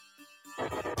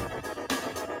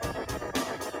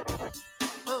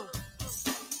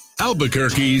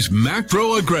Albuquerque's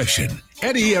macro aggression.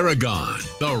 Eddie Aragon,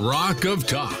 the Rock of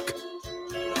Talk.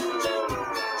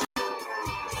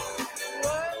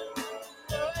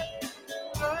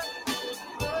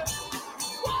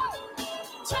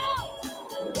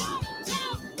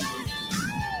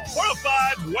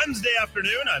 Wednesday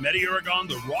afternoon, I'm Eddie Aragon,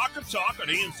 the Rock of Talk on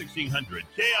AM 1600,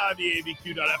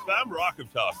 KIVABQ.FM,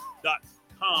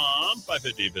 rockoftalk.com,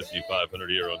 550-500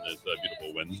 here on this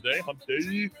beautiful Wednesday, hump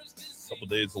day. Couple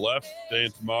days left, today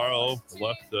and tomorrow,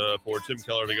 left for Tim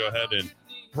Keller to go ahead and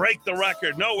break the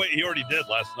record. No, wait, he already did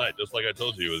last night, just like I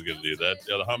told you he was going to do that.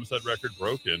 The homicide record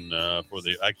broken for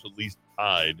the actual least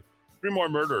tied. 3 more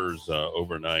murders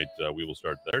overnight. We will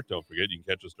start there. Don't forget, you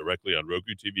can catch us directly on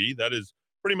Roku TV. That is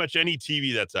pretty much any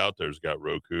TV that's out there's got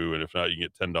Roku, and if not, you can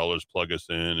get $10, plug us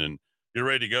in, and you're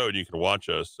ready to go, and you can watch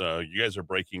us. You guys are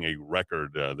breaking a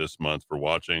record this month for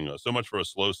watching. So much for a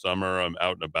slow summer. I'm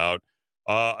out and about.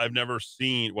 I've never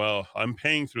seen, well, I'm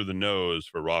paying through the nose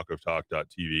for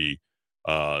rockoftalk.tv,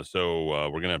 so we're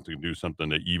going to have to do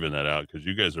something to even that out, because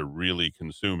you guys are really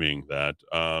consuming that.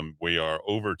 We are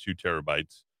over 2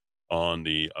 terabytes on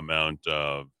the amount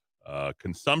of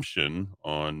consumption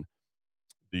on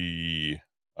the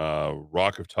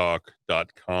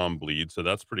rockoftalk.com bleed. So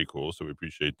that's pretty cool. So we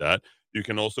appreciate that. You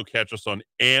can also catch us on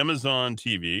Amazon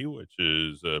TV, which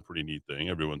is a pretty neat thing.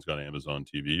 Everyone's got Amazon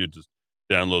TV. You just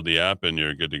download the app and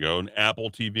you're good to go. And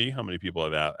Apple TV, how many people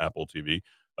have Apple TV?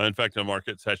 In fact, the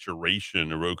market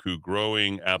saturation, Roku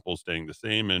growing, Apple staying the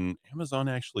same, and Amazon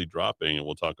actually dropping. And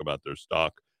we'll talk about their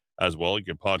stock as well. You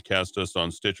can podcast us on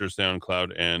Stitcher,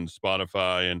 SoundCloud, and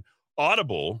Spotify, and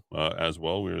Audible as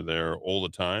well. We're there all the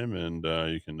time, and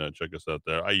you can check us out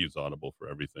there. I use Audible for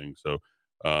everything, so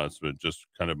it's just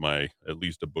kind of my at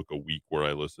least a book a week where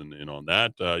I listen in on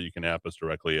that. You can app us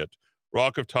directly at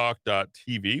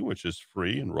rockoftalk.tv, which is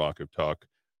free, and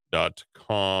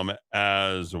rockoftalk.com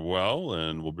as well,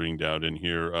 and we'll bring Dowd in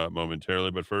here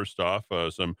momentarily. But first off,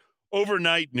 some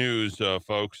overnight news,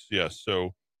 folks. Yes,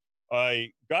 so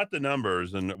I got the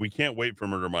numbers, and we can't wait for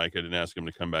Murder Mike. I didn't ask him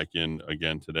to come back in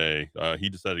again today. He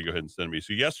decided to go ahead and send me.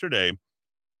 So yesterday,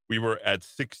 we were at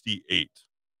 68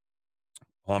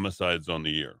 homicides on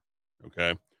the year.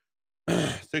 Okay,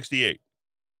 68.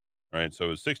 All right, so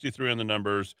it was 63 on the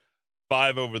numbers,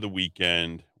 5 over the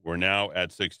weekend. We're now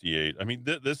at 68. I mean,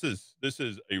 this is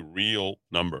a real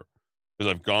number, because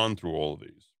I've gone through all of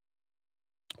these.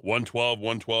 112,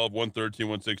 112, 113,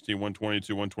 116,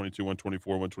 122, 122,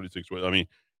 124, 126. I mean,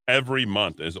 every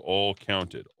month is all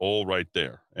counted, all right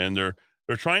there. And they're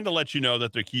trying to let you know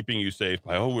that they're keeping you safe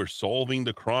by, we're solving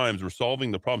the crimes, we're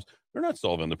solving the problems. They're not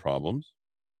solving the problems,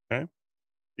 okay?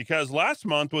 Because last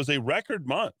month was a record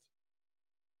month.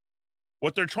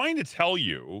 What they're trying to tell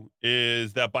you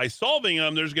is that by solving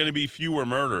them, there's going to be fewer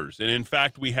murders. And in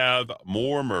fact, we have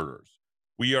more murders.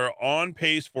 We are on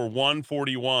pace for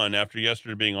 141 after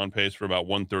yesterday being on pace for about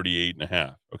 138 and a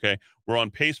half. Okay. We're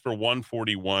on pace for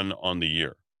 141 on the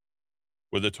year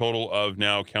with a total of,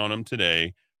 now count them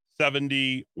today,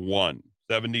 71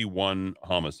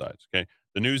 homicides. Okay.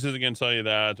 The news isn't going to tell you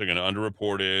that. They're going to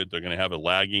underreport it. They're going to have a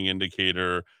lagging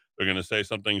indicator. They're going to say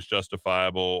something's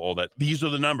justifiable, all that. These are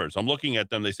the numbers. I'm looking at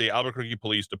them. They say Albuquerque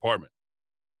Police Department.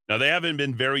 Now, they haven't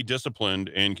been very disciplined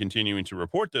in continuing to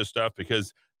report this stuff,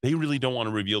 because they really don't want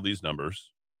to reveal these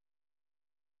numbers.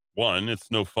 1,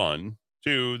 it's no fun.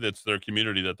 2, that's their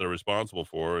community that they're responsible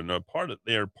for, and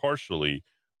they are partially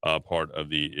part of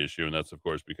the issue, and that's, of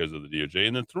course, because of the DOJ.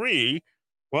 And then 3,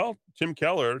 well, Tim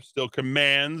Keller still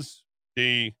commands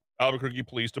the Albuquerque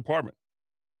Police Department.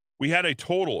 We had a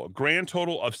grand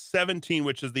total of 17,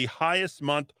 which is the highest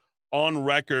month on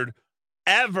record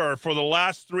ever for the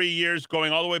last 3 years,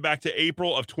 going all the way back to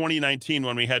April of 2019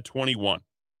 when we had 21.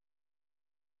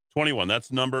 21.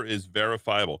 That number is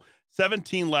verifiable.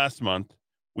 17 last month.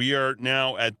 We are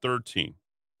now at 13.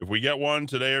 If we get one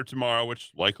today or tomorrow,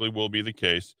 which likely will be the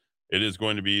case, it is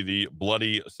going to be the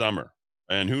bloody summer.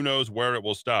 And who knows where it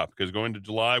will stop, because going to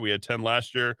July, we had 10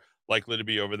 last year, likely to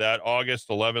be over that. August,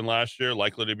 11 last year,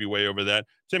 likely to be way over that.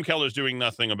 Tim Keller's doing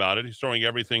nothing about it. He's throwing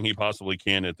everything he possibly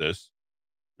can at this.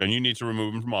 And you need to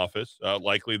remove him from office.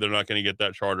 Likely they're not going to get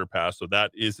that charter passed, so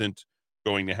that isn't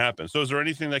going to happen. So is there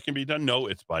anything that can be done? No,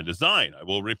 it's by design. I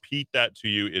will repeat that to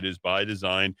you. It is by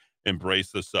design.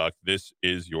 Embrace the suck. This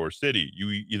is your city. You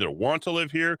either want to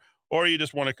live here or you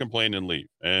just want to complain and leave.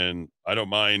 And I don't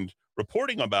mind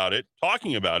reporting about it,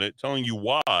 talking about it, telling you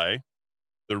why,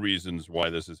 the reasons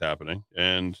why this is happening.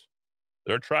 And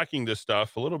they're tracking this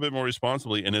stuff a little bit more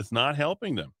responsibly, and it's not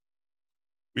helping them.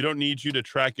 We don't need you to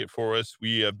track it for us.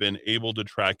 We have been able to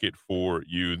track it for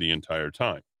you the entire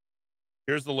time.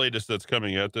 Here's the latest that's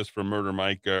coming out. This from Murder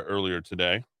Mike earlier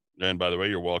today. And by the way,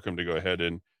 you're welcome to go ahead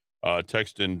and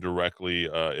text in directly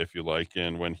if you like.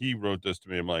 And when he wrote this to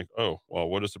me, I'm like, oh, well,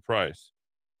 what a surprise.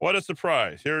 What a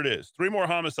surprise. Here it is. 3 more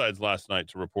homicides last night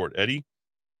to report, Eddie.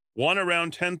 One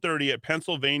around 10:30 at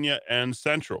Pennsylvania and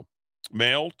Central.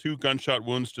 Male, 2 gunshot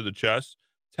wounds to the chest.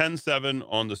 10-7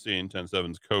 on the scene.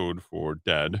 10-7's code for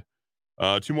dead.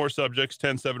 2 more subjects.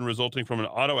 10-7 resulting from an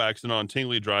auto accident on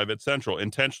Tingley Drive at Central.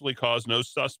 Intentionally caused, no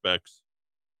suspects.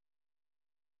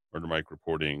 Murder Mike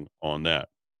reporting on that.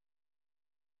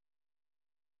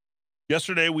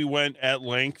 Yesterday, we went at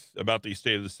length about the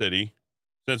state of the city.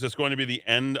 Since it's going to be the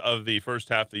end of the first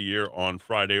half of the year on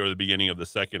Friday, or the beginning of the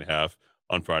second half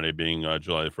on Friday, being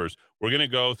July the 1st, we're going to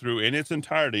go through in its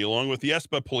entirety, along with the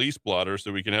ESPA police blotter,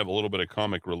 so we can have a little bit of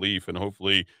comic relief, and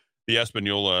hopefully the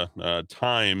Espanola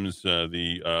Times,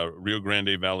 the Rio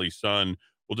Grande Valley Sun,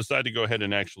 will decide to go ahead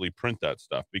and actually print that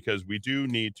stuff, because we do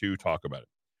need to talk about it.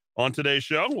 On today's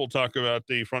show, we'll talk about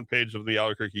the front page of the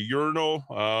Albuquerque Journal.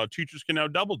 Teachers can now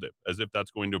double dip, as if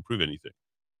that's going to improve anything.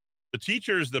 The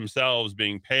teachers themselves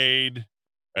being paid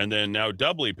and then now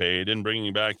doubly paid, and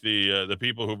bringing back the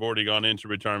people who've already gone into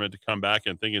retirement to come back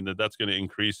and thinking that that's going to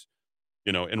increase,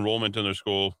 enrollment in their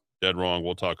school. Dead wrong.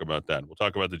 We'll talk about that. We'll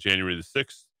talk about the January the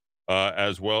 6th,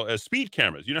 as well as speed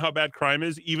cameras. You know how bad crime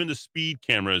is? Even the speed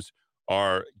cameras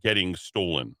are getting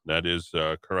stolen. That is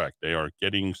correct. They are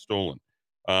getting stolen.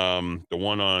 The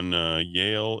one on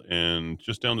Yale and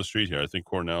just down the street here, I think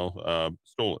Cornell,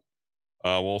 stolen.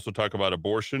 We'll also talk about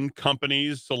abortion,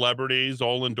 companies, celebrities,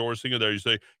 all endorsing it. There you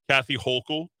say Kathy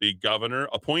Hochul, the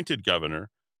appointed governor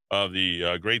of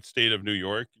the great state of New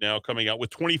York, now coming out with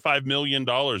 $25 million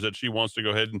that she wants to go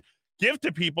ahead and give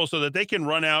to people so that they can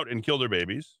run out and kill their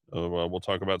babies. We'll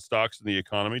talk about stocks in the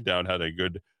economy. Dowd had a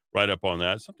good write-up on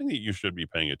that, something that you should be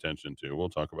paying attention to. We'll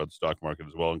talk about the stock market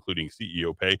as well, including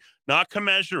CEO pay, not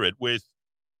commensurate with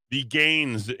the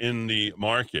gains in the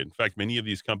market. In fact, many of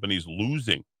these companies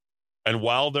losing. And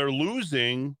while they're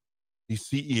losing, the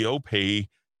CEO pay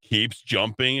keeps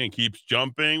jumping and keeps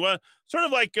jumping. Well, sort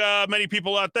of like many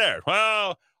people out there.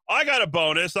 Well, I got a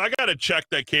bonus. I got a check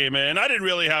that came in. I didn't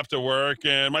really have to work,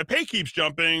 and my pay keeps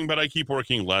jumping, but I keep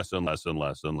working less and less and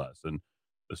less and less. And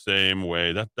the same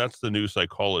way, that's the new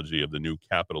psychology of the new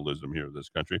capitalism here in this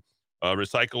country.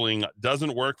 Recycling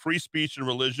doesn't work. Free speech and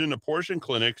religion, abortion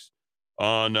clinics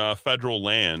on federal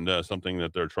land, something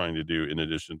that they're trying to do in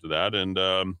addition to that. And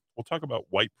we'll talk about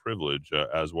white privilege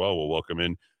as well. We'll welcome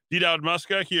in D. Dowd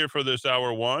Muska here for this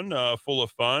hour one, full of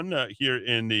fun here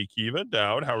in the Kiva.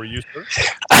 Dowd, how are you,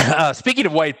 sir? Speaking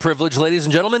of white privilege, ladies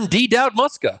and gentlemen, D. Dowd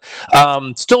Muska.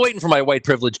 Still waiting for my white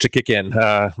privilege to kick in.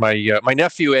 My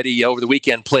nephew Eddie over the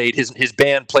weekend played his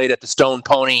band played at the Stone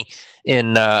Pony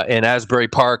in Asbury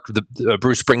Park, the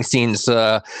Bruce Springsteen's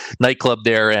nightclub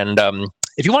there, and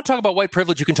if you want to talk about white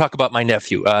privilege, you can talk about my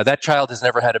nephew. That child has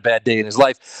never had a bad day in his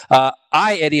life.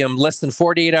 Eddie, am less than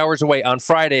 48 hours away. On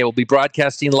Friday, I will be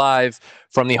broadcasting live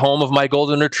from the home of my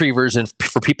golden retrievers. And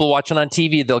for people watching on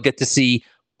TV, they'll get to see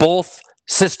both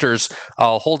sisters.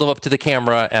 I'll hold them up to the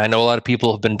camera. And I know a lot of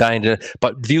people have been dying to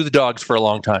view the dogs for a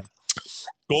long time.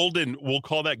 We'll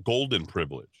call that golden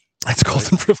privilege. That's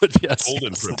golden privilege, yes.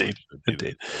 Golden yes, privilege.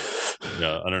 Indeed.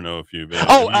 Yeah, I don't know if you've...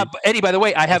 Eddie, by the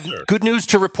way, I have good news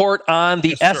to report on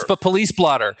the ESPA police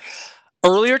blotter.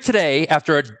 Earlier today,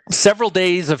 after several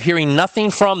days of hearing nothing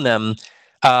from them,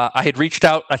 I had reached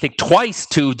out, I think, twice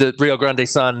to the Rio Grande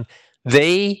Sun.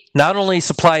 They not only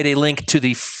supplied a link to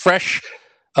the fresh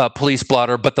police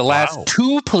blotter, but the last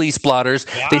 2 police blotters.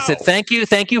 Wow. They said, thank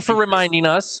you for reminding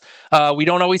us. We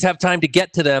don't always have time to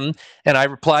get to them. And I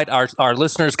replied, our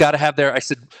listeners got to have I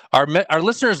said, our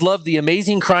listeners love the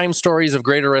amazing crime stories of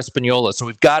Greater Espanola, so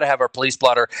we've got to have our police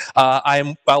blotter.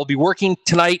 I'll be working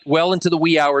tonight well into the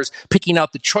wee hours, picking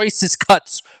out the choicest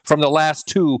cuts from the last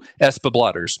 2 ESPA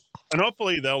blotters. And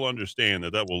hopefully they'll understand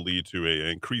that will lead to an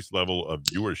increased level of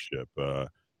viewership, or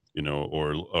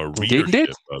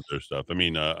readership of their stuff. I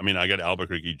mean, I got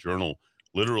Albuquerque Journal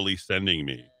literally sending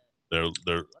me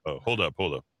their hold up.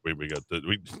 Wait, we got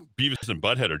Beavis and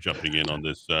Butthead are jumping in on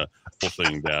this whole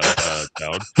thing,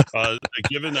 Dowd.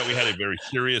 Given that we had a very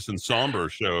serious and somber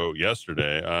show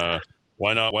yesterday,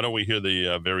 why don't we hear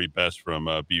the very best from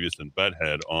Beavis and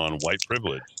Butthead on white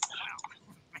privilege?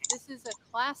 This is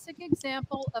a classic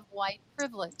example of white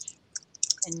privilege,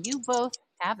 and you both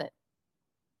have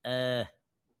it.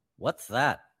 What's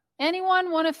that?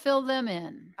 Anyone want to fill them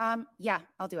in? Yeah,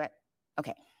 I'll do it.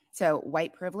 Okay. So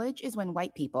white privilege is when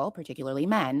white people, particularly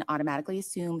men, automatically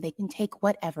assume they can take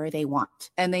whatever they want.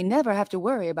 And they never have to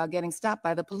worry about getting stopped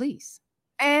by the police.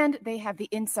 And they have the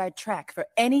inside track for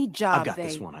any job I've got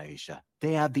this one, Aisha.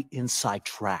 They have the inside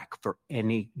track for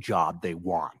any job they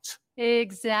want.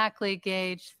 Exactly,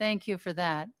 Gage. Thank you for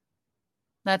that.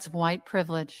 That's white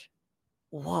privilege.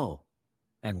 Whoa.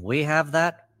 And we have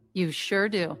that? You sure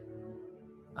do.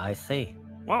 I see.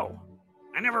 Whoa.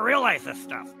 I never realized this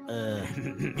stuff.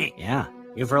 Yeah.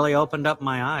 You've really opened up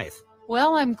my eyes.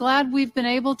 Well, I'm glad we've been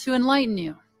able to enlighten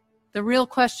you. The real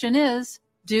question is,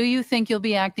 do you think you'll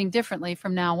be acting differently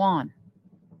from now on?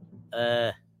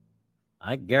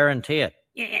 I guarantee it.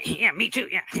 Yeah, me too,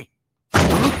 yeah.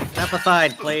 Step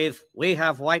aside, please. We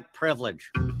have white privilege.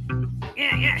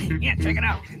 Yeah, check it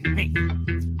out. Hey.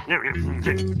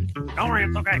 Don't worry,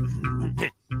 it's okay.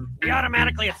 We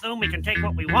automatically assume we can take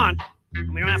what we want,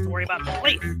 and we don't have to worry about the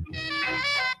police.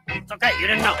 It's okay, you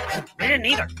didn't know. They didn't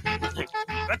either.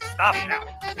 Good stuff now.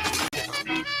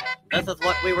 This is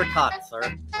what we were taught,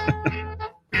 sir.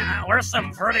 We're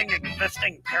subverting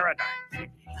existing paradigms.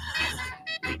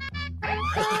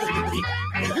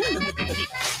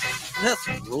 This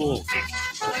rules.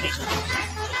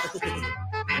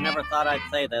 I never thought I'd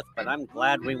say this, but I'm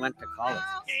glad we went to college.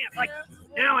 Yeah, it's like,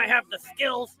 now I have the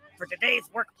skills for today's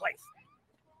workplace.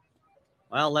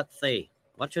 Well, let's see.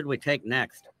 What should we take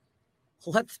next?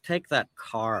 Let's take that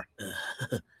car.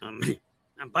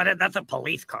 But that's a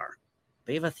police car.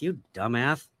 Beavis, you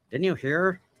dumbass. Didn't you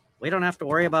hear? We don't have to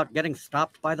worry about getting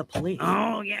stopped by the police.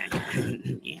 Oh, yeah.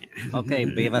 Yeah. Okay,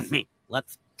 Beavis,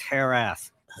 let's tear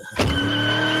ass.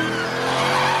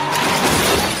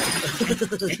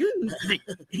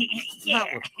 Yeah.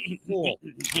 Cool.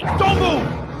 Don't move!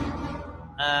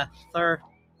 Sir,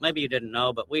 maybe you didn't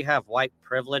know, but we have white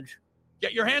privilege.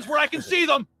 Get your hands where I can see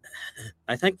them!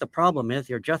 I think the problem is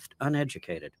you're just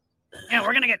uneducated. Yeah,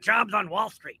 we're going to get jobs on Wall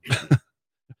Street.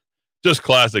 Just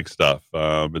classic stuff.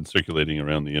 Been circulating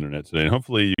around the internet today. And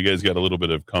hopefully you guys got a little bit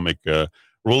of comic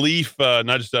relief,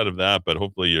 not just out of that, but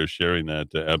hopefully you're sharing that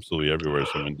absolutely everywhere.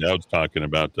 So when Dowd's talking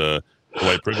about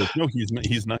white privilege, no,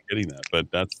 he's not getting that, but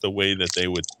that's the way that they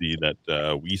would see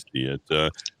that we see it.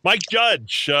 Mike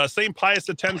Judge, St. Pius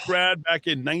X grad back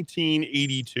in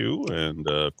 1982, and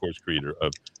of course creator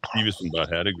of Beavis and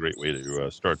Butthead. A great way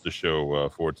to start the show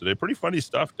for today. Pretty funny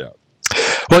stuff, Dowd.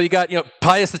 Well, you got,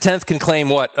 Pius X can claim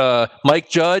what? Mike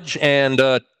Judge and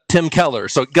Tim Keller.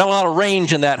 So got a lot of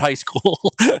range in that high school.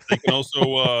 They can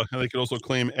also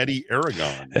claim Eddie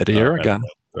Aragon. Eddie Aragon.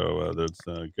 So that's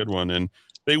a good one. And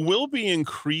they will be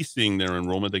increasing their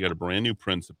enrollment. They got a brand new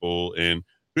principal, and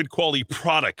good quality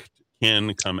product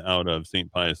can come out of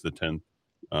St. Pius X.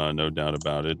 No doubt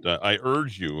about it. I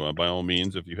urge you, by all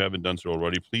means, if you haven't done so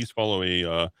already, please follow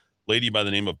a lady by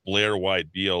the name of Blair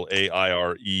White,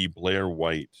 Blaire, Blair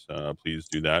White. Please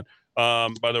do that.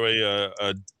 By the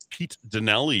way, Pete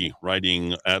Dinelli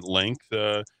writing at length,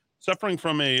 suffering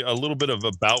from a little bit of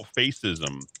about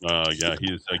facism.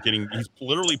 He's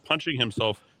literally punching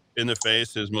himself in the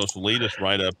face. His most latest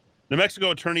write-up. New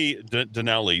Mexico Attorney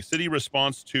Dinelli, city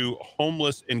response to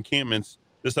homeless encampments.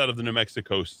 This out of the New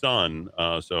Mexico Sun.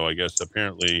 So I guess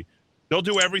apparently they'll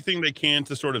do everything they can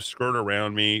to sort of skirt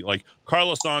around me. Like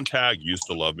Carla Sontag used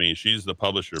to love me. She's the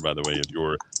publisher, by the way, of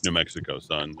your New Mexico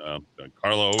Sun.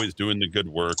 Carla always doing the good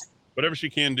work. Whatever she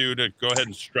can do to go ahead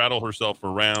and straddle herself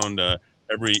around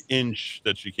every inch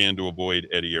that she can to avoid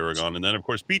Eddie Aragon. And then, of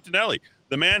course, Pete Dinelli,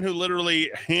 the man who literally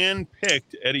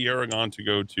handpicked Eddie Aragon to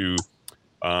go to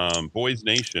Boys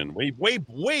Nation way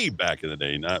back in the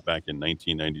day, not back in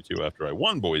 1992 after I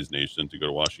won Boys Nation to go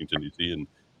to Washington, D.C. and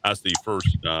ask the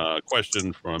first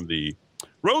question from the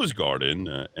Rose Garden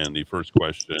and the first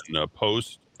question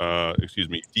post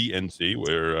DNC,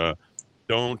 where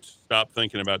don't stop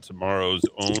thinking about tomorrow's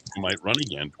own who might run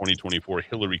again, 2024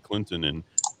 Hillary Clinton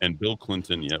and Bill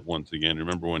Clinton yet once again.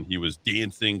 Remember when he was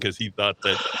dancing because he thought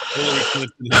that Hillary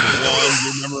Clinton had won?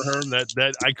 You remember her?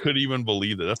 That I couldn't even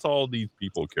believe that. That's all these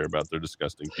people care about. They're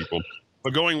disgusting people.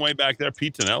 But going way back there,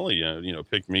 Pete Dinelli,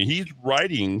 picked me. He's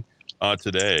writing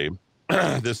today.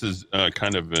 This is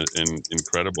kind of an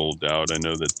incredible Dowd. I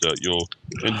know that you'll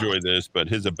enjoy this, but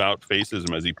his about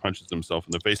facism as he punches himself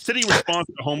in the face. City response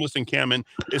to homeless encampment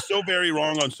is so very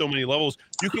wrong on so many levels.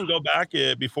 You can go back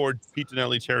before Pete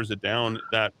Dinelli tears it down,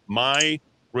 that my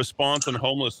response on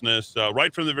homelessness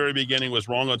right from the very beginning was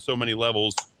wrong on so many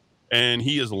levels. And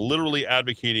he is literally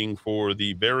advocating for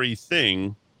the very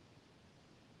thing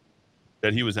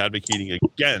that he was advocating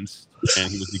against, and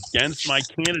he was against my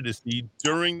candidacy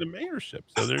during the mayorship.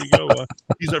 So there you go.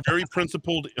 These are very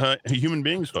principled human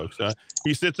beings, folks.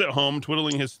 He sits at home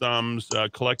twiddling his thumbs,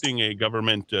 collecting a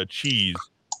government cheese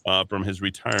from his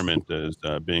retirement as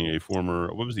being a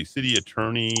former, city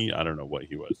attorney? I don't know what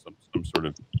he was, some sort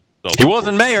of... He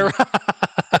wasn't mayor.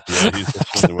 Yeah, he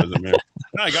certainly wasn't mayor.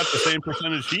 No, I got the same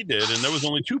percentage he did, and there was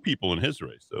only 2 people in his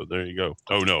race. So there you go.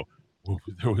 Oh, no.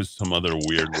 there was some other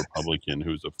weird Republican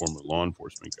who's a former law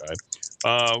enforcement guy.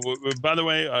 By the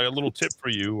way, a little tip for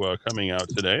you coming out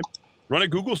today. Run a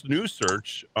Google news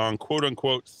search on quote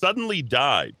unquote suddenly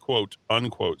died, quote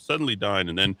unquote suddenly died,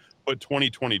 and then put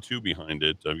 2022 behind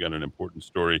it. I've got an important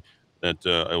story that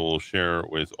I will share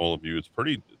with all of you. It's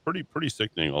pretty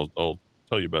sickening. I'll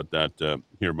tell you about that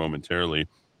here momentarily.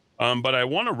 But I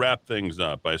want to wrap things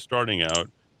up by starting out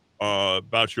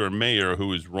about your mayor,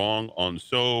 who is wrong on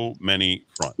so many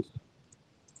fronts,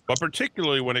 but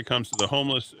particularly when it comes to the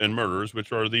homeless and murders,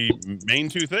 which are the main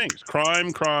two things: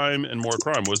 crime, and more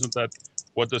crime. Wasn't that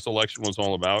what this election was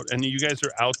all about? And you guys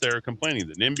are out there complaining.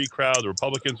 The NIMBY crowd, the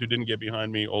Republicans who didn't get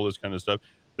behind me, all this kind of stuff.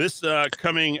 This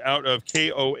coming out of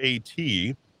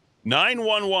KOAT,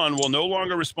 911 will no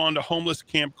longer respond to homeless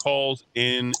camp calls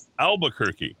in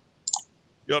Albuquerque.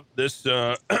 Yep, this,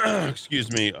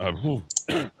 excuse me,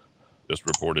 just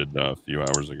reported a few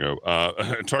hours ago.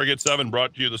 Target 7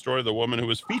 brought to you the story of the woman who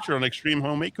was featured on Extreme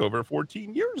Home Makeover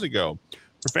 14 years ago.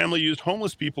 Her family used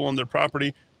homeless people on their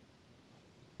property,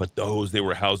 but those they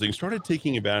were housing started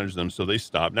taking advantage of them, so they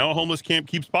stopped. Now a homeless camp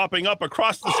keeps popping up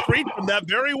across the street from that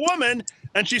very woman,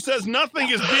 and she says nothing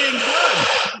is being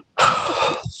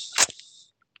done.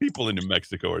 People in New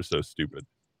Mexico are so stupid.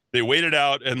 They waited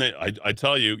out, and I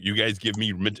tell you, you guys give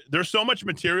me, there's so much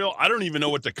material, I don't even know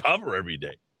what to cover every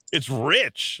day. It's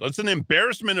rich. It's an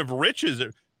embarrassment of riches.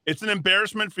 It's an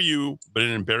embarrassment for you, but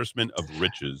an embarrassment of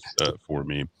riches for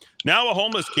me. Now a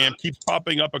homeless camp keeps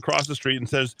popping up across the street and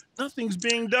says, nothing's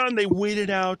being done. They waited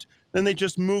out, then they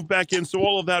just moved back in. So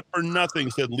all of that for nothing,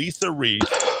 said Lisa Reese,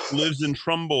 who lives in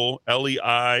Trumbull,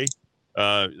 L-E-I,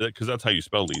 because that's how you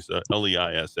spell Lisa,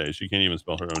 L-E-I-S-A. She can't even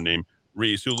spell her own name.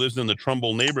 Reese, who lives in the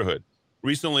Trumbull neighborhood.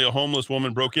 Recently, a homeless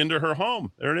woman broke into her home.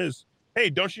 There it is. Hey,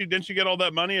 didn't you get all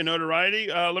that money and notoriety?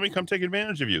 Let me come take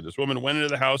advantage of you. This woman went into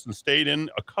the house and stayed in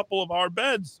a couple of our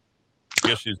beds. I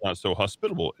guess she's not so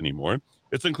hospitable anymore.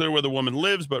 It's unclear where the woman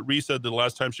lives, but Reese said the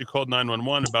last time she called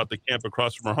 911 about the camp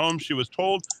across from her home, she was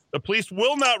told the police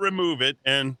will not remove it.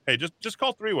 And hey, just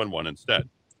call 311 instead.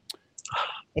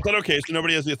 I thought, okay, so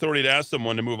nobody has the authority to ask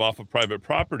someone to move off of private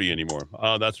property anymore.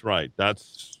 That's right.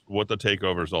 That's what the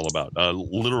takeover is all about.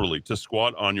 Literally, to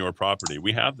squat on your property.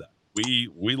 We have that.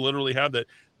 We literally have that.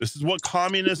 This is what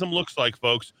communism looks like,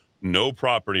 folks. No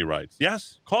property rights.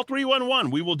 Yes, call 311.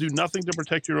 We will do nothing to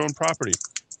protect your own property.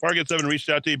 Target 7 reached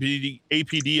out to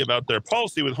APD about their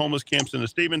policy with homeless camps. In a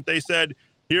statement, they said,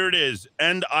 here it is,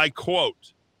 and I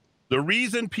quote, the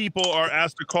reason people are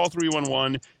asked to call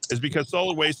 311 is because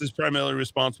solid waste is primarily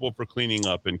responsible for cleaning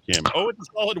up in camp. Oh, it's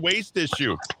a solid waste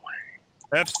issue.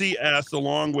 FCS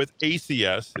along with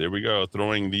ACS, there we go,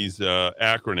 throwing these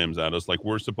acronyms at us like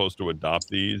we're supposed to adopt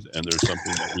these, and there's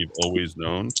something that we've always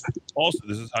known. Also,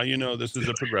 this is how you know this is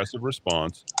a progressive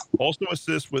response. Also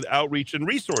assist with outreach and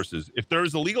resources. If there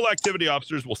is illegal activity,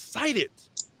 officers will cite it.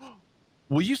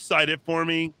 Will you cite it for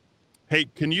me? Hey,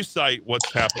 can you cite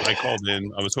what's happened? I called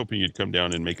in. I was hoping you'd come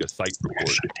down and make a cite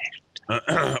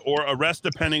report. Or arrest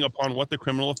depending upon what the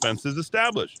criminal offense is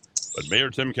established. But Mayor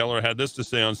Tim Keller had this to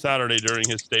say on Saturday during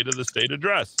his State of the State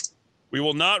address. We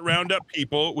will not round up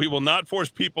people. We will not force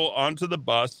people onto the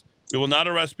bus. We will not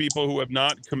arrest people who have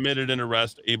not committed an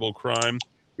arrest-able crime.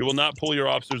 We will not pull your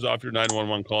officers off your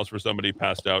 911 calls for somebody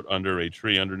passed out under a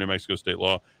tree under New Mexico state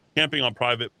law. Camping on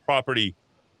private property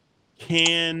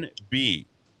can be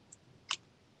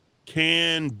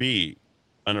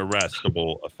an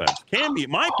arrestable offense. Can be,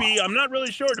 might be. I'm not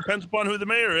really sure. Depends upon who the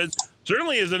mayor is.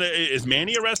 Certainly, is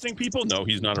Manny arresting people? No,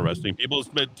 he's not arresting people. Is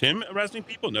Tim arresting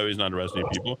people? No, he's not arresting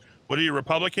people. What are you,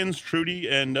 Republicans, Trudy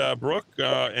and Brooke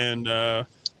and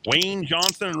Wayne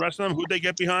Johnson and the rest of them? Who'd they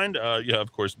get behind? Yeah,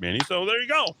 of course, Manny. So there you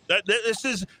go. This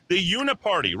is the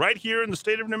uniparty right here in the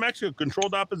state of New Mexico,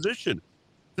 controlled opposition.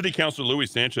 City Councilor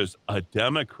Luis Sanchez, a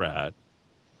Democrat,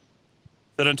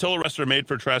 that until arrests are made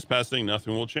for trespassing,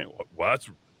 nothing will change. Well,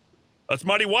 that's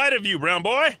mighty white of you, brown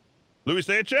boy. Luis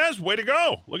Sanchez, way to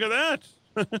go. Look at that.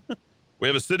 We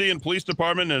have a city and police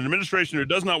department and an administration who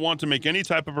does not want to make any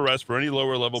type of arrest for any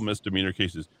lower level misdemeanor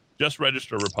cases. Just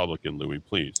register Republican, Louis,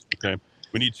 please. Okay.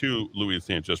 We need 2 Luis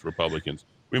Sanchez Republicans.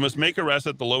 We must make arrests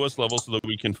at the lowest level so that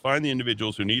we can find the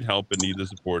individuals who need help and need the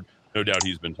support. No doubt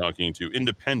he's been talking to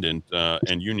independent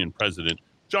and union president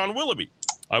John Willoughby.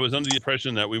 I was under the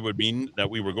impression that we were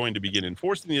going to begin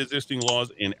enforcing the existing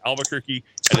laws in Albuquerque,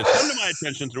 and it's come to my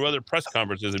attention through other press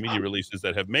conferences and media releases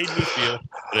that have made me feel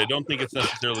that I don't think it's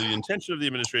necessarily the intention of the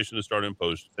administration to start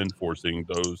enforcing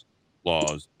those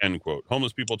laws, end quote.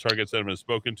 Homeless people Target 7 has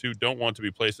spoken to don't want to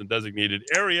be placed in designated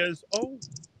areas. Oh,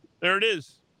 there it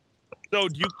is. So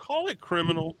do you call it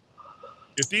criminal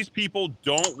If these people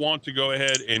don't want to go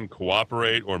ahead and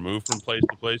cooperate or move from place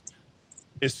to place,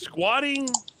 is squatting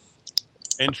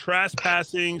and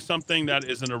trespassing something that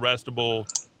is an arrestable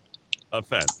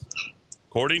offense?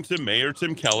 According to Mayor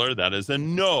Tim Keller, that is a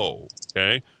no.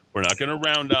 Okay. We're not going to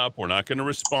round up. We're not going to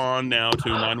respond now to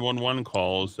 911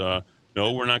 calls. No,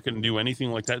 we're not going to do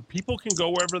anything like that. People can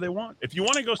go wherever they want. If you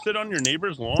want to go sit on your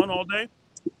neighbor's lawn all day,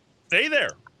 stay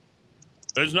there.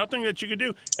 There's nothing that you can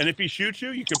do. And if he shoots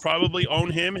you, you could probably own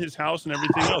him, his house, and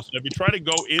everything else. And if you try to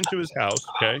go into his house,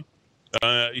 okay,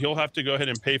 he'll have to go ahead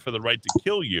and pay for the right to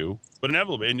kill you, but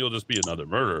inevitably, and you'll just be another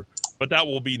murder. But that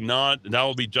will be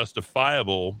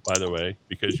justifiable, by the way,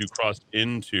 because you crossed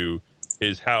into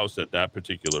his house at that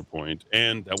particular point,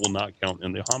 and that will not count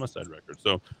in the homicide record.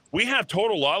 So we have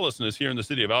total lawlessness here in the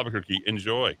city of Albuquerque.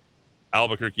 Enjoy.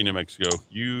 Albuquerque, New Mexico.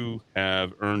 You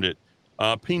have earned it.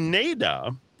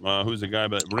 Pineda, who's a guy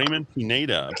by Raymond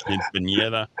Pineda.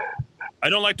 I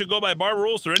don't like to go by bar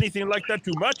rules or anything like that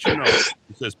too much, you know.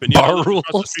 He says Pineda bar rules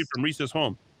across the street from Reese's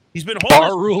home. He's been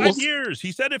homeless for 5 years.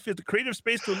 He said if it's a creative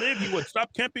space to live, he would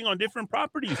stop camping on different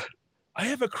properties. I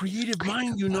have a creative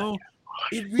mind, you know.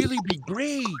 It'd really be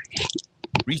great.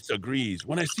 Reese agrees.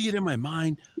 When I see it in my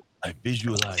mind, I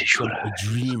visualize. I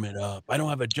dream it up. I don't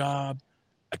have a job.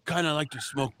 I kind of like to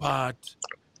smoke pot.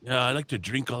 Yeah, I like to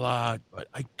drink a lot, but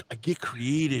I get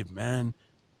creative, man.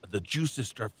 The juices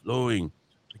start flowing.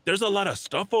 There's a lot of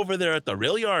stuff over there at the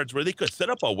rail yards where they could set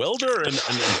up a welder and a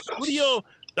studio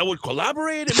that would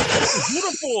collaborate and make it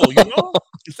beautiful, you know?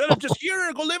 Instead of just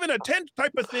here, go live in a tent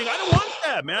type of thing. I don't want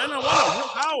that, man. I want a real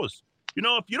house. You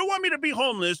know, if you don't want me to be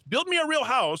homeless, build me a real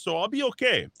house so I'll be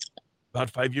okay. About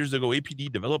 5 years ago,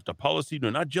 APD developed a policy to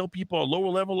not jail people on lower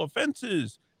level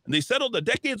offenses, and they settled a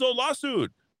decades-old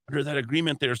lawsuit. Under that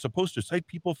agreement, they are supposed to cite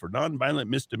people for nonviolent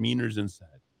misdemeanors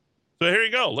instead. So here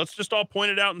you go. Let's just all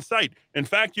point it out and cite. In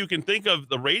fact, you can think of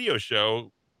the radio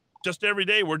show just every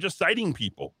day. We're just citing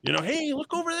people. You know, hey,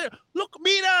 look over there. Look,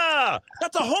 Mira.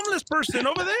 That's a homeless person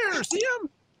over there. See him?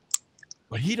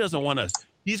 But he doesn't want us.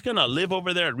 He's going to live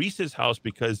over there at Reese's house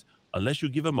because unless you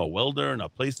give him a welder and a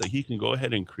place that he can go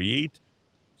ahead and create,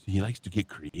 he likes to get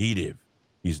creative.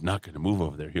 He's not going to move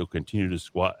over there. He'll continue to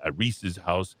squat at Reese's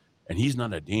house, and he's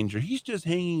not a danger. He's just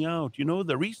hanging out. You know,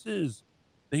 the Reese's,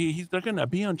 they're going to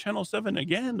be on Channel 7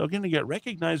 again. They're going to get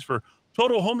recognized for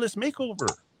Total Homeless Makeover.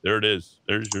 There it is.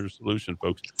 There's your solution,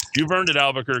 folks. You've earned it,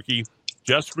 Albuquerque.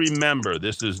 Just remember,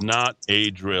 this is not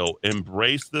a drill.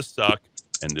 Embrace the suck.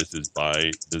 And this is by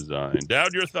design.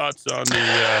 Dowd, your thoughts on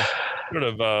the sort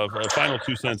of final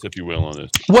 2 cents, if you will, on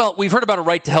this? Well, we've heard about a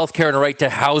right to health care and a right to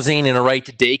housing and a right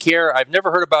to daycare. I've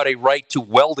never heard about a right to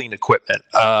welding equipment.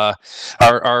 Our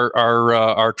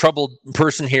troubled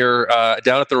person here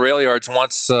down at the rail yards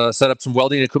wants set up some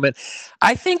welding equipment.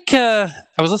 I think I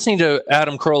was listening to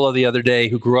Adam Carolla the other day,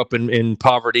 who grew up in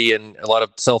poverty and a lot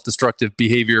of self-destructive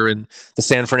behavior in the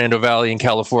San Fernando Valley in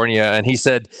California, and he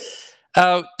said,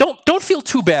 don't feel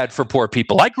too bad for poor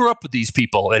people. I grew up with these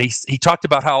people, and he talked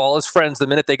about how all his friends, the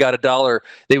minute they got $1,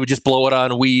 they would just blow it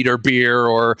on weed or beer.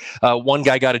 Or one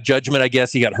guy got a judgment. I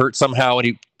guess he got hurt somehow, and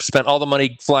he spent all the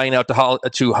money flying out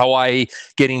to Hawaii,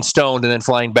 getting stoned, and then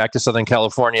flying back to Southern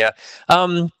California.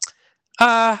 I'm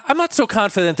not so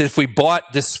confident that if we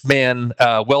bought this man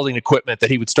welding equipment that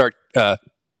he would start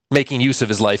making use of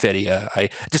his life, Eddie. I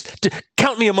just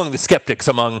count me among the skeptics,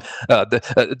 among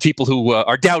the people who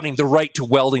are doubting the right to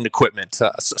welding equipment.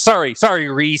 Sorry,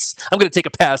 Reese. I'm going to take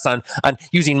a pass on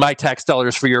using my tax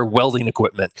dollars for your welding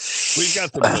equipment. We've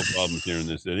got some real problems here in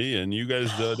this city, and you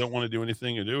guys don't want to do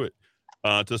anything to do it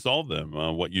to solve them.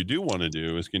 What you do want to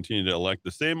do is continue to elect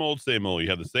the same old. You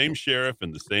have the same sheriff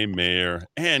and the same mayor,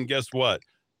 and guess what?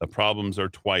 The problems are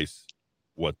twice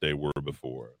what they were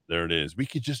before. There it is. We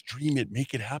could just dream it,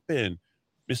 make it happen.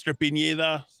 Mr.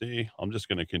 Pineda, see, I'm just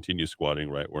going to continue squatting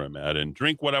right where I'm at and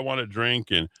drink what I want to drink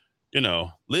and, you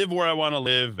know, live where I want to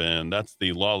live. And that's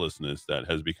the lawlessness that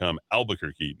has become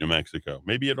Albuquerque, New Mexico.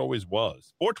 Maybe it always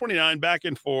was. 429 back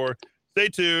and forth. Stay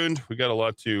tuned. We got a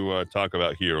lot to talk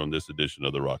about here on this edition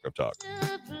of the Rock of Talk.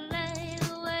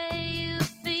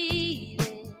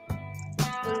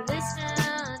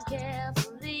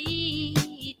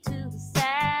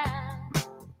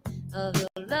 Of your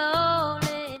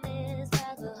loneliness,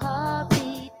 like a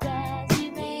heartbeat drives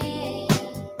you mad.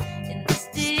 In the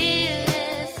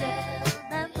stillness of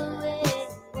remembering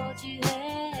what you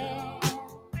had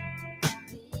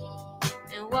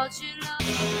and what you lost.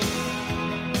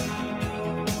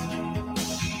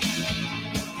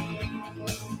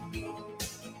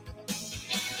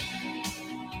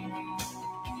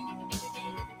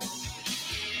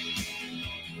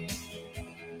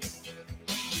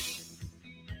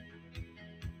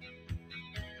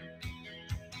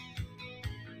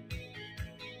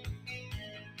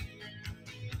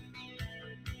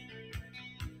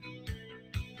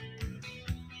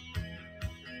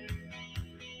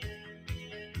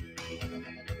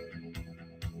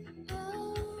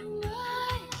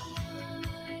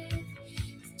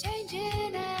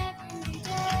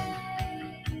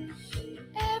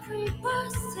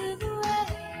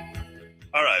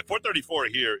 134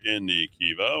 here in the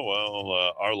Kiva.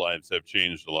 Well, our lives have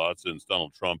changed a lot since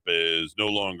Donald Trump is no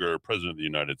longer president of the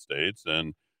United States,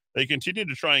 and they continue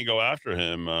to try and go after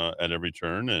him at every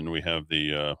turn. And we have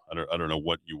the I don't know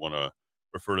what you want to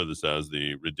refer to this as,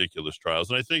 the ridiculous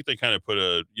trials. And I think they kind of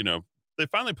put they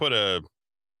finally put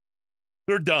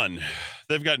they're done.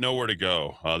 They've got nowhere to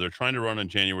go. They're trying to run on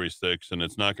January 6th, and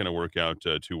it's not going to work out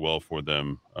too well for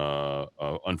them.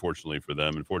 Unfortunately for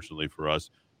them, unfortunately for us.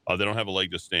 They don't have a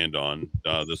leg to stand on.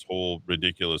 This whole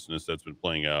ridiculousness that's been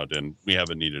playing out, and we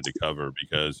haven't needed to cover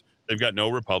because they've got no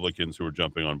Republicans who are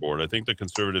jumping on board. I think the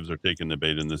conservatives are taking the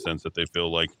bait in the sense that they feel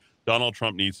like Donald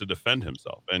Trump needs to defend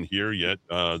himself. And here yet,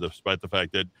 despite the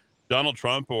fact that Donald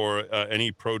Trump or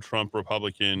any pro-Trump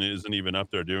Republican isn't even up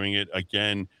there doing it,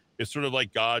 again, it's sort of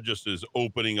like God just is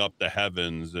opening up the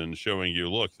heavens and showing you,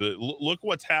 look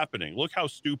what's happening. Look how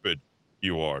stupid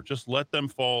you are. Just let them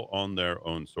fall on their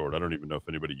own sword. I don't even know if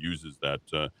anybody uses that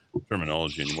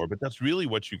terminology anymore, but that's really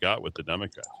what you got with the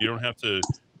Democrats. You don't have to,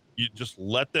 you just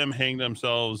let them hang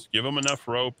themselves, give them enough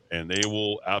rope, and they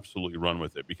will absolutely run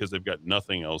with it because they've got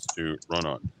nothing else to run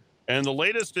on. And the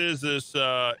latest is this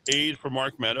aid for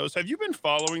Mark Meadows. Have you been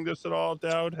following this at all,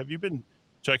 Dowd? Have you been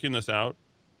checking this out?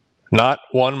 Not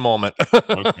one moment.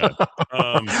 Okay.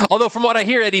 Although from what I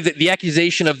hear, Eddie, the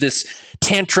accusation of this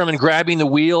tantrum and grabbing the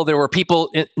wheel, there were people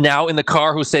now in the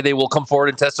car who say they will come forward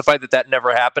and testify that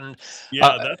never happened.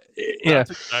 Yeah,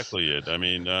 that's exactly it. I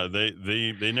mean,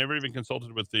 they never even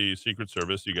consulted with the Secret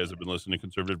Service. You guys have been listening to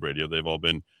conservative radio. They've all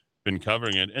been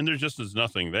covering it, and there just is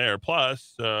nothing there.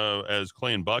 Plus, as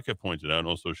Clay and Buck have pointed out, and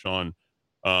also Sean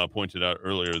pointed out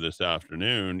earlier this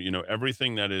afternoon,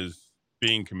 everything that is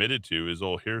being committed to is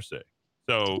all hearsay.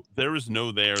 So there is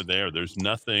no there. There's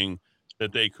nothing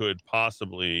that they could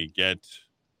possibly get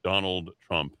Donald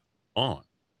Trump on.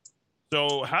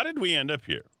 So how did we end up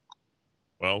here?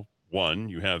 Well, one,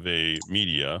 you have a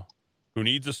media who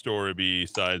needs a story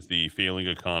besides the failing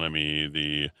economy,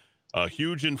 the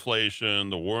huge inflation,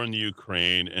 the war in the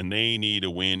Ukraine, and they need a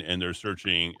win, and they're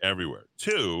searching everywhere.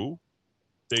 Two,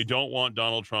 they don't want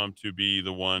Donald Trump to be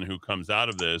the one who comes out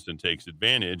of this and takes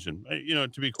advantage. And,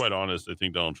 to be quite honest, I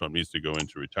think Donald Trump needs to go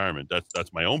into retirement.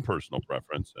 That's my own personal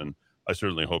preference, and I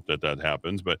certainly hope that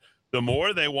happens. But the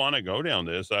more they want to go down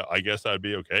this, I guess I'd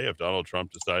be okay if Donald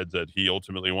Trump decides that he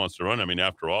ultimately wants to run. I mean,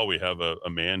 after all, we have a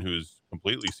man who's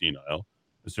completely senile.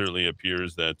 It certainly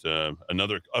appears that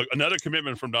another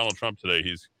commitment from Donald Trump today.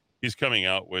 He's coming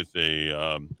out with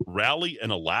a rally in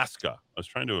Alaska. I was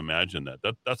trying to imagine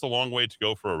that's a long way to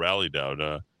go for a rally,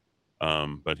 Dowd.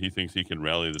 But he thinks he can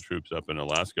rally the troops up in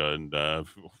Alaska, and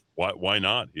why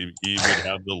not? He would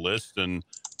have the list, and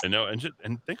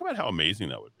think about how amazing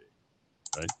that would be,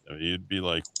 right? I mean, you'd be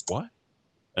like, what?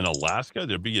 In Alaska,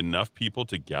 there'd be enough people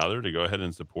to gather to go ahead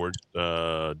and support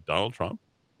Donald Trump.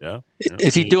 Yeah.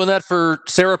 Is he doing that for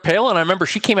Sarah Palin? I remember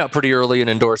she came out pretty early in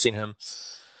endorsing him.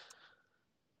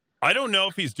 I don't know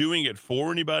if he's doing it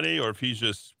for anybody or if he's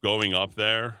just going up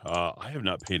there. I have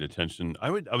not paid attention.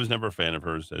 I was never a fan of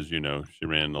hers, as you know. She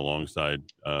ran alongside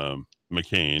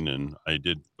McCain, and I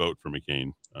did vote for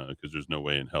McCain because there's no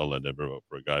way in hell I'd ever vote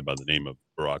for a guy by the name of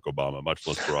Barack Obama, much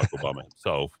less Barack Obama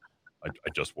himself. I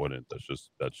just wouldn't.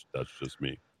 That's just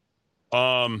me.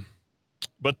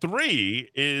 But three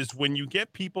is when you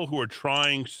get people who are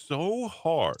trying so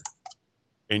hard.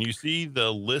 And you see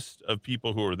the list of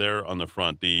people who are there on the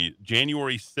front, the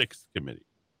January 6th committee.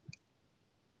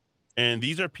 And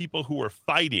these are people who are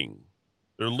fighting.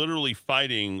 They're literally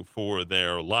fighting for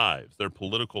their lives, their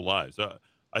political lives.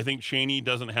 I think Cheney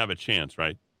doesn't have a chance,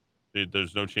 right?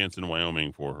 There's no chance in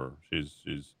Wyoming for her.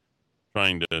 She's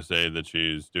trying to say that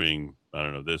she's doing, I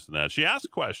don't know, this and that. She asked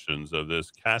questions of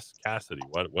this Cassidy.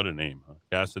 What a name, huh?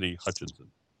 Cassidy Hutchinson.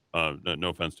 No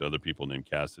offense to other people named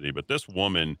Cassidy, but this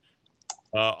woman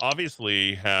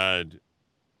obviously had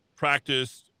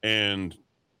practiced and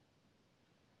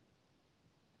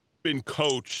been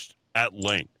coached at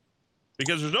length,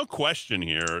 because there's no question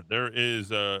here. There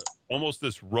is almost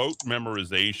this rote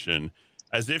memorization,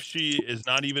 as if she is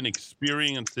not even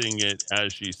experiencing it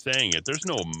as she's saying it. There's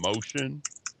no emotion.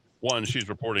 One, she's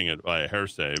reporting it by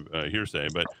hearsay,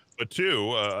 but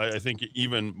two, I think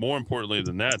even more importantly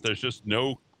than that, there's just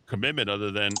no commitment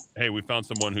other than, hey, we found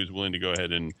someone who's willing to go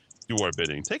ahead and do our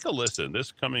bidding. Take a listen.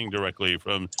 This coming directly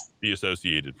from the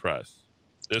Associated Press.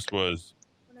 This was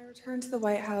when I returned to the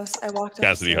White House. I walked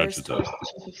Cassidy upstairs Hutchinson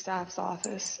towards the Chief of Staff's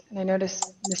office, and I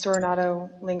noticed Mr. Ornato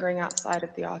lingering outside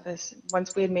of the office.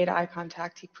 Once we had made eye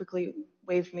contact, he quickly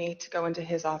waved me to go into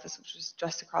his office, which was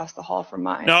just across the hall from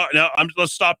mine. No,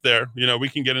 let's stop there. We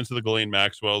can get into the Ghislaine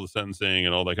Maxwell, the sentencing,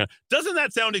 and all that kind. Doesn't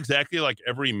that sound exactly like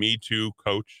every Me Too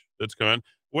coach that's coming?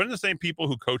 What are the same people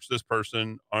who coach this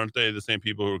person? Aren't they the same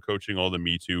people who are coaching all the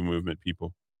Me Too movement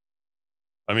people?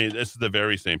 I mean, it's the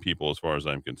very same people as far as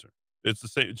I'm concerned. It's the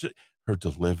same. Her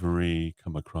delivery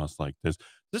come across like this. Does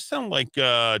this sound like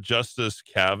Justice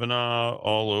Kavanaugh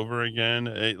all over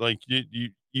again? Like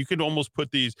you could almost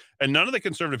put these, and none of the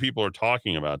conservative people are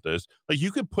talking about this. Like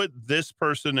you could put this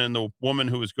person and the woman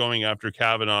who was going after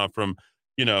Kavanaugh from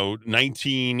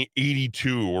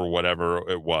 1982 or whatever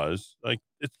it was. Like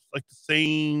it's like the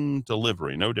same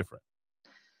delivery, no different.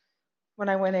 When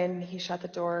I went in, he shut the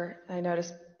door, and I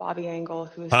noticed Bobby Engel,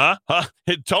 who's...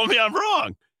 Tell me I'm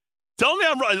wrong. Tell me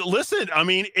I'm wrong. Listen, I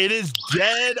mean, it is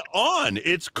dead on.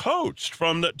 It's coached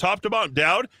from the top to bottom.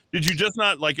 Dowd, did you just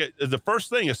not like it? The first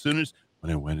thing, as soon as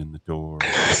when I went in the door,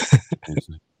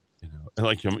 and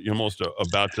like you're almost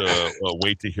about to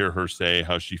wait to hear her say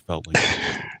how she felt like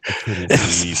I couldn't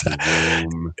leave the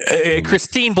room.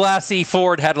 Christine Blasey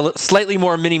Ford had a slightly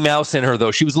more Minnie Mouse in her,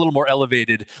 though. She was a little more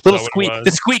elevated. Little squeak.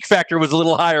 The squeak factor was a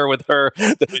little higher with her.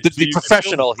 The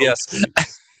professional, yes.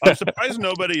 I'm surprised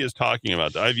nobody is talking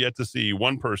about that. I've yet to see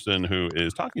one person who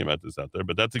is talking about this out there,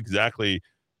 but that's exactly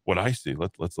what I see.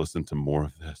 Let's listen to more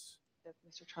of this.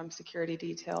 Mr. Trump's security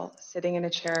detail, sitting in a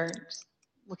chair, just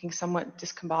looking somewhat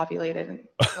discombobulated and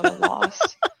a little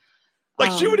lost.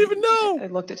 Like she would even know. I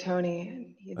looked at Tony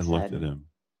and he had looked at him.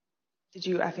 Did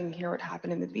you effing hear what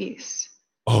happened in the Beast?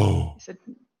 Oh. I said,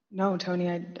 no, Tony,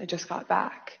 I just got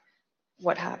back.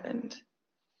 What happened?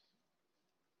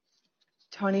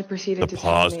 Tony proceeded to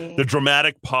pause, tell me. the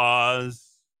dramatic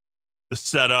pause, the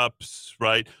setups,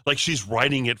 right? Like she's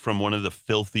writing it from one of the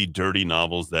filthy, dirty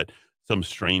novels that some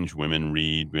strange women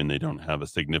read when they don't have a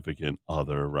significant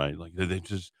other, right? Like they're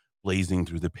just blazing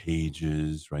through the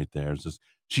pages right there. It's just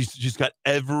she's got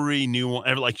every new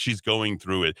one, like she's going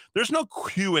through it. There's no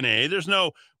Q&A. There's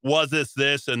no was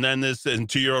this and then this, and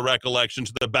to your recollection,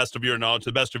 to the best of your knowledge, to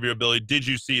the best of your ability. Did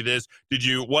you see this? Did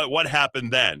you what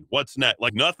happened then? What's next?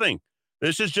 Like nothing.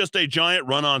 This is just a giant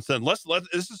run-on sentence.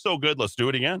 This is so good. Let's do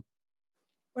it again.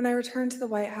 When I returned to the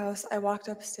White House, I walked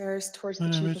upstairs towards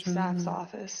the Chief of Staff's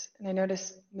office, and I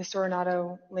noticed Mr.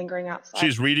 Ornato lingering outside.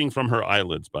 She's reading from her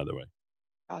eyelids, by the way.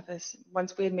 Office.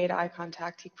 Once we had made eye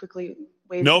contact, he quickly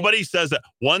waved. Nobody says that.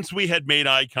 Once we had made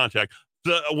eye contact.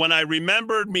 When I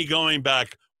remembered me going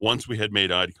back, once we had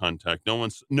made eye contact,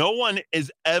 no one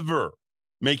is ever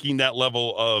making that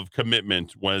level of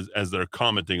commitment as they're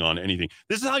commenting on anything.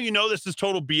 This is how you know this is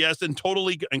total BS and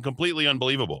totally and completely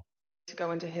unbelievable. To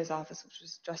go into his office, which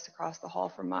was just across the hall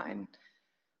from mine.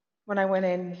 When I went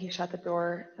in, he shut the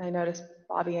door, and I noticed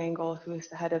Bobby Engel, who is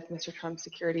the head of Mr. Trump's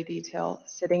security detail,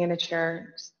 sitting in a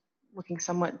chair, looking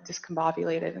somewhat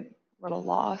discombobulated and a little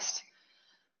lost.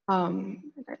 I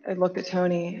looked at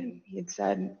Tony, and he had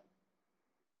said,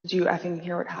 did you effing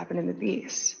hear what happened in the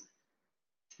Beast?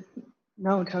 I said,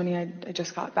 no, Tony, I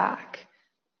just got back.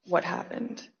 What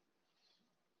happened?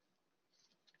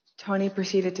 Tony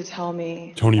proceeded to tell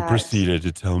me,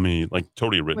 like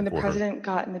totally written for her. When the president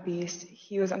got in the Beast,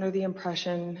 he was under the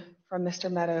impression from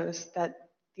Mr. Meadows that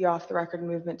the off-the-record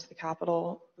movement to the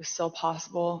Capitol was still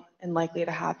possible and likely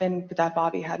to happen, but that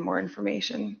Bobby had more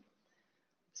information.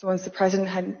 So once the president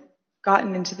had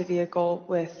gotten into the vehicle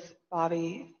with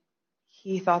Bobby,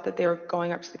 he thought that they were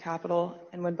going up to the Capitol,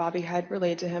 and when Bobby had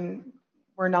relayed to him,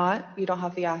 we don't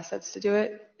have the assets to do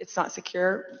it, it's not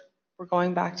secure, we're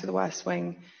going back to the West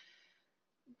Wing.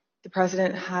 The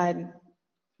president had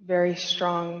very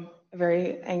strong,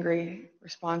 very angry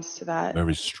response to that.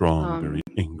 Very strong, very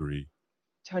angry.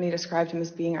 Tony described him as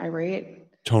being irate.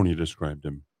 Tony described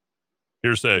him.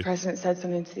 Hearsay. The president said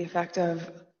something to the effect of,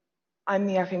 I'm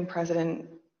the effing president,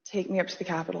 take me up to the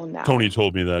Capitol now. Tony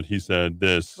told me that. He said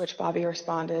this. Which Bobby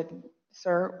responded,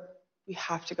 sir, we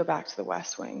have to go back to the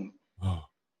West Wing. Oh,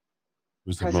 it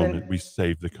was the moment we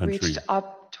saved the country. Reached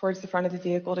up towards the front of the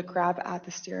vehicle to grab at the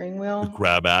steering wheel.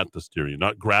 Grab at the steering,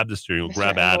 not grab the steering wheel,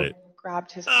 grab at it.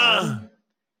 Grabbed his arm,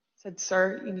 said,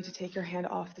 sir, you need to take your hand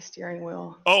off the steering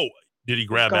wheel. Oh, did he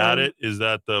grab at it? Is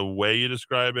that the way you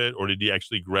describe it? Or did he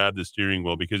actually grab the steering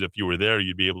wheel? Because if you were there,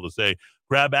 you'd be able to say,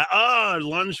 grab at,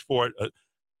 lunge for it.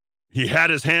 He had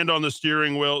his hand on the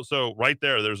steering wheel. So right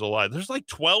there's a lie. There's like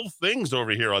 12 things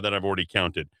over here that I've already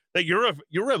counted. That you're an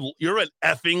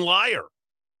effing liar.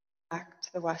 Back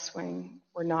to the West Wing.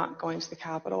 We're not going to the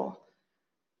Capitol.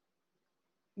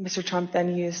 Mr. Trump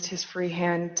then used his free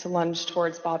hand to lunge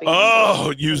towards Bobby.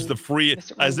 Used the free,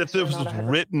 as if this was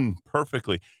written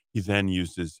perfectly. He then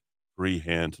used his free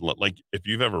hand to, like, if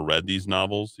you've ever read these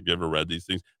novels, if you ever read these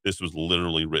things, this was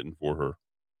literally written for her.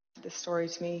 The story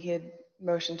to me, he had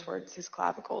motioned towards his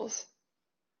clavicles.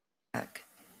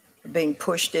 being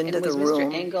pushed into the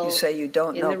room. You say you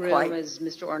don't know quite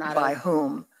by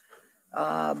whom,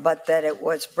 but that it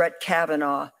was Brett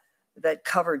Kavanaugh that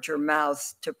covered your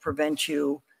mouth to prevent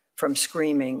you from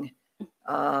screaming,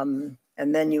 and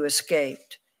then you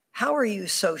escaped. How are you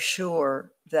so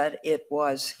sure that it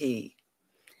was he?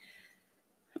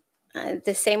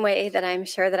 The same way that I'm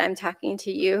sure that I'm talking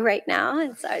to you right now.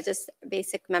 It's just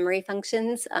basic memory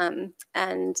functions,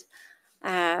 and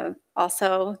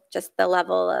also just the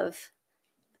level of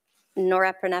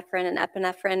norepinephrine and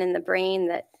epinephrine in the brain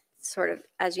that sort of,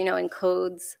 as you know,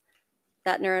 encodes,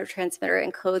 that neurotransmitter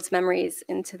encodes memories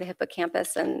into the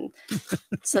hippocampus. And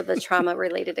so the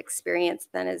trauma-related experience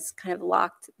then is kind of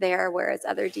locked there, whereas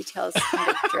other details kind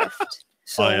of drift.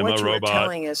 So I am what a you were robot.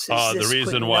 telling us is The this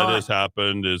reason could why not- this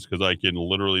happened is because I can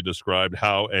literally describe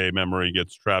how a memory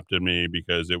gets trapped in me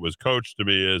because it was coached to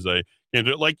me as a,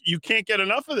 like, you can't get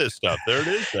enough of this stuff. There it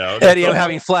is now. Eddie, I'm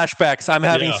having flashbacks. I'm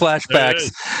having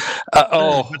flashbacks.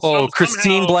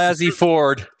 Christine Blasey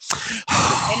Ford.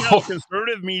 Somehow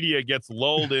conservative media gets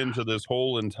lulled into this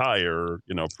whole entire,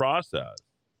 process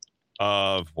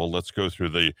of, well,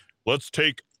 let's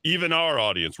take even our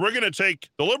audience. We're going to take,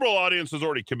 the liberal audience is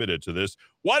already committed to this.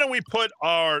 Why don't we put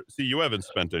you haven't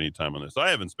spent any time on this. I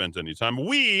haven't spent any time.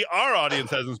 Our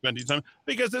audience hasn't spent any time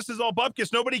because this is all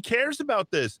bupkis. Nobody cares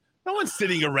about this. No one's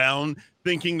sitting around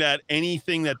thinking that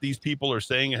anything that these people are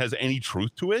saying has any truth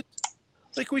to it.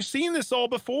 Like, we've seen this all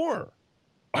before.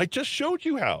 I just showed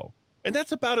you how. And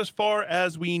that's about as far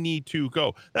as we need to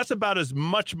go. That's about as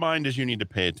much mind as you need to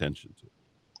pay attention to.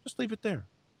 Just leave it there.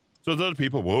 So the other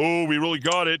people, whoa, we really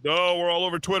got it. Oh, we're all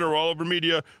over Twitter, we're all over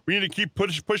media. We need to keep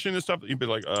pushing this stuff. You'd be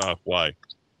like, why?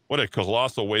 What a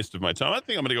colossal waste of my time. I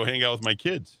think I'm going to go hang out with my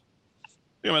kids.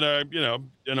 I'm going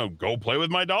to, go play with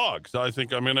my dogs. I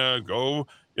think I'm going to go,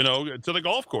 to the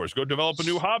golf course, go develop a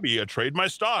new hobby, trade my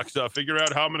stocks, figure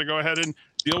out how I'm going to go ahead and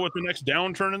deal with the next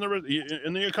downturn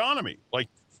in the economy. Like,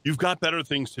 you've got better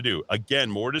things to do. Again,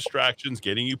 more distractions,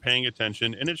 getting you paying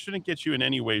attention, and it shouldn't get you in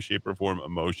any way, shape, or form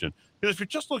emotion. Because if you're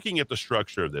just looking at the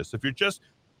structure of this, if you're just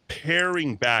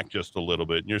paring back just a little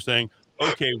bit and you're saying,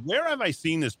 okay, where have I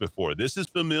seen this before? This is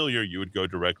familiar. You would go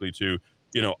directly to,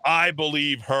 I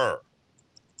believe her.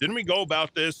 Didn't we go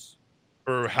about this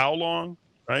for how long,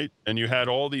 right? And you had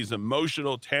all these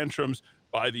emotional tantrums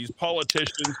by these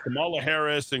politicians, Kamala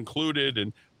Harris included,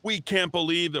 and we can't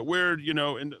believe that we're,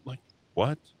 and like,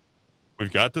 what?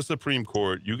 We've got the Supreme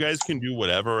Court. You guys can do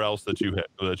whatever else that you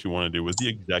want to do with the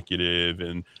executive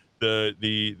and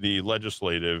the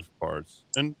legislative parts.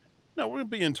 And no, we're going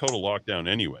to be in total lockdown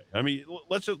anyway. I mean,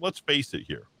 let's face it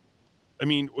here. I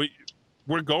mean,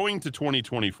 we're going to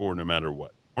 2024 no matter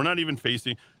what. We're not even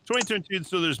facing 2022,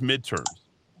 so there's midterms.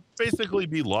 Basically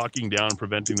be locking down,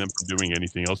 preventing them from doing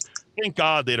anything else. Thank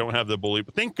God they don't have the bully.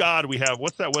 But thank God we have,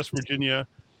 what's that, West Virginia,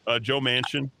 Joe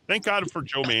Manchin. Thank God for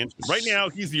Joe Manchin. Right now,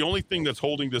 he's the only thing that's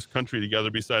holding this country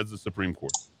together besides the Supreme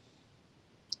Court.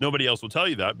 Nobody else will tell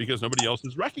you that because nobody else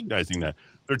is recognizing that.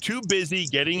 They're too busy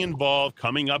getting involved,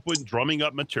 coming up with, drumming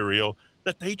up material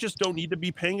that they just don't need to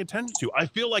be paying attention to. I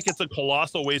feel like it's a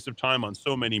colossal waste of time on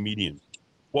so many mediums.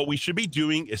 What we should be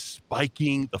doing is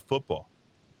spiking the football.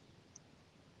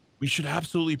 We should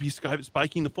absolutely be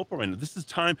spiking the football right now. This is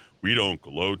time. We don't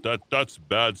gloat. That's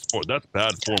bad sport. That's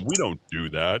bad form. We don't do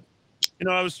that.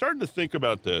 I was starting to think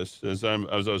about this as I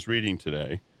was reading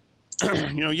today.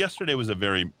 Yesterday was a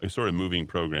very sort of moving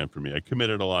program for me. I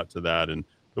committed a lot to that, and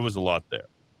there was a lot there.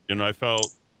 I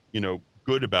felt,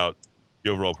 good about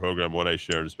the overall program, what I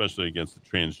shared, especially against the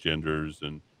transgenders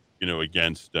and,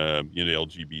 against, the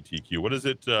LGBTQ. What is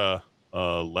it?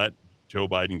 Let Joe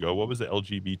Biden go. What was the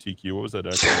LGBTQ? What was that?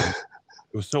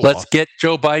 It was so Let's awesome. get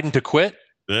Joe Biden to quit.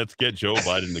 Let's get Joe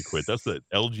Biden to quit. That's the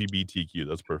LGBTQ.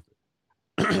 That's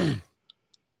perfect.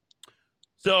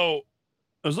 So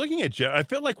I was looking at, I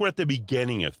feel like we're at the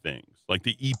beginning of things, like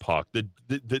the epoch,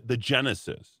 the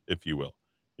genesis, if you will.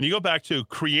 And you go back to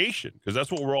creation, because that's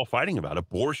what we're all fighting about,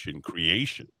 abortion,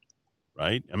 creation,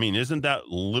 right? I mean, isn't that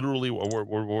literally what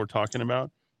we're talking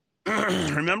about?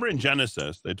 Remember in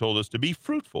Genesis, they told us to be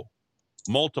fruitful,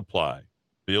 multiply,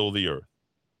 fill the earth.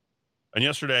 And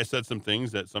yesterday I said some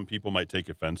things that some people might take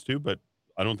offense to, but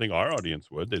I don't think our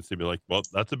audience would. They'd be like, well,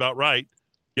 that's about right.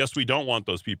 Yes, we don't want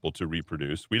those people to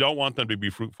reproduce. We don't want them to be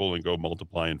fruitful and go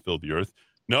multiply and fill the earth.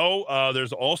 No,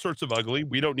 there's all sorts of ugly.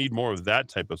 We don't need more of that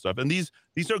type of stuff. And these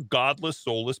are godless,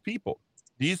 soulless people.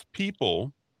 These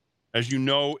people, as you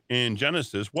know in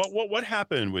Genesis, what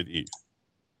happened with Eve?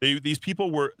 These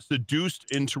people were seduced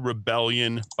into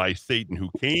rebellion by Satan, who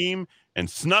came and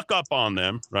snuck up on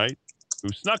them, right? Who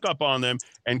snuck up on them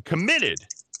and committed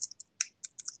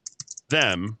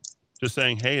them Just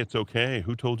saying, hey, it's okay.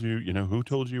 Who told you, who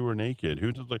told you were naked?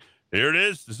 Here it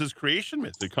is. This is creation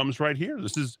myth. It comes right here.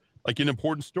 This is like an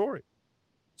important story.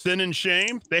 Sin and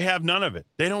shame, they have none of it.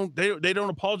 They don't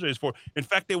apologize for it. In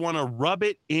fact, they want to rub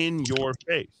it in your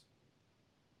face.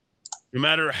 No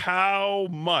matter how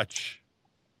much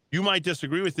you might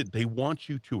disagree with it, they want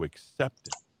you to accept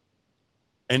it.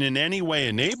 And in any way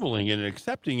enabling it and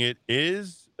accepting it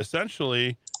is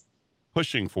essentially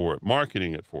pushing for it,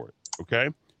 marketing it for it, okay?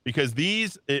 Because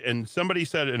and somebody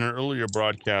said in an earlier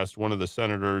broadcast, one of the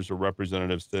senators or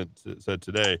representatives said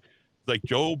today, like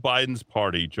Joe Biden's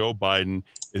party, Joe Biden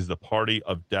is the party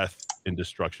of death and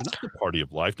destruction, not the party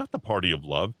of life, not the party of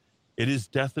love. It is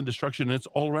death and destruction, and it's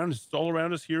all around us. It's all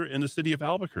around us here in the city of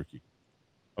Albuquerque,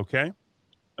 okay?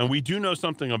 And we do know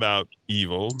something about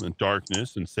evil and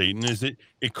darkness and Satan is it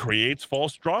creates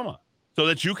false drama so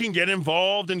that you can get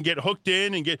involved and get hooked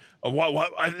in and get,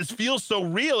 this feels so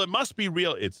real. It must be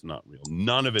real. It's not real.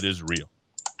 None of it is real.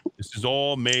 This is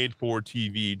all made for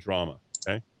TV drama,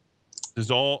 okay? This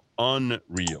is all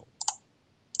unreal.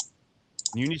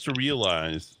 You need to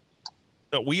realize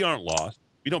that we aren't lost.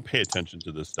 We don't pay attention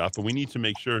to this stuff, and we need to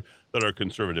make sure that our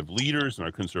conservative leaders and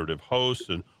our conservative hosts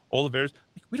and all the various,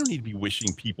 we don't need to be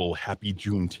wishing people happy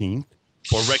Juneteenth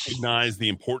or recognize the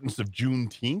importance of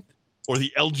Juneteenth or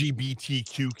the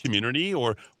LGBTQ community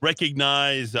or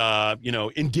recognize,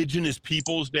 Indigenous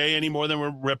Peoples Day any more than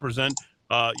we represent,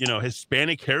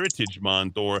 Hispanic Heritage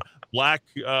Month or Black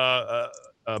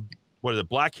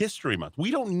History Month.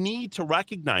 We don't need to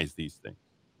recognize these things.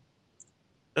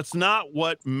 That's not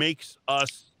what makes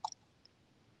us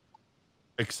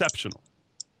exceptional.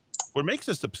 What makes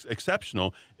us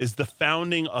exceptional is the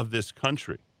founding of this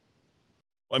country.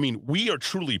 I mean, we are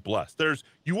truly blessed.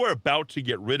 You are about to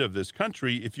get rid of this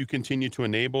country if you continue to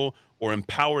enable or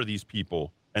empower these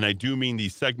people, and I do mean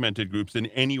these segmented groups in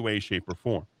any way, shape, or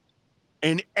form.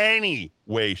 In any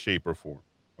way, shape, or form,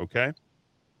 okay?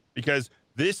 Because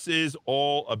this is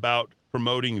all about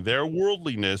promoting their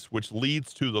worldliness, which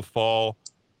leads to the fall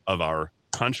of our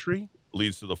country,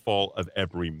 leads to the fall of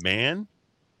every man.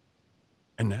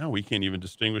 And now we can't even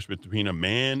distinguish between a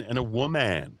man and a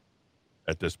woman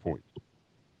at this point.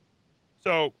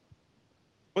 So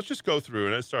let's just go through,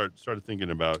 and I started thinking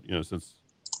about, since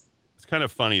it's kind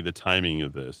of funny, the timing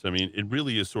of this. I mean, it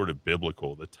really is sort of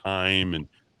biblical, the time and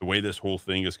the way this whole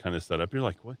thing is kind of set up. You're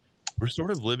like, what? We're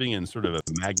sort of living in sort of a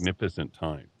magnificent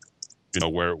time,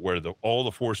 where all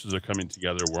the forces are coming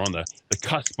together. We're on the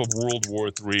cusp of World War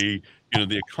III.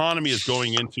 The economy is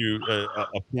going into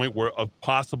a point of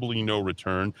possibly no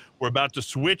return. We're about to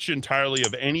switch entirely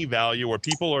of any value, where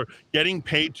people are getting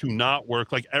paid to not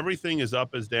work. Like everything is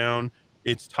up, is down.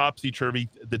 It's topsy-turvy.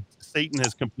 Satan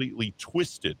has completely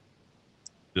twisted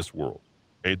this world.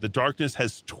 Okay? The darkness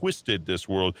has twisted this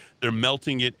world. They're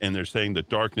melting it, and they're saying the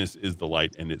darkness is the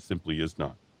light, and it simply is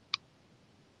not.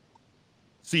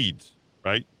 Seeds.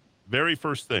 Right? Very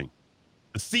first thing.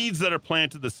 The seeds that are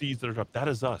planted, the seeds that are dropped, that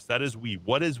is us. That is we.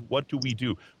 What do we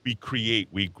do? We create,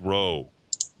 we grow,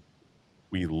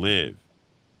 we live.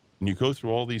 And you go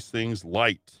through all these things,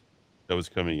 light that was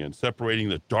coming in, separating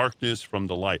the darkness from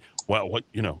the light. Well,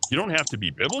 you don't have to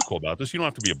be biblical about this. You don't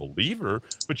have to be a believer,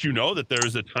 but you know that there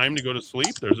is a time to go to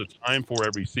sleep. There's a time for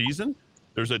every season.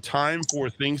 There's a time for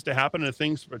things to happen and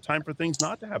a time for things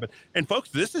not to happen. And folks,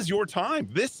 this is your time.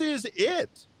 This is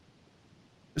it.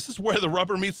 This is where the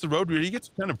rubber meets the road, where you get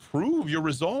to kind of prove your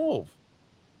resolve.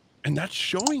 And that's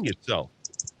showing itself.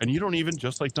 And you don't even,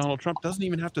 just like Donald Trump, doesn't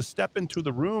even have to step into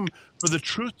the room for the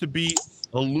truth to be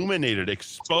illuminated,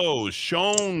 exposed,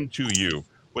 shown to you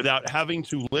without having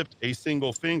to lift a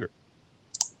single finger.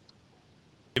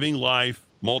 Giving life,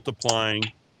 multiplying.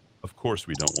 Of course,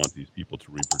 we don't want these people to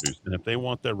reproduce. And if they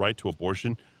want their right to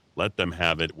abortion, let them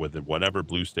have it with whatever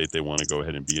blue state they want to go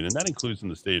ahead and be in. And that includes in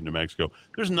the state of New Mexico.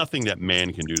 There's nothing that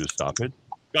man can do to stop it.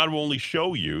 God will only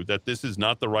show you that this is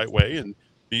not the right way. And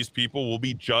these people will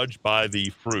be judged by the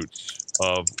fruits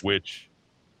of which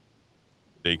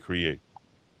they create.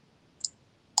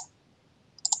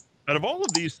 Out of all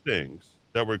of these things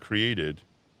that were created,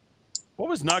 what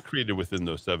was not created within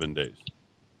those 7 days?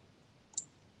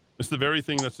 It's the very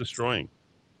thing that's destroying.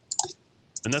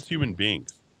 And that's human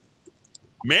beings.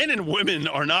 Men and women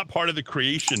are not part of the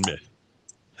creation myth.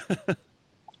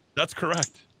 That's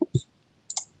correct.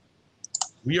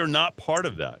 We are not part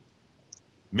of that.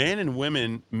 Men and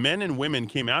women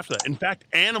came after that. In fact,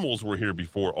 animals were here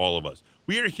before all of us.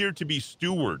 We are here to be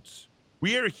stewards.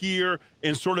 We are here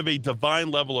in sort of a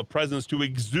divine level of presence to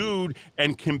exude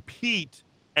and compete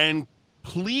and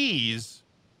please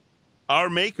our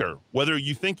maker, whether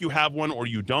you think you have one or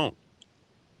you don't,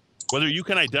 whether you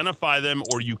can identify them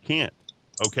or you can't.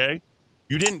 Okay?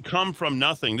 You didn't come from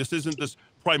nothing. This isn't this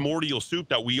primordial soup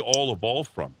that we all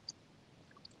evolved from.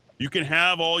 You can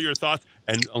have all your thoughts,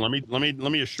 and let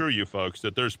me assure you, folks,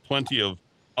 that there's plenty of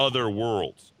other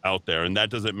worlds out there, and that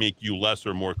doesn't make you less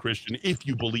or more Christian if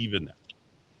you believe in that.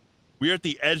 We're at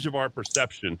the edge of our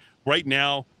perception. Right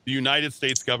now, the United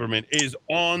States government is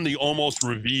on the almost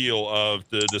reveal of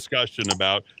the discussion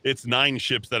about its 9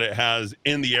 ships that it has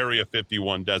in the Area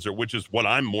 51 desert, which is what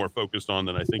I'm more focused on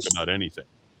than I think about anything.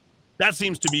 That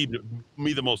seems to be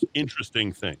me the most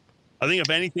interesting thing. I think if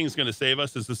anything's going to save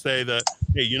us is to say that,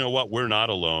 hey, you know what? We're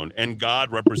not alone. And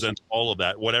God represents all of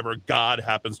that, whatever God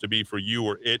happens to be for you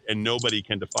or it, and nobody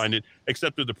can define it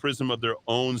except through the prism of their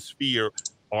own sphere.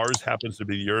 Ours happens to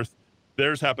be the earth.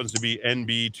 Theirs happens to be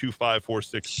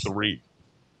NB25463.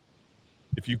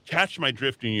 If you catch my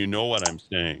drift and you know what I'm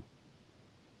saying,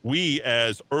 we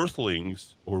as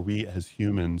earthlings, or we as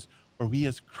humans, or we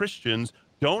as Christians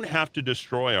don't have to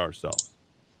destroy ourselves.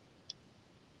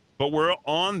 But we're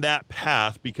on that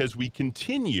path because we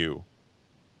continue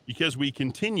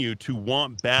to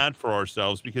want bad for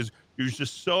ourselves, because you've been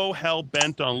so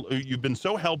hell-bent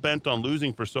on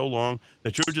losing for so long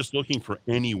that you're just looking for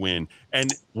any win.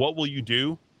 And what will you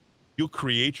do? You'll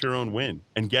create your own win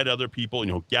and get other people,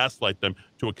 gaslight them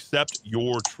to accept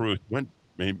your truth when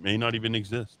may not even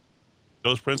exist.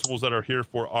 Those principles that are here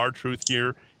for our truth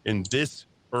here in this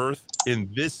earth,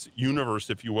 in this universe,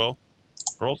 if you will,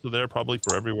 are also there probably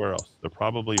for everywhere else. They're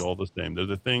probably all the same. They're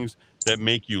the things that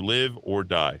make you live or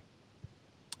die.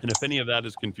 And if any of that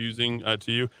is confusing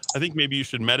to you, I think maybe you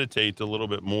should meditate a little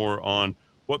bit more on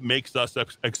what makes us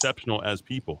exceptional as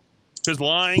people. Because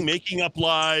lying, making up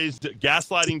lies,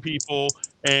 gaslighting people,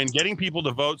 and getting people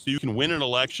to vote so you can win an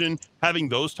election, having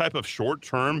those type of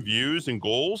short-term views and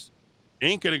goals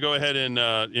ain't going to go ahead and,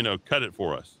 cut it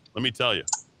for us. Let me tell you.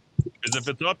 Because if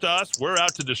it's up to us, we're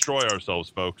out to destroy ourselves,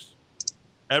 folks.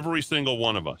 Every single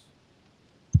one of us.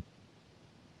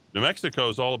 New Mexico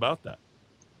is all about that.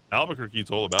 Albuquerque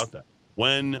is all about that.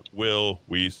 When will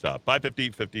we stop?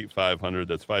 550-5500.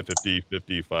 That's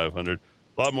 550-5500.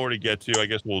 A lot more to get to. I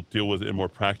guess we'll deal with it in more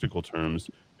practical terms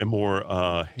and more,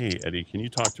 hey, Eddie, can you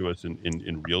talk to us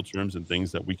in real terms and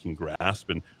things that we can grasp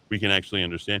and we can actually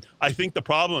understand? I think the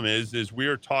problem is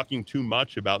we're talking too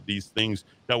much about these things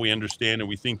that we understand, and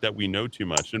we think that we know too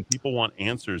much, and people want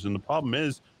answers. And the problem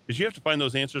is you have to find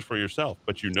those answers for yourself,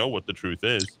 but you know what the truth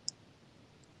is. In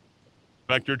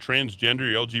fact, you're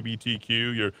transgender, you're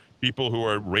LGBTQ, you're people who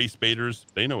are race baiters,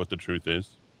 they know what the truth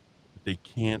is, but they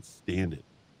can't stand it.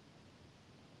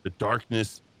 The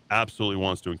darkness absolutely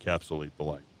wants to encapsulate the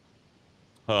light.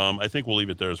 I think we'll leave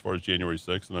it there as far as January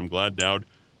 6th, and I'm glad, Dowd,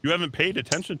 you haven't paid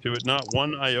attention to it, not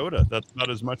one iota. That's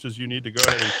not as much as you need to go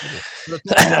ahead and do it.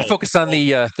 I focus on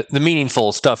the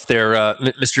meaningful stuff there,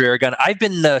 Mr. Aragon. I've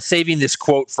been saving this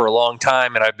quote for a long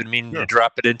time, and I've been meaning to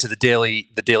drop it into the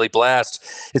daily blast.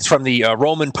 It's from the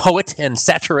Roman poet and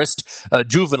satirist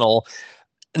Juvenal.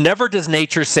 Never does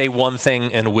nature say one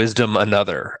thing and wisdom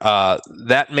another.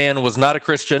 That man was not a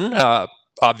Christian,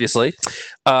 obviously.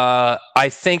 I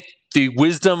think the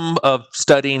wisdom of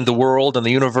studying the world and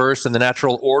the universe and the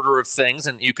natural order of things,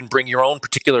 and you can bring your own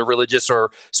particular religious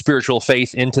or spiritual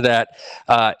faith into that,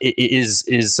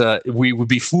 we would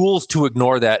be fools to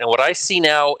ignore that. And what I see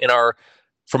now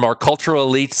from our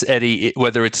cultural elites, Eddie,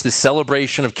 whether it's the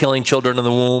celebration of killing children in the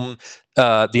womb,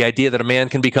 the idea that a man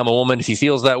can become a woman if he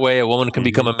feels that way, a woman can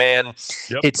become a man.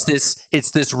 Yep. It's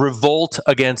this revolt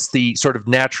against the sort of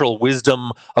natural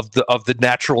wisdom of the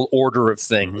natural order of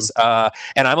things. And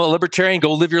I'm a libertarian.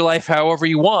 Go live your life however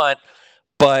you want.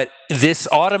 But this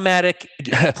automatic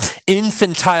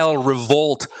infantile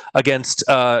revolt against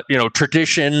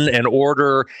tradition and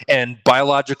order and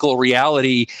biological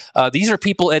reality, these are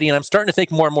people, Eddie, and I'm starting to think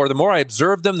more and more, the more I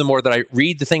observe them, the more that I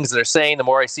read the things that they're saying, the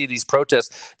more I see these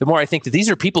protests, the more I think that these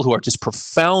are people who are just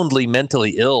profoundly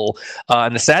mentally ill.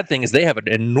 And the sad thing is they have an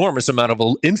enormous amount of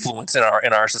influence in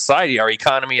our society, our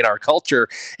economy, and our culture.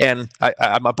 And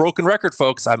I'm a broken record,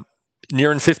 folks. I'm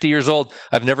nearing 50 years old.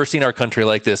 I've never seen our country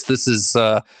like this. This is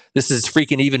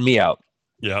freaking even me out.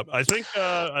 Yeah, I think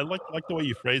I like the way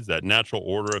you phrase that. Natural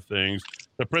order of things,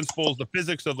 the principles, the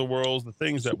physics of the world, the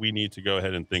things that we need to go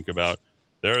ahead and think about.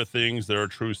 There are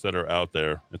truths that are out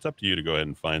there. It's up to you to go ahead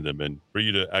and find them, and for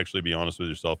you to actually be honest with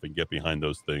yourself and get behind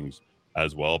those things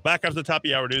as well. Back up to the top of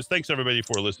the hour news. Thanks everybody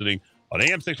for listening on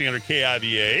AM 1600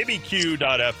 KIVA,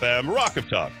 ABQ.FM,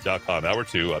 rockoftalk.com. Hour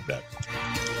 2 up next.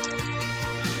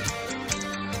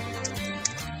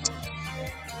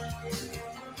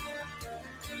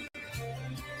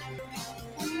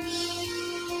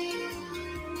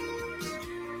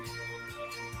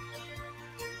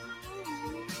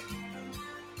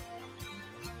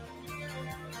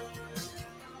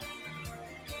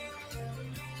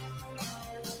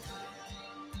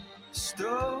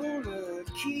 stole a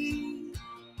key.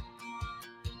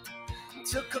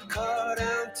 Took a car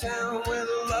downtown where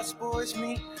the lost boys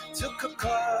meet. Took a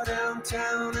car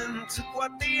downtown and took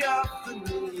what they offered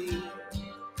me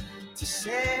to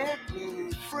set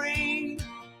me free.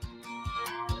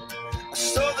 I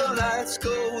saw the lights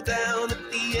go down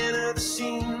at the end of the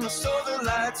scene. I saw the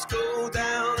lights go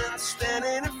down and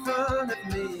standing in front of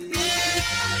me.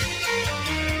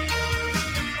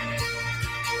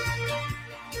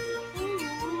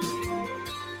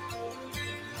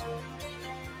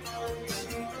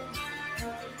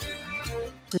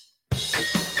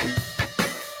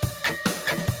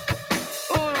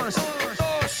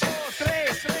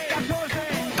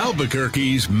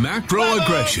 Albuquerque's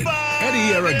macro-aggression.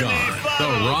 Eddie Aragon, the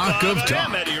Rock of Talk.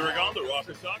 I'm Eddie Aragon, the Rock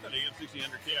of Talk on AM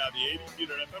 1600 KIV,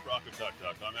 ABC.FM,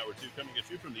 rockoftalk.com. Now we're coming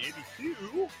at you from the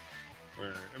 82,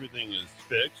 where everything is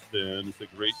fixed, and it's a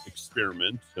great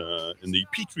experiment in the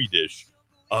petri dish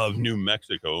of New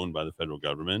Mexico, owned by the federal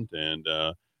government, and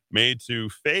made to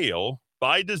fail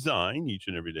by design each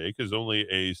and every day, because only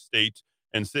a state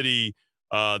and city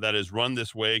that is run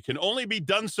this way can only be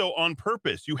done so on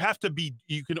purpose. You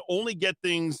can only get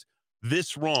things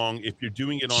this wrong if you're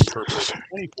doing it on purpose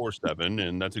 24/7,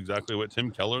 and that's exactly what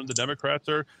Tim Keller and the Democrats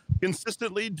are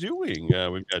consistently doing.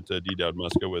 We've got D. Dowd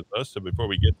Muska with us. So before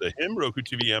we get to him, Roku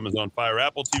TV, Amazon Fire,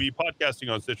 Apple TV,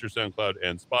 podcasting on Stitcher, SoundCloud,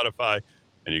 and Spotify.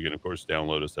 And you can, of course,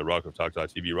 download us at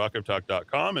rockoftalk.tv,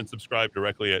 rockoftalk.com, and subscribe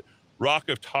directly at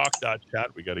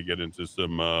rockoftalk.chat. We got to get into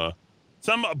some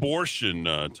abortion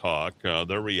talk,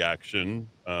 their reaction.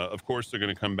 Of course, they're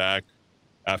going to come back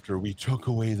after we took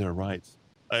away their rights.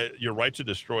 Your right to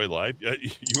destroy life.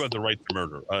 You have the right to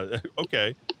murder.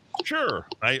 Okay, sure.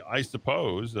 I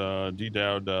suppose. D.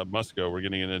 Dowd Muska, we're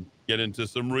going to get into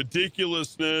some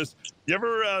ridiculousness. You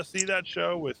ever see that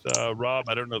show with Rob?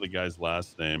 I don't know the guy's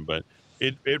last name, but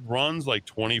it runs like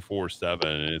 24/7.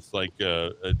 And it's like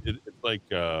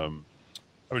I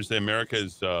would say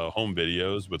America's home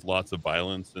videos with lots of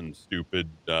violence and stupid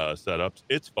setups.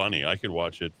 It's funny. I could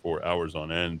watch it for hours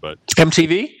on end. But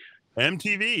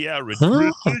MTV, yeah,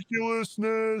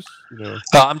 ridiculousness. You know.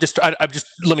 I'm just.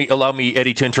 Allow me,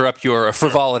 Eddie, to interrupt your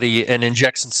frivolity and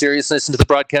inject some seriousness into the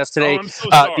broadcast today. I'm so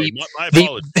sorry. My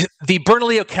apologies. The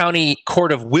Bernalillo County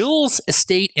Court of Wills,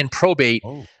 Estate, and Probate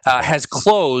has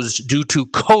closed due to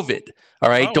COVID. All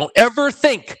right. Don't ever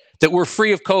think that we're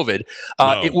free of COVID.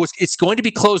 No. It's going to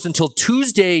be closed until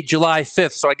Tuesday, July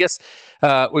 5th. So I guess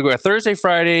we go Thursday,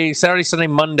 Friday, Saturday, Sunday,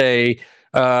 Monday.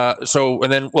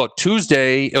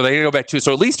 Tuesday, they go back to,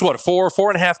 so at least what, a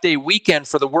 4.5 day weekend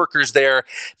for the workers there.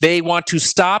 They want to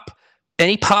stop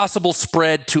any possible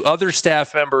spread to other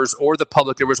staff members or the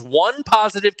public. There was one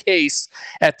positive case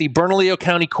at the Bernalillo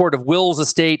County Court of Wills,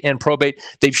 Estate, and Probate.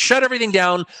 They've shut everything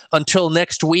down until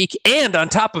next week. And on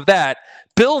top of that,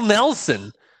 Bill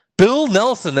Nelson,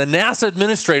 the NASA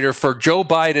administrator for Joe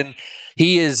Biden,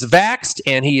 he is vaxxed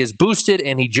and he is boosted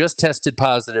and he just tested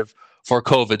positive for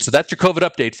COVID. So that's your COVID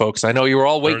update, folks. I know you were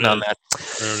all waiting on that.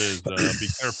 There it is. Be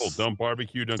careful. Don't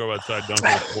barbecue. Don't go outside. Don't go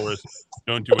to the forest.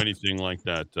 Don't do anything like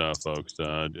that, folks.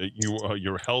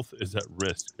 Your health is at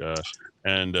risk.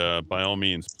 And by all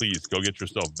means, please go get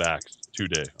yourself vaxxed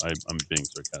today. I'm being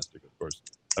sarcastic, of course.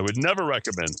 I would never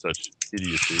recommend such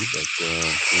idiocy, but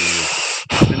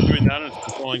I've been doing that and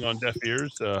it's falling on deaf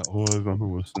ears. I'm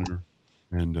a listener,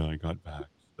 and I got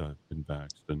vaxxed. I've been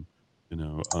vaxxed, and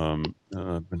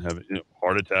I've been having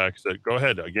heart attacks. Go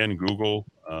ahead again. Google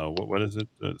what is it?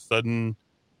 Sudden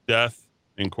death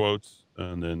in quotes,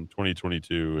 and then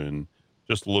 2022, and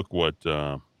just look what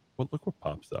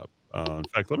pops up. In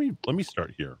fact, let me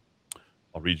start here.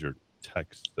 I'll read your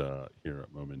text here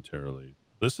momentarily.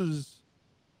 This is.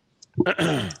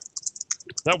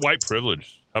 That white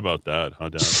privilege. How about that? Huh,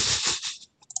 Dad?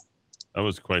 That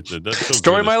was quite that's so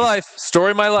story of my life.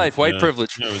 Story of my life. White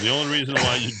privilege. The only reason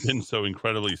why you've been so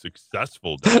incredibly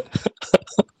successful.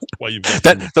 Why you've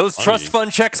those trust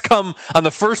fund checks come on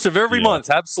the first of every month.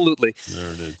 Absolutely.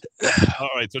 There it is. All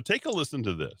right. So take a listen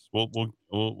to this. We'll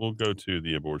go to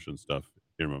the abortion stuff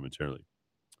here momentarily.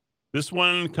 This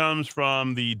one comes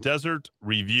from the Desert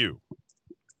Review.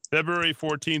 February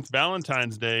 14th,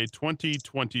 Valentine's Day,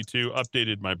 2022,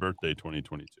 updated my birthday,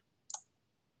 2022.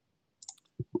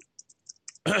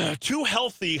 Two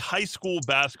healthy high school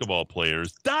basketball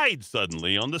players died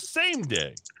suddenly on the same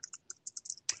day.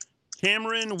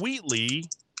 Cameron Wheatley,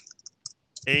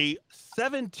 a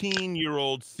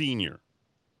 17-year-old senior.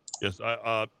 Yes,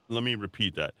 let me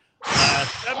repeat that. A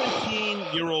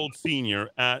 17-year-old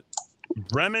senior at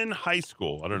Bremen High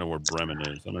School. I don't know where Bremen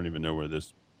is. I don't even know where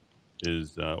this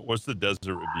is what's the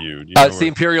Desert Review? It's the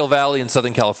Imperial Valley in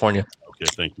Southern California. Okay,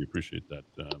 thank you. Appreciate that.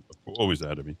 Always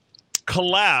ahead of me.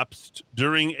 Collapsed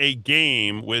during a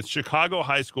game with Chicago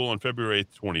High School on February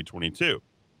 8th, 2022.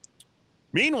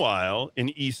 Meanwhile, in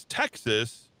East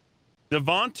Texas,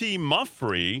 Devontae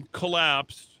Muffrey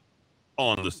collapsed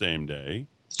on the same day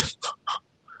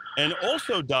and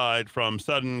also died from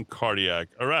sudden cardiac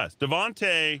arrest.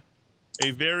 Devontae,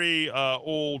 a very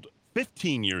old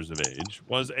 15 years of age,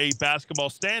 was a basketball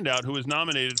standout who was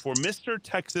nominated for Mr.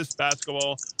 Texas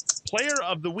Basketball Player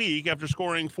of the Week after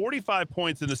scoring 45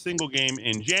 points in a single game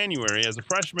in January. As a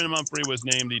freshman, Mumphrey was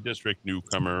named the district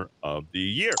newcomer of the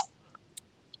year.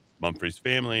 Mumphrey's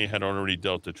family had already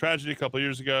dealt a tragedy a couple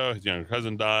years ago. His younger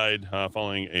cousin died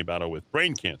following a battle with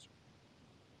brain cancer.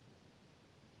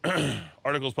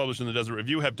 Articles published in the Desert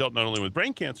Review have dealt not only with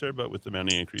brain cancer, but with the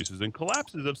mounting increases and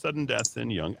collapses of sudden deaths in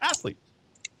young athletes.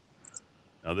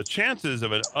 Now, the chances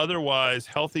of an otherwise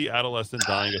healthy adolescent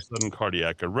dying of sudden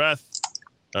cardiac arrest,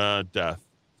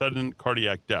 sudden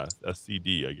cardiac death,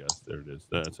 SCD, I guess. There it is.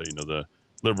 That's how you know the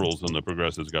liberals and the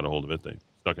progressives got a hold of it. They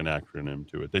stuck an acronym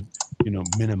to it. They,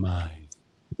 minimize.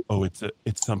 Oh, it's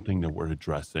something that we're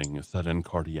addressing, a sudden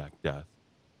cardiac death.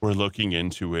 We're looking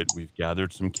into it. We've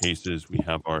gathered some cases. We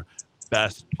have our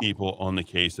best people on the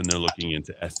case, and they're looking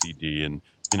into SCD. And,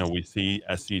 we see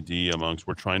SCD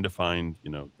we're trying to find,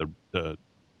 the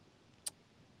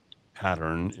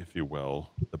pattern, if you will,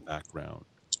 the background.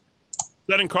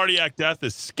 Sudden cardiac death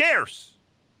is scarce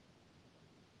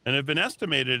and have been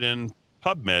estimated in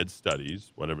PubMed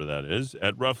studies, whatever that is,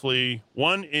 at roughly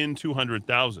 1 in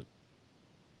 200,000.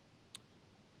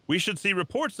 We should see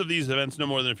reports of these events no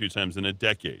more than a few times in a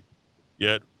decade.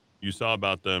 Yet you saw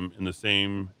about them in the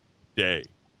same day.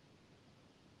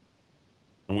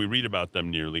 And we read about them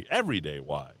nearly every day.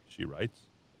 Why? She writes.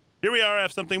 Here we are, I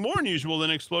have something more unusual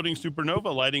than exploding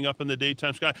supernova lighting up in the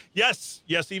daytime sky. Yes,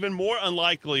 even more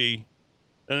unlikely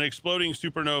than an exploding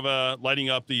supernova lighting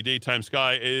up the daytime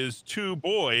sky is 2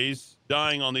 boys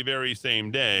dying on the very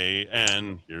same day.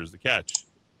 And here's the catch.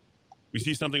 We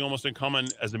see something almost uncommon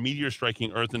as a meteor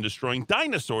striking Earth and destroying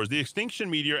dinosaurs. The extinction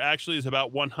meteor actually is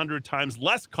about 100 times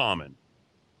less common.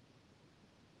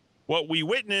 What we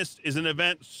witnessed is an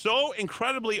event so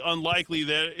incredibly unlikely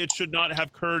that it should not have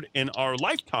occurred in our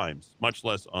lifetimes, much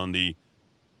less on the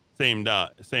same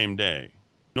day,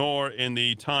 nor in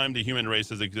the time the human race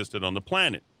has existed on the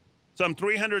planet. Some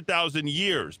 300,000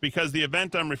 years, because the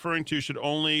event I'm referring to should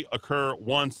only occur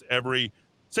once every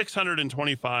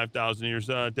 625,000 years.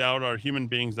 Doubt are human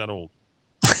beings that old?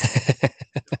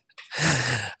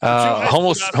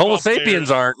 Homo sapiens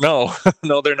aren't. No,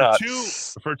 no, they're not.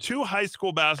 For 2 high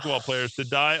school basketball players to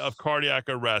die of cardiac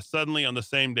arrest suddenly on the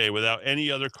same day without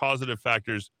any other causative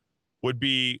factors would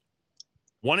be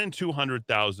 1 in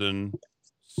 200,000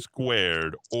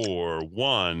 squared, or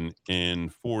 1 in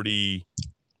 40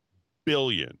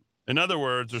 billion. In other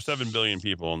words, there's 7 billion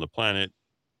people on the planet.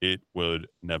 It would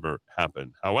never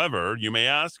happen. However, you may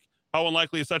ask, how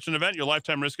unlikely is such an event? Your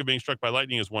lifetime risk of being struck by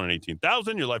lightning is 1 in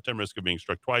 18,000. Your lifetime risk of being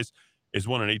struck twice is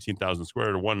 1 in 18,000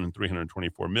 squared, or 1 in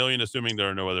 324 million, assuming there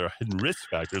are no other hidden risk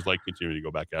factors like continuing to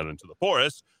go back out into the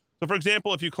forest. So, for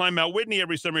example, if you climb Mount Whitney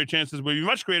every summer, your chances would be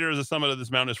much greater as the summit of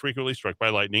this mountain is frequently struck by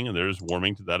lightning, and there's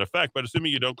warming to that effect. But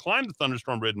assuming you don't climb the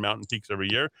thunderstorm-ridden mountain peaks every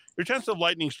year, your chance of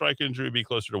lightning strike injury would be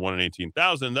closer to 1 in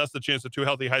 18,000. Thus, the chance of 2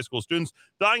 healthy high school students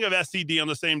dying of SCD on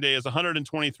the same day is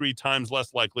 123 times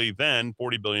less likely than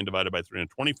 40 billion divided by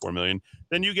 324 million,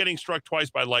 than you getting struck twice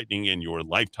by lightning in your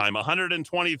lifetime.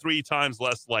 123 times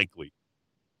less likely.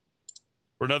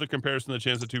 For another comparison, the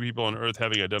chance of 2 people on Earth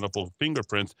having identical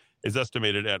fingerprints is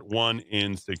estimated at 1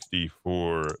 in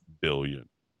 64 billion.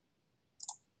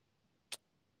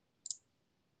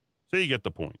 So you get the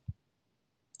point.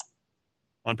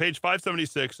 On page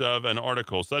 576 of an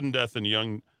article, Sudden Death in the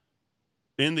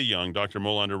Young, Dr.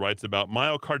 Molander writes about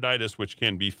myocarditis, which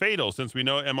can be fatal. Since we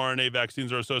know mRNA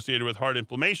vaccines are associated with heart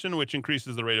inflammation, which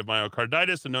increases the rate of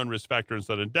myocarditis, a known risk factor in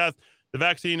sudden death, the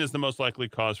vaccine is the most likely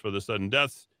cause for the sudden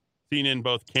deaths seen in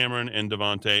both Cameron and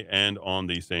Devontae, and on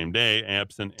the same day.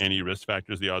 Absent any risk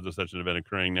factors, the odds of such an event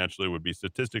occurring naturally would be,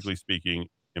 statistically speaking,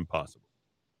 impossible.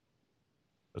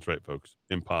 That's right, folks.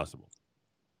 Impossible.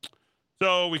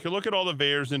 So we could look at all the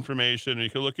VAERS information, you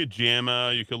could look at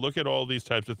JAMA, you could look at all these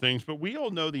types of things, but we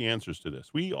all know the answers to this.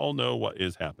 We all know what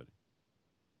is happening.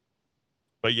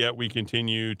 But yet we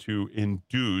continue to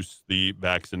induce the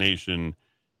vaccination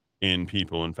in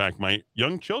people. In fact, my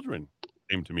young children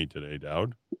came to me today,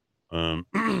 Dowd.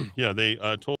 They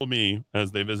told me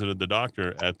as they visited the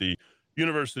doctor at the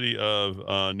University of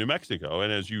New Mexico,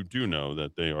 and as you do know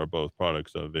that they are both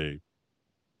products of a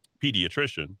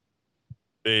pediatrician,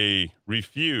 they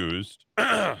refused.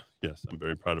 Yes, I'm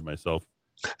very proud of myself.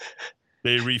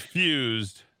 They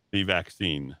refused the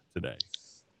vaccine today.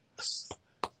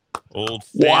 Old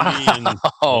Sandman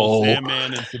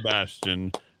and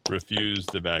Sebastian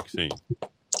refused the vaccine.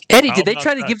 Eddie, did they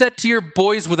try to give that to your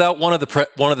boys without one of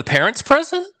the parents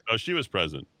present? Oh, she was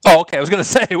present. Oh, okay. I was going to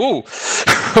say, ooh,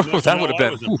 that would have been.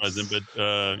 I wasn't present, but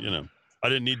I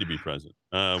didn't need to be present.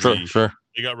 Sure.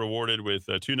 They got rewarded with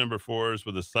 2 number 4s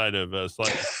with a side of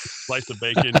slice of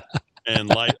bacon and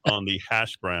light on the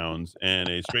hash browns, and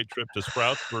a straight trip to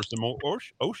Sprouts for some more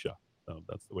OSHA. So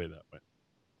that's the way that went.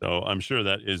 So I'm sure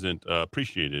that isn't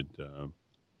appreciated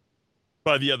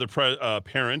by the other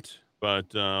parent.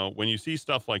 But when you see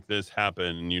stuff like this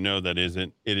happen, you know that it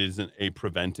isn't a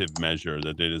preventive measure,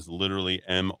 that it is literally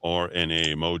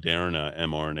mRNA, Moderna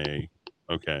mRNA.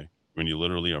 Okay. When you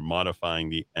literally are modifying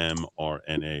the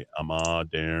mRNA,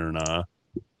 Moderna.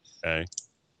 Okay.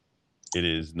 It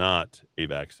is not a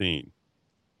vaccine.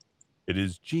 It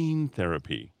is gene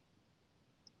therapy.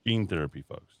 Gene therapy,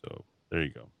 folks. So there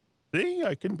you go. See,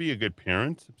 I can be a good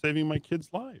parent, saving my kids'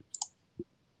 lives.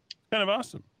 It's kind of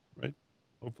awesome, right?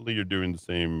 Hopefully you're doing the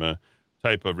same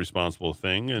type of responsible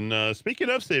thing. And speaking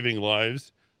of saving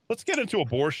lives, let's get into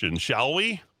abortion, shall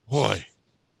we? Boy.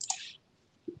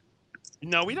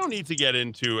 No, we don't need to get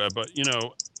into but,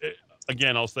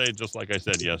 again, I'll say just like I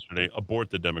said yesterday,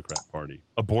 abort the Democrat Party.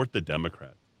 Abort the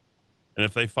Democrat. And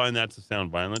if they find that to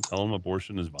sound violent, tell them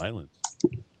abortion is violence.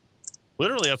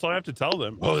 Literally, that's all I have to tell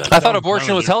them. I thought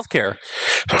abortion was health care.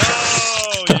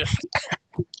 Oh, yeah.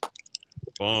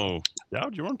 Oh,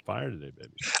 Dowd, you're on fire today,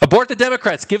 baby. Abort the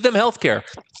Democrats. Give them health care.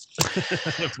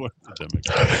 Abort the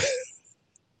Democrats.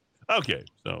 Okay,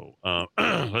 so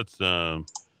let's.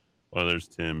 There's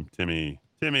Timmy,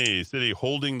 City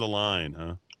holding the line,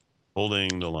 huh?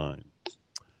 Holding the line.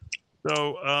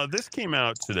 So this came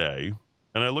out today,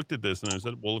 and I looked at this and I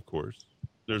said, well, of course,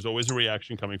 there's always a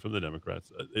reaction coming from the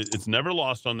Democrats. It's never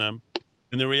lost on them.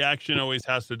 And the reaction always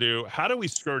has to do, how do we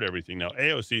skirt everything? Now,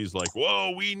 AOC is like,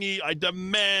 whoa, I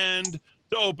demand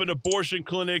to open abortion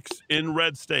clinics in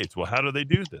red states. Well, how do they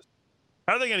do this?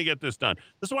 How are they going to get this done?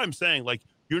 This is why I'm saying,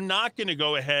 you're not going to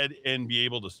go ahead and be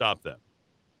able to stop them.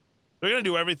 They're going to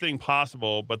do everything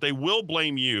possible, but they will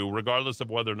blame you regardless of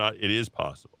whether or not it is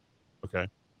possible. Okay?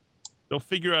 They'll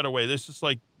figure out a way. There's just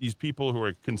like these people who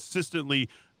are consistently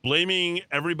blaming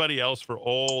everybody else for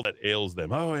all that ails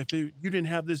them. Oh, if you didn't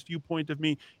have this viewpoint of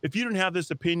me, if you didn't have this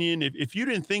opinion, if you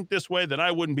didn't think this way, then I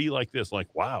wouldn't be like this.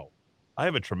 Like, wow, I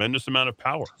have a tremendous amount of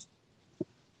power.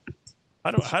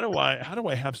 How do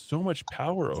I have so much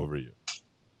power over you?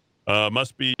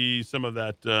 Must be some of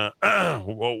that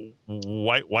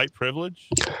white privilege.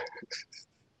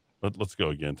 Let's go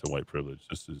again to white privilege.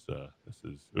 This is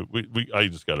I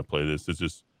just got to play this. It's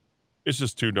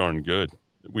just too darn good.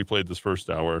 We played this first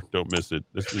hour. Don't miss it.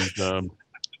 This is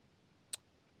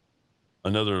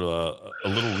another a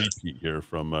little repeat here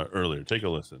from earlier. Take a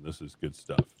listen. This is good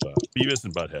stuff. Beavis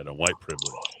and Butthead on white privilege.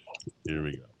 Here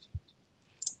we go.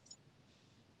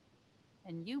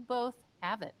 And you both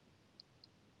have it.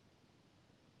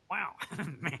 Wow.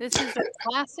 This is a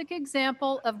classic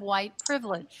example of white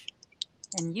privilege.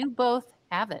 And you both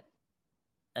have it.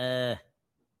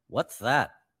 What's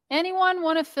that? Anyone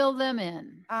want to fill them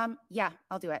in? Yeah,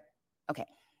 I'll do it. Okay.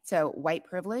 So white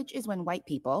privilege is when white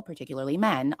people, particularly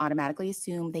men, automatically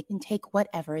assume they can take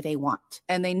whatever they want.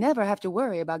 And they never have to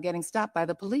worry about getting stopped by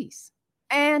the police.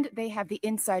 And they have the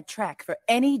inside track for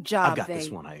any job I've got this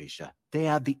one, Aisha. They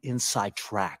have the inside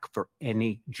track for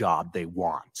any job they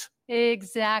want.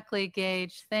 Exactly,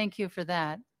 Gage. Thank you for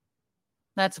that.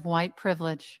 That's white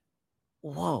privilege.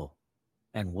 Whoa.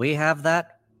 And we have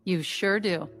that? You sure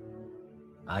do.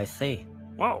 I see.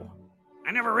 Whoa.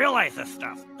 I never realized this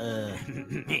stuff.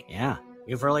 Yeah.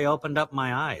 You've really opened up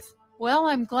my eyes. Well,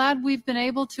 I'm glad we've been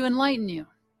able to enlighten you.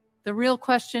 The real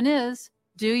question is,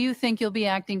 do you think you'll be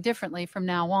acting differently from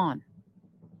now on?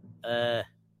 I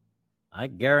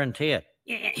guarantee it.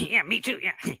 Yeah, me too,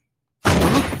 yeah.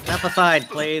 Step aside,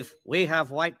 please. We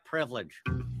have white privilege.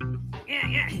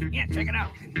 Yeah, check it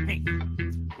out. Hey.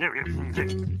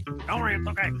 Don't worry, it's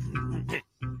okay.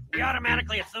 We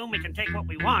automatically assume we can take what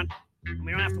we want, and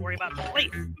we don't have to worry about the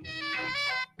police.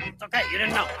 It's okay, you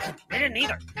didn't know. They didn't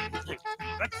either.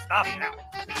 Good stuff now.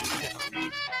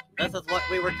 This is what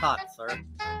we were taught, sir.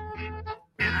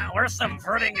 We're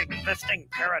subverting existing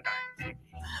paradigms.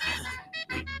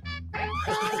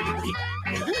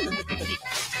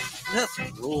 This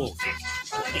rules.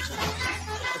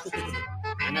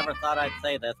 I never thought I'd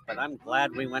say this, but I'm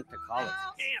glad we went to college.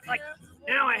 Yeah, it's like,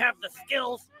 now I have the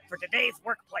skills for today's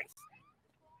workplace.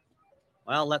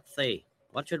 Well, let's see.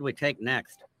 What should we take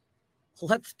next?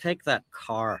 Let's take that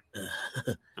car.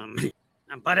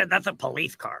 But that's a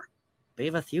police car.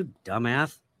 Beavis, you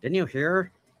dumbass. Didn't you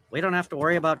hear? We don't have to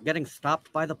worry about getting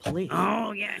stopped by the police.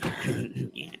 Oh, yeah.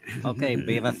 Yeah. Okay,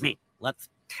 Beavis, let's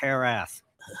tear ass.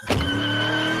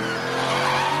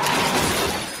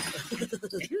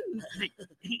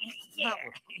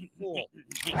 Cool.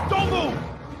 Don't move!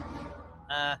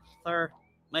 Sir,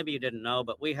 maybe you didn't know,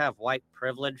 but we have white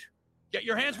privilege. Get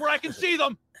your hands where I can see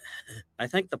them! I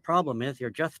think the problem is you're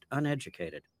just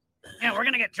uneducated. Yeah, we're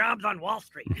going to get jobs on Wall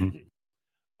Street.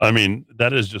 I mean,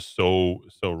 that is just so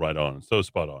right on, so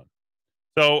spot on.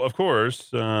 So, of course,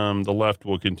 the left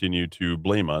will continue to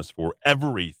blame us for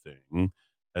everything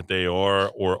that they are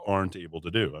or aren't able to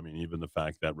do. I mean, even the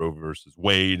fact that Roe versus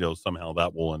Wade, somehow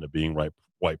that will end up being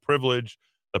white privilege.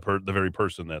 The very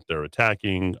person that they're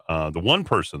attacking, the one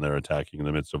person they're attacking in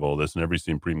the midst of all this, and every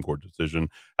Supreme Court decision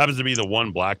happens to be the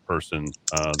one black person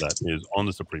that is on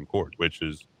the Supreme Court, which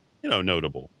is,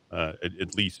 notable.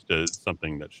 At least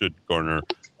something that should garner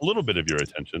a little bit of your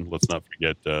attention. Let's not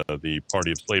forget the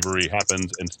party of slavery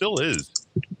happens and still is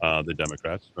the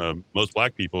Democrats. Most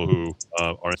black people who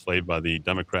are enslaved by the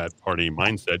Democrat Party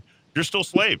mindset, you're still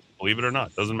slaves, believe it or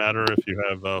not. Doesn't matter if you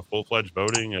have full-fledged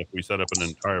voting, if we set up an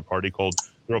entire party called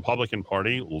the Republican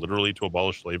Party, literally to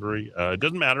abolish slavery. It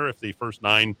doesn't matter if the first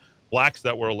 9 blacks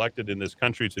that were elected in this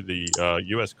country to the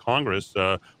U.S. Congress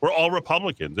were all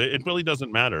Republicans. It really doesn't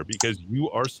matter because you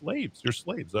are slaves. You're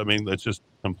slaves. I mean, that's just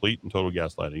complete and total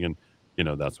gaslighting. And,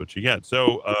 that's what you get.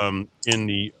 So in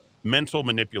the mental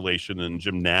manipulation and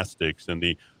gymnastics and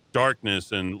the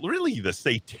darkness and really the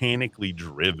satanically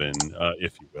driven,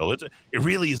 if you will, it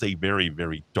really is a very,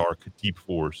 very dark, deep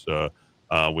force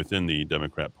within the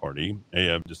Democrat Party. They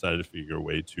have decided to figure a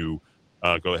way to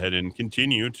go ahead and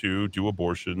continue to do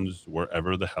abortions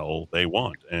wherever the hell they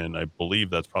want. And I believe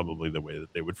that's probably the way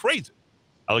that they would phrase it.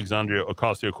 Alexandria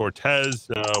Ocasio-Cortez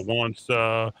wants,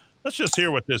 let's just hear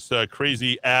what this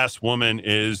crazy ass woman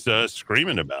is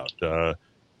screaming about.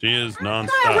 She is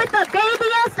nonstop. With the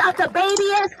babyest of the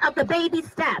babyest of the baby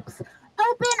steps.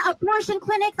 Open abortion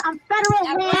clinics on federal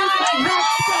land in red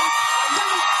states right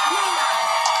now.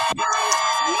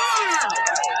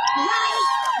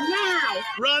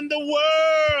 Run the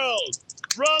world!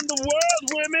 Run the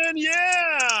world, women!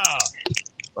 Yeah!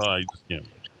 Oh, I just can't.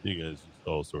 You guys just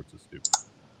all sorts of stupid.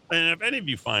 And if any of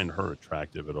you find her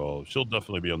attractive at all, she'll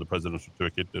definitely be on the presidential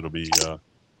ticket. It'll be,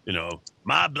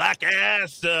 my black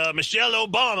ass Michelle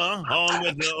Obama on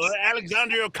with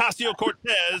Alexandria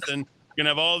Ocasio-Cortez, and you're gonna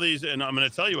have all these. And I'm gonna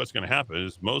tell you what's gonna happen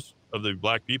is most of the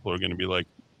black people are gonna be like,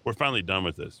 "We're finally done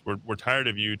with this. We're tired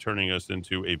of you turning us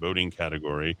into a voting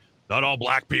category. Not all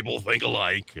black people think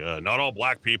alike. Not all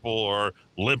black people are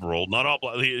liberal. Not all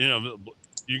black.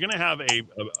 You're gonna have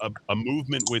a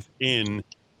movement within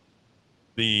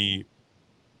the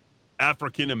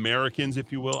African Americans,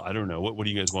 if you will. I don't know. What do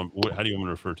you guys want? How do you want me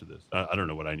to refer to this? I don't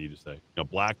know what I need to say.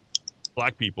 Black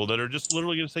people that are just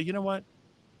literally going to say, you know what?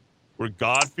 We're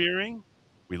God-fearing.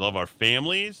 We love our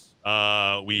families.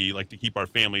 We like to keep our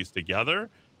families together.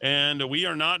 And we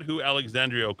are not who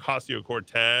Alexandria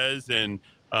Ocasio-Cortez and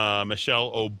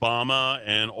Michelle Obama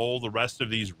and all the rest of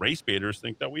these race baiters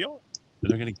think that we are. And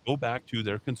they're going to go back to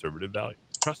their conservative values.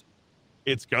 Trust me.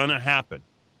 It's going to happen.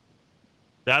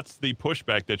 That's the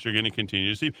pushback that you're going to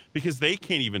continue to see because they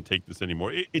can't even take this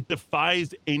anymore. It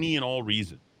defies any and all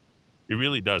reason. It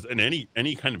really does. And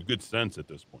any kind of good sense at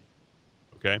this point.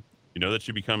 Okay. You know that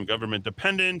you become government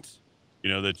dependent. You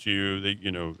know that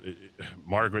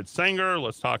Margaret Sanger,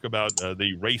 let's talk about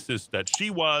the racist that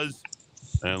she was.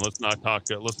 And let's not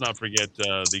forget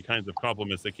the kinds of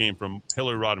compliments that came from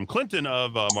Hillary Rodham Clinton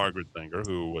of Margaret Sanger,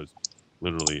 who was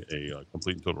literally a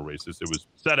complete and total racist. It was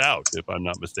set out, if I'm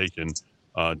not mistaken,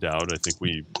 Dowd. I think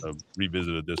we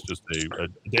revisited this just a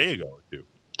day ago or two,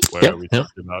 where we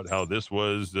talked about how this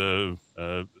was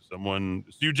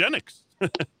someone's eugenics.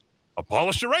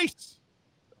 Abolish the race.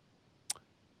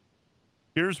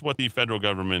 Here's what the federal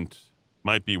government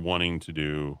might be wanting to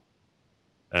do,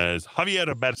 as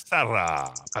Javier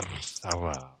Becerra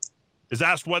is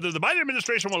asked whether the Biden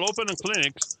administration will open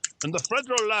clinics in the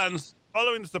federal lands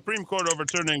following the Supreme Court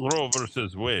overturning Roe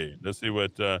versus Wade. Let's see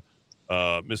what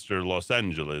Mr. Los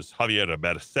Angeles, Javier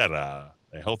Becerra,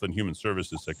 a Health and Human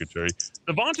Services Secretary,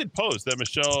 the vaunted post that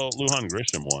Michelle Lujan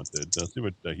Grisham wanted. Let's see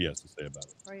what he has to say about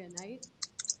it. Victoria Knight.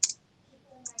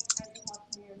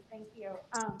 Thank you.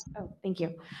 Thank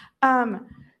you.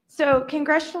 So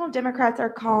congressional Democrats are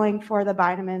calling for the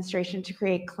Biden administration to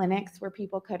create clinics where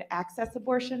people could access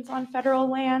abortions on federal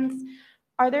lands.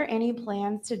 Are there any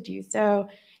plans to do so?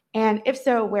 And if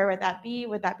so, where would that be?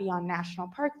 Would that be on national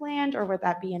park land or would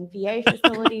that be in VA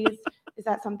facilities? Is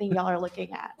that something y'all are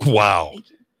looking at? Wow. Thank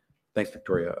you. Thanks,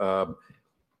 Victoria.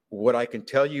 What I can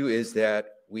tell you is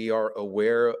that we are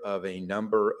aware of a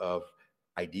number of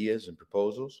ideas and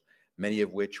proposals, many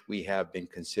of which we have been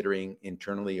considering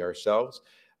internally ourselves.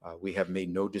 We have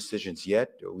made no decisions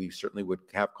yet. We certainly would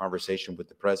have conversation with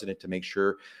the president to make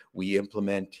sure we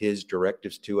implement his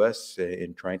directives to us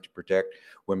in trying to protect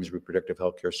women's reproductive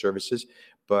health care services.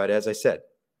 But as I said,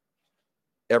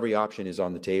 every option is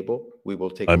on the table. We will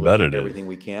take a look at everything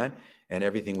we can, and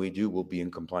everything we do will be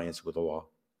in compliance with the law.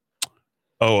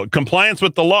 Oh, compliance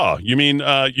with the law. You mean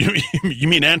you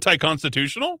mean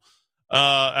anti-constitutional?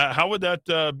 How would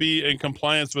that be in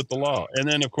compliance with the law? And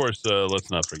then, of course, let's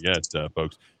not forget,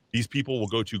 folks, these people will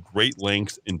go to great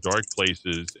lengths in dark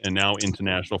places and now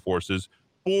international forces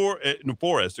for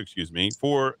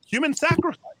human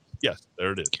sacrifice. Yes,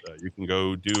 there it is. You can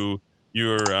go do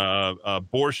your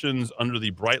abortions under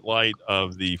the bright light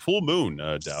of the full moon,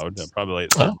 Dowd. Probably like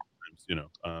times,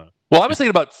 Well, I was thinking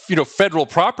about, federal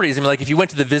properties. I mean, like if you went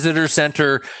to the visitor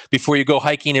center before you go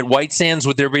hiking at White Sands,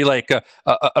 would there be like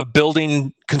a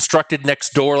building constructed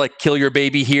next door, like kill your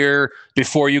baby here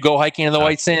before you go hiking in the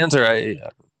White Sands? Or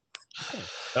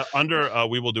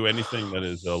we will do anything that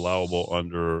is allowable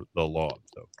under the law.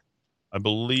 So I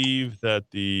believe that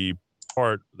the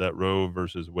part that Roe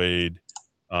versus Wade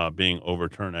being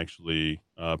overturned actually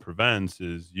prevents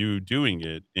is you doing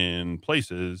it in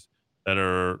places that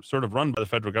are sort of run by the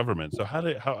federal government. So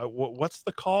what's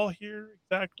the call here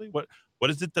exactly? What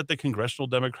is it that the congressional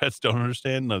Democrats don't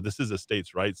understand? No, this is a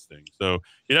states' rights thing. So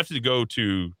you'd have to go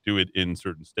to do it in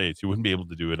certain states. You wouldn't be able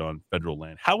to do it on federal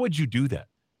land. How would you do that?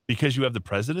 Because you have the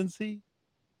presidency?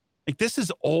 Like, this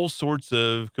is all sorts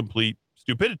of complete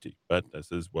stupidity, but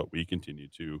this is what we continue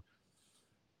to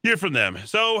hear from them.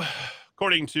 So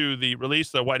according to the release,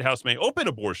 the White House may open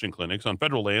abortion clinics on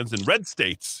federal lands in red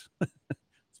states.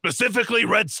 Specifically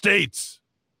red states.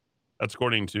 That's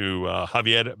according to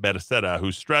Javier Becerra,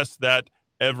 who stressed that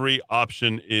every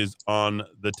option is on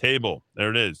the table.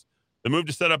 There it is. The move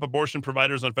to set up abortion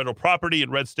providers on federal property in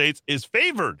red states is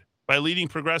favored by leading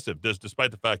progressive,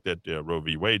 despite the fact that Roe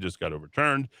v. Wade just got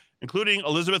overturned, including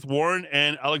Elizabeth Warren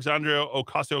and Alexandria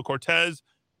Ocasio-Cortez.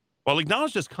 While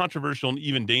acknowledged as controversial and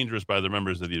even dangerous by the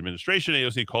members of the administration,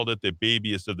 AOC called it the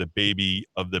babiest of the baby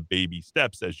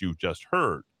steps, as you just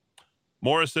heard.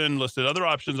 Morrison listed other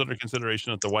options under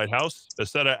consideration at the White House.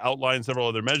 Becerra outlined several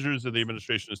other measures that the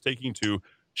administration is taking to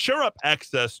shore up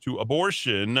access to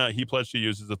abortion. He pledged to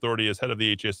use his authority as head of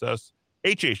the HHS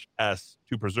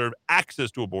to preserve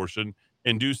access to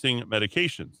abortion-inducing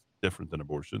medications. Different than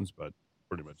abortions, but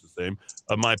pretty much the same.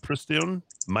 Mifepristone,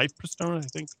 I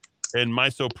think, and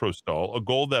misoprostol, a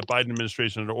goal that Biden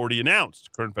administration had already announced.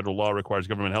 Current federal law requires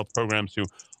government health programs to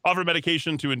offer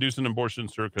medication to induce an abortion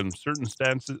certain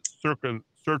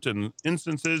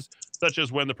instances, such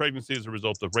as when the pregnancy is a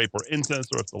result of rape or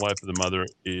incest, or if the life of the mother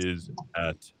is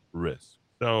at risk.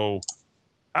 So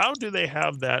how do they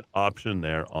have that option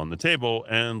there on the table?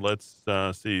 And let's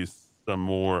see some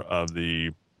more of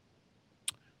the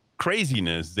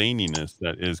craziness, zaniness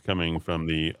that is coming from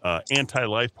the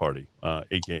anti-life party,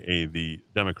 aka the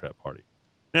Democrat Party.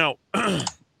 Now, I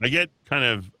get kind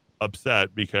of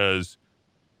upset because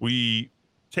we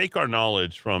take our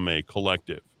knowledge from a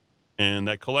collective, and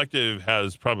that collective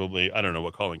has probably, I don't know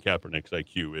what Colin Kaepernick's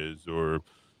IQ is, or,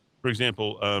 for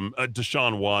example,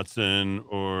 Deshaun Watson,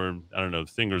 or, I don't know,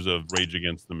 singers of Rage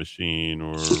Against the Machine,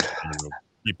 or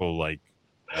people like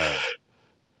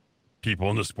people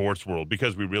in the sports world,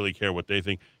 because we really care what they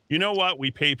think. You know what we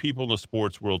pay people in the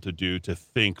sports world to do? To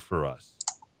think for us.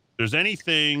 If there's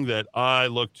anything that I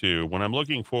look to when I'm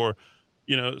looking for,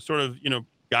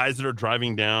 guys that are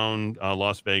driving down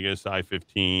Las Vegas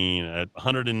I-15 at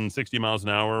 160 miles an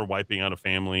hour, wiping out a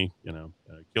family,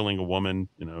 killing a woman,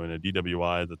 in a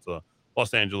DWI that's a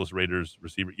Los Angeles Raiders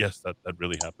receiver. Yes, that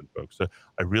really happened, folks. So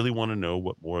I really want to know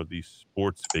what more of these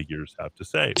sports figures have to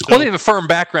say. So, well, they have a firm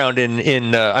background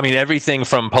in everything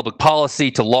from public policy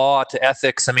to law to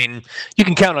ethics. I mean, you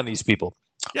can count on these people.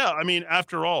 Yeah, I mean,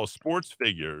 after all, sports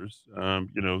figures,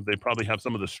 they probably have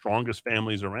some of the strongest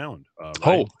families around. Right?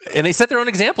 Oh, and they set their own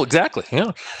example. Exactly.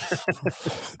 Yeah.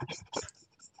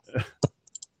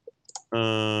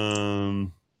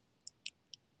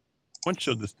 Once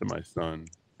showed this to my son,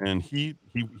 and he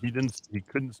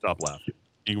couldn't stop laughing.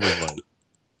 He was like,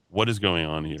 "What is going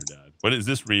on here, Dad? What is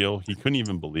this real?" He couldn't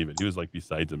even believe it. He was like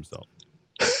besides himself.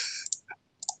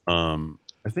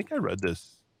 I think I read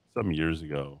this some years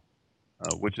ago.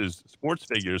 Which is sports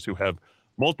figures who have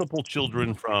multiple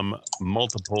children from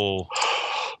multiple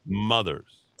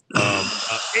mothers,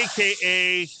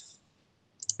 aka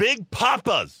Big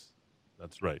Papas.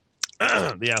 That's right.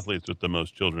 the athletes with the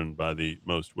most children by the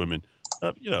most women.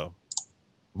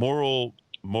 Moral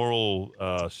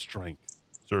strength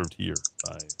served here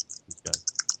by these guys.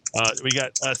 We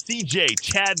got CJ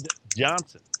Chad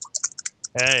Johnson.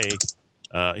 Hey,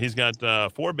 he's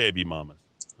got 4 baby mamas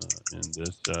in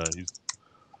this.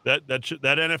 That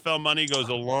NFL money goes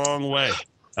a long way.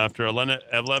 After 11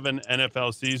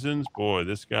 NFL seasons, boy,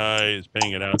 this guy is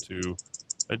paying it out to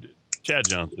Chad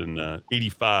Johnson,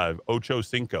 85, Ocho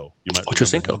Cinco. You might Ocho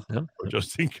Cinco. Yeah. Ocho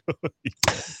Cinco.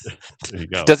 There you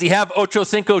go. Does he have Ocho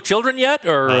Cinco children yet?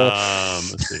 Or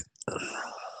let's see.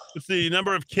 Let's see.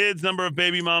 Number of kids, number of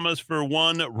baby mamas for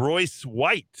one. Royce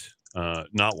White,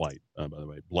 not white, by the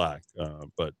way, black,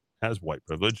 but has white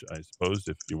privilege, I suppose,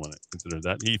 if you want to consider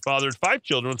that. He fathered 5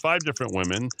 children with 5 different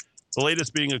women. The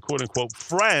latest being a quote-unquote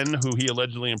friend who he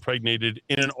allegedly impregnated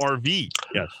in an RV.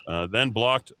 Yes. Then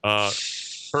blocked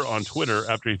her on Twitter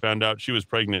after he found out she was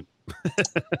pregnant.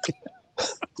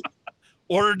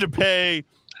 Ordered to pay.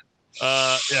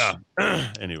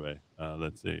 Anyway,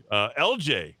 let's see.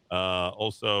 LJ,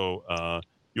 also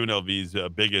UNLV's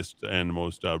biggest and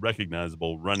most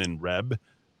recognizable run-in reb.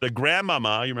 The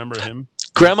Grandmama, you remember him?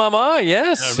 Grandmama,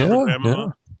 yes. Yeah, Grandmama.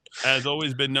 Yeah. Has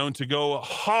always been known to go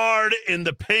hard in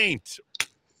the paint.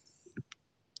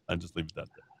 I just leave it at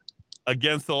that.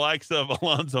 Against the likes of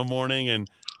Alonzo Mourning and,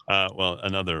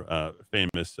 another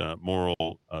famous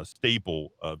moral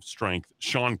staple of strength,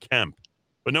 Sean Kemp.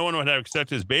 But no one would have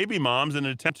accepted his baby moms in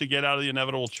an attempt to get out of the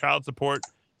inevitable child support.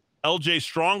 LJ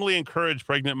strongly encouraged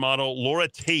pregnant model Laura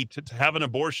Tate to have an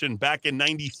abortion back in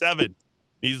 97.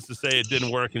 Needless to say, it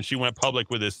didn't work, and she went public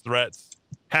with his threats.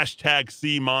 Hashtag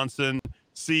C. Monson.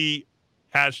 C.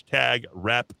 Hashtag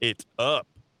wrap it up.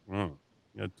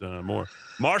 Got more.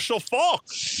 Marshall Falk.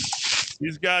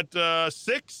 He's got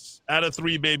 6 out of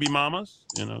 3 baby mamas.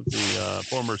 The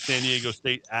former San Diego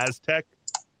State Aztec.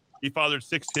 He fathered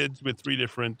 6 kids with 3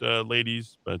 different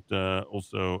ladies, but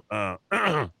also,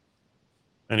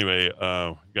 anyway,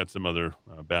 got some other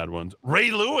bad ones.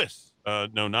 Ray Lewis.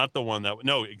 No, not the one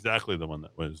exactly the one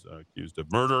that was accused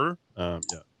of murder.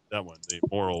 That one, the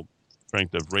moral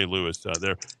strength of Ray Lewis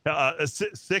there.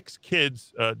 6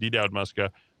 kids, D. Dowd Muska,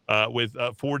 with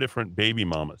 4 different baby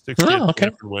mamas. 6 kids,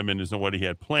 different women isn't what he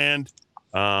had planned.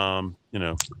 Hard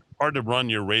to run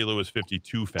your Ray Lewis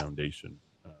 52 Foundation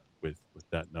with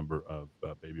that number of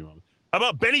baby mamas. How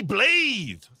about Benny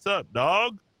Blades? What's up,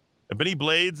 dog? Benny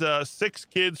Blades, 6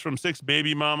 kids from 6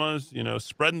 baby mamas,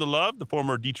 spreading the love. The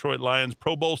former Detroit Lions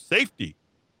Pro Bowl safety,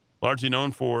 largely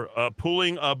known for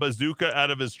pulling a bazooka out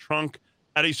of his trunk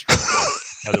at a strip club,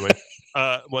 by the way,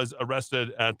 was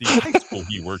arrested at the high school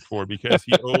he worked for because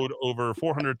he owed over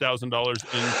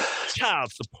 $400,000 in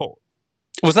child support.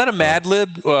 Was that a Mad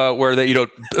Lib where that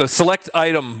select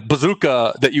item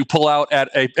bazooka that you pull out at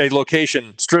a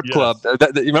location strip club?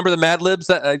 You remember the Mad Libs?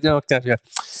 Yeah, there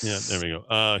we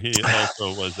go. He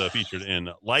also was featured in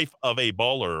Life of a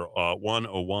Baller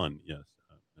 101. Yes.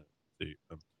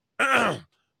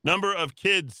 Number of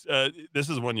kids. This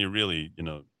is when you're really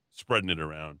spreading it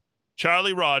around.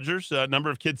 Charlie Rogers. Number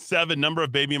of kids 7. Number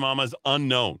of baby mamas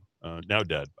unknown. Now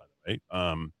dead, by the way.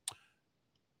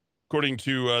 According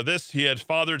to this, he had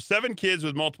fathered 7 kids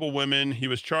with multiple women. He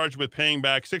was charged with paying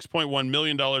back $6.1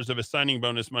 million of his signing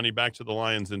bonus money back to the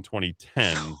Lions in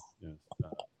 2010.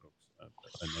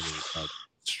 Another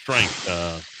strength.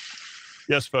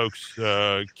 Yes, folks.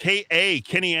 K.A.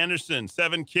 Kenny Anderson,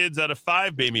 7 kids out of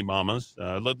 5 baby mamas.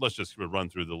 Let's just run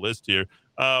through the list here.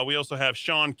 We also have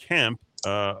Sean Kemp,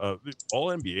 all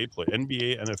NBA play,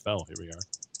 NBA, NFL. Here we are.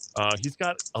 He's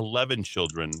got 11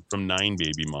 children from 9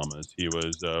 baby mamas. He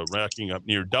was racking up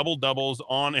near double doubles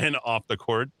on and off the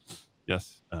court.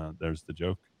 Yes, there's the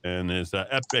joke. And his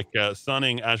epic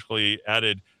sonning actually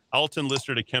added Alton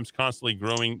Lister to Kemp's constantly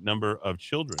growing number of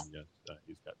children. Yes,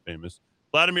 he's got famous.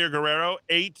 Vladimir Guerrero,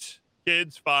 8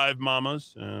 kids, 5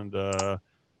 mamas. And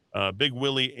Big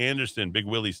Willie Anderson, Big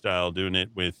Willie style, doing it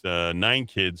with 9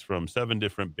 kids from 7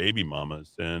 different baby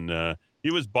mamas. And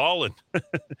he was balling.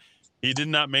 He did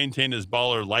not maintain his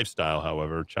baller lifestyle,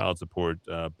 however. Child support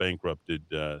bankrupted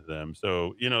them.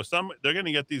 So, they're going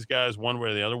to get these guys one way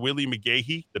or the other. Willie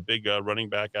McGahee, the big running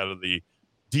back out of the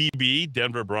DB,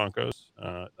 Denver Broncos.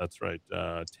 That's right.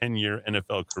 10-year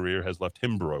NFL career has left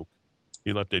him broke.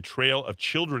 He left a trail of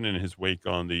children in his wake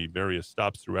on the various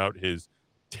stops throughout his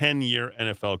 10-year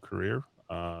NFL career,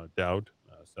 Dowd.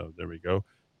 So there we go.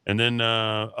 And then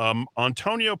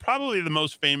Antonio, probably the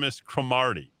most famous,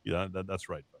 Cromartie. Yeah, that's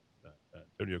right.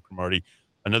 Antonio Cromartie,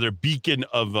 another beacon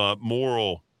of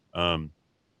moral, I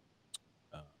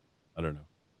don't know,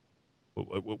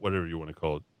 whatever you want to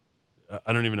call it.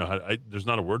 I don't even know how. There's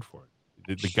not a word for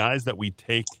it. The guys that we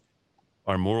take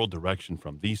our moral direction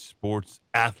from these sports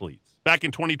athletes. Back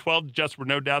in 2012, the Jets were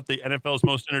no doubt the NFL's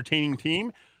most entertaining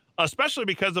team, especially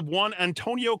because of one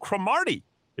Antonio Cromartie.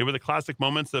 They were the classic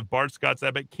moments of Bart Scott's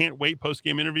epic can't wait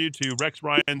post-game interview to Rex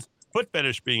Ryan's foot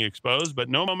fetish being exposed, but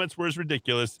no moments were as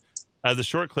ridiculous as a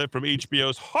short clip from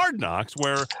HBO's Hard Knocks,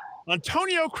 where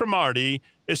Antonio Cromartie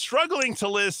is struggling to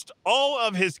list all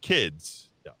of his kids.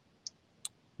 Yeah.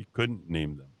 He couldn't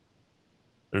name them.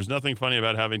 There's nothing funny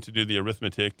about having to do the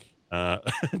arithmetic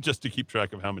just to keep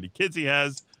track of how many kids he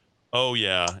has. Oh,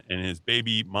 yeah, and his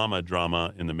baby mama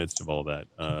drama in the midst of all that.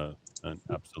 An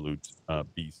absolute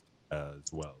beast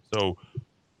as well. So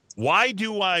why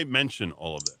do I mention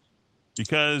all of this?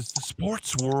 Because the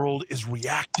sports world is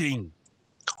reacting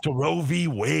to Roe v.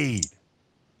 Wade.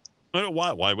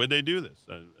 Why would they do this?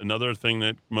 Another thing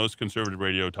that most conservative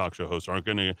radio talk show hosts aren't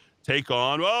going to take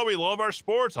on. Well, we love our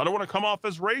sports. I don't want to come off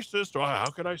as racist. Or how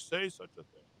could I say such a thing?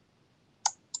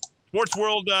 Sports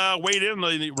world weighed in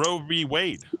the Roe v.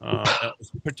 Wade,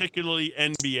 particularly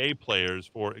NBA players,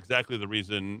 for exactly the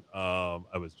reason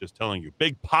I was just telling you.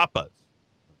 Big papas.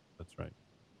 That's right.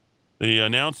 The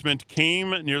announcement came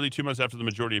nearly 2 months after the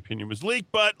majority opinion was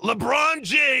leaked, but LeBron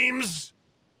James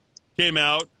came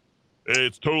out.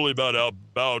 It's totally about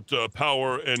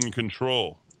power and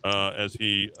control, as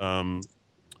he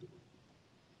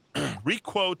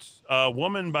requotes a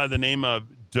woman by the name of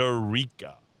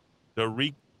Darica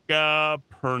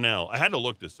Purnell. I had to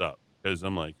look this up because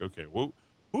I'm like, okay, well,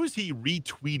 who is he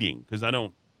retweeting? Because I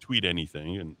don't tweet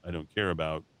anything and I don't care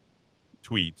about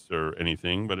tweets or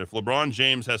anything. But if LeBron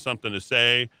James has something to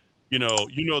say, you know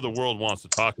the world wants to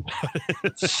talk about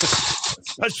it,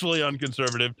 especially on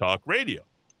conservative talk radio.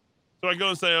 So I go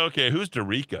and say, okay, who's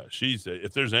Darica?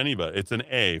 If there's anybody, it's an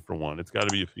A for one. It's got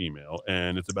to be a female,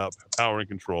 and it's about power and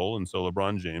control. And so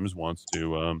LeBron James wants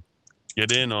to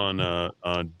get in on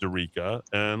Darica,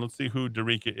 and let's see who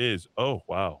Darica is. Oh,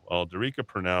 wow. Well, Darica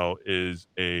Purnell is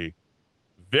a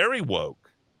very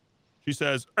woke. She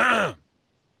says,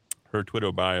 her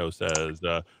Twitter bio says,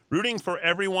 rooting for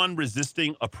everyone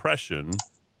resisting oppression.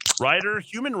 Writer,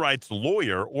 human rights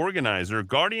lawyer, organizer,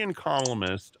 Guardian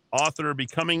columnist, author,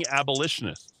 becoming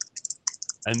abolitionist.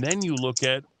 And then you look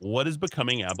at what is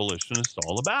becoming abolitionist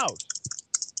all about.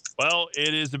 Well,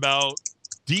 it is about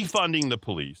defunding the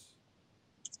police.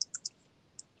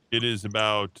 It is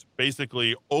about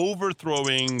basically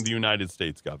overthrowing the United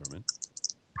States government.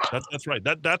 That's right.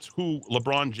 That's who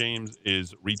LeBron James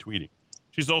is retweeting.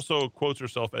 She's also quotes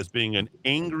herself as being an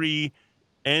angry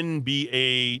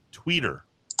NBA tweeter.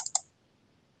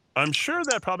 I'm sure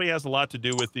that probably has a lot to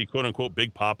do with the quote-unquote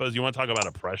big papas. You want to talk about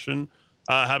oppression?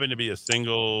 Having to be a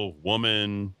single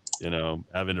woman,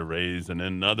 having to raise and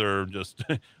another, just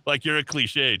like you're a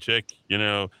cliche chick,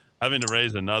 having to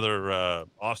raise another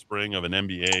offspring of an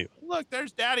NBA. Look,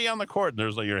 there's daddy on the court. And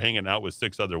there's like you're hanging out with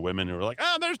 6 other women who are like,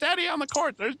 oh, there's daddy on the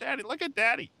court. There's daddy. Look at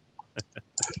daddy.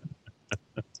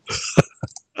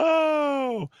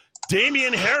 Oh,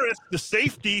 Damian Harris, the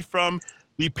safety from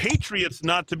the Patriots,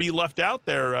 not to be left out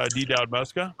there, D. Dowd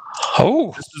Muska.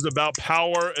 Oh. This is about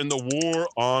power and the war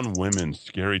on women.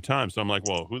 Scary time. So I'm like,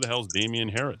 well, who the hell's Damian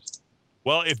Harris?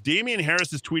 Well, if Damian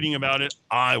Harris is tweeting about it,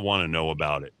 I want to know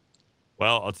about it.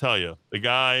 Well, I'll tell you, the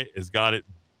guy has got it.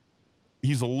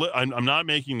 I'm not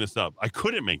making this up. I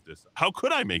couldn't make this up. How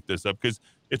could I make this up? Because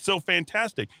it's so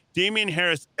fantastic. Damian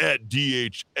Harris at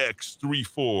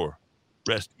DHX34.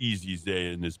 Rest easy,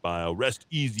 Zay, in his bio. Rest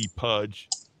easy, Pudge.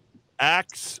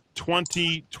 Acts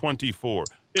 20:24.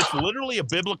 It's literally a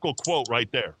biblical quote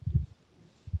right there.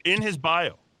 In his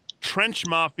bio. Trench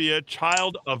Mafia,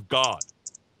 child of God.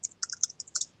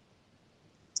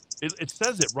 It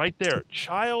says it right there.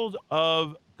 Child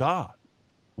of God.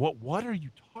 What are you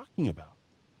talking about?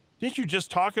 Didn't you just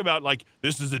talk about, like,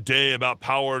 this is a day about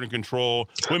power and control.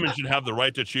 Women should have the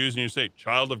right to choose. And you say,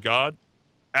 child of God?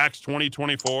 Acts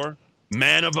 20:24.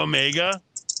 Man of Omega?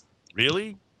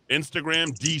 Really?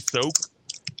 Instagram de-soap?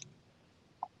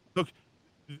 Look,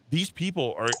 these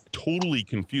people are totally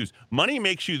confused. Money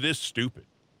makes you this stupid.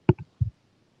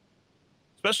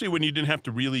 Especially when you didn't have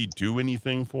to really do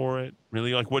anything for it.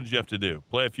 Really, like, what did you have to do?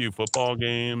 Play a few football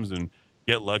games and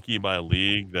get lucky by a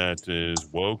league that is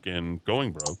woke and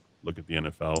going broke. Look at the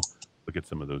NFL. Look at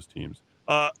some of those teams.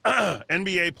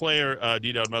 NBA player,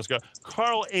 D. Dowd Muska,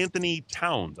 Karl Anthony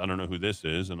Towns. I don't know who this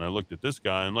is. And I looked at this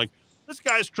guy and like, this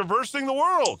guy's traversing the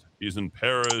world. He's in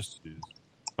Paris. He's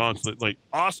constantly like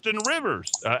Austin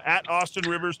Rivers, at Austin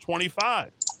Rivers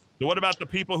 25. So what about the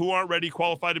people who aren't ready,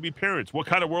 qualified to be parents? What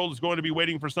kind of world is going to be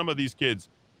waiting for some of these kids?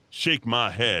 Shake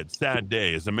my head. Sad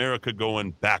day. Is America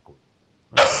going backward?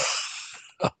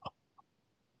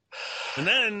 And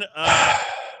then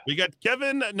We got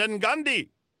Kevin Ngandi.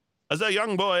 As a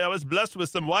young boy, I was blessed with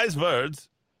some wise words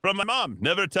from my mom.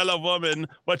 Never tell a woman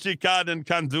what she can and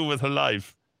can't do with her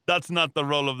life. That's not the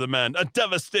role of the man. A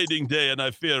devastating day, and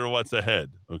I fear what's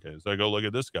ahead. Okay, so I go look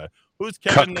at this guy. Who's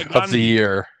Kevin Cuck Ngandi? of the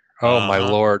year. Oh, my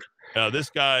Lord. This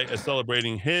guy is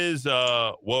celebrating his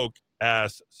woke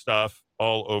ass stuff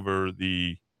all over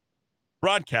the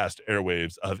broadcast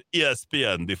airwaves of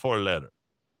ESPN, the 4-letter.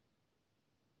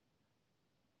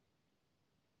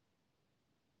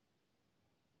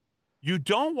 You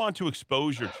don't want to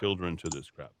expose your children to this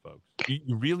crap, folks.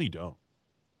 You really don't.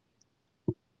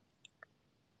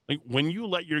 Like when you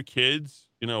let your kids,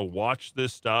 watch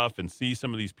this stuff and see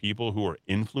some of these people who are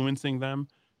influencing them,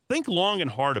 think long and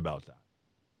hard about that.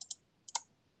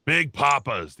 Big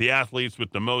Papas, the athletes with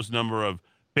the most number of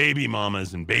baby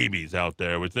mamas and babies out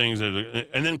there with things.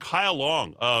 And then Kyle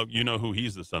Long, you know who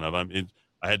he's the son of. I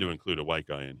had to include a white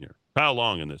guy in here. Kyle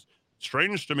Long in this.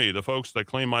 Strange to me, the folks that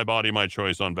claim my body, my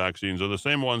choice on vaccines are the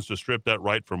same ones to strip that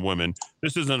right from women.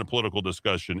 This isn't a political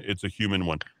discussion. It's a human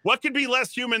one. What could be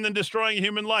less human than destroying a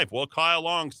human life? Well, Kyle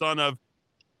Long, son of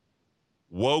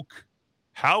woke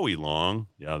Howie Long.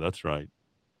 Yeah, that's right.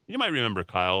 You might remember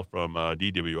Kyle from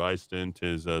DWI stint,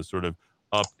 his sort of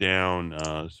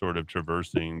up-down, sort of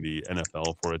traversing the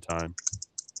NFL for a time.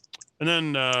 And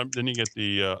then you get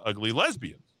the ugly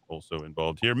lesbians also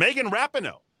involved here. Megan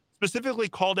Rapinoe specifically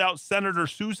called out Senator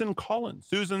Susan Collins.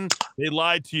 Susan, they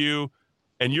lied to you,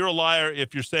 and you're a liar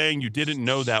if you're saying you didn't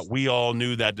know that. We all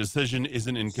knew that decision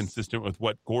isn't inconsistent with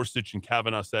what Gorsuch and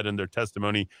Kavanaugh said in their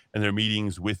testimony and their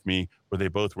meetings with me, where they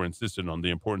both were insistent on the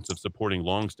importance of supporting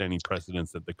longstanding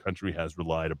precedents that the country has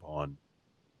relied upon.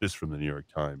 This from the New York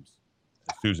Times.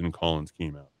 Susan Collins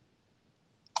came out.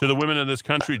 To the women in this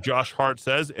country, Josh Hart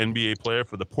says, NBA player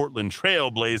for the Portland Trail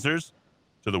Blazers.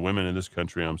 To the women in this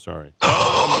country, I'm sorry.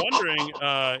 I'm wondering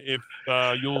if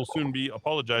you'll soon be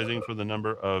apologizing for the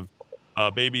number of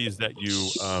babies that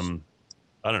you,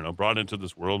 brought into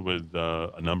this world with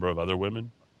a number of other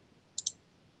women.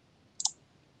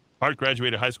 Hart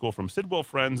graduated high school from Sidwell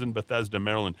Friends in Bethesda,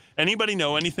 Maryland. Anybody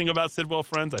know anything about Sidwell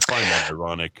Friends? I find that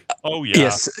ironic. Oh, yeah.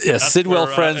 Yes. Sidwell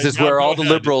Friends is where all the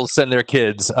liberals send their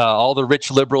kids. All the rich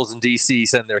liberals in D.C.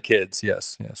 send their kids.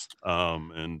 Yes.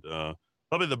 And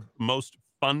probably the most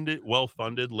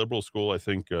well-funded liberal school, I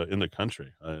think, in the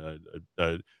country.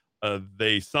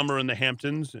 They summer in the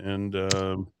Hamptons and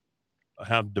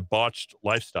have debauched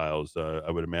lifestyles,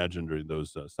 I would imagine, during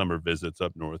those summer visits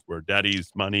up north where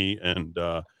daddy's money and,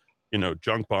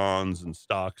 junk bonds and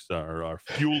stocks are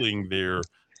fueling their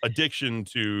addiction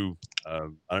to,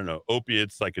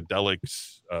 opiates,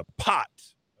 psychedelics, pot,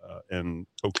 and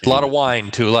cocaine. A lot of wine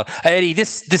too. Eddie,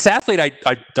 this athlete,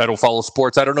 I don't follow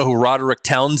sports. I don't know who Roderick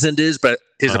Townsend is, but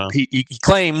he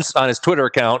claims on his Twitter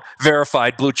account,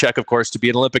 verified blue check, of course, to be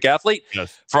an Olympic athlete.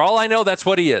 Yes. For all I know, that's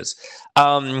what he is.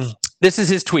 This is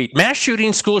his tweet: mass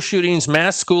shootings, school shootings,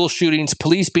 mass school shootings,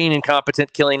 police being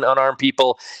incompetent, killing unarmed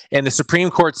people, and the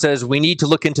Supreme Court says we need to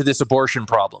look into this abortion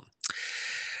problem.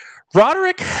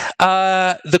 Roderick,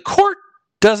 the court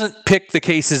doesn't pick the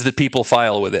cases that people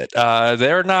file with it.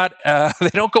 They're not. They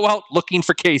don't go out looking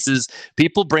for cases.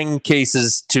 People bring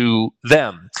cases to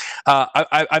them.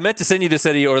 I meant to send you this,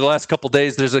 Eddie, over the last couple of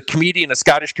days. There's a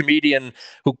Scottish comedian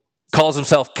who calls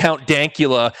himself Count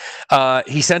Dankula.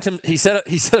 He set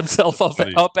himself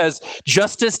up as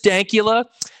Justice Dankula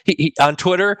he on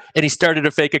Twitter, and he started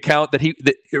a fake account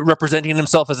that representing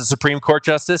himself as a Supreme Court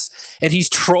justice, and he's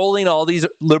trolling all these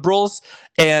liberals.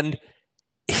 And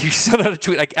he sent out a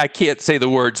tweet. I can't say the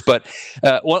words, but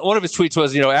one of his tweets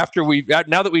was,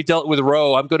 now that we've dealt with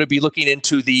Roe, I'm going to be looking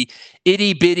into the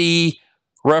itty bitty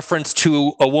reference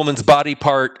to a woman's body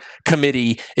part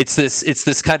committee. It's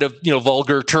this kind of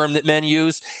vulgar term that men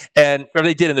use, or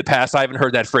they did in the past. I haven't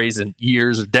heard that phrase in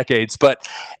years or decades, but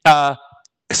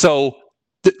so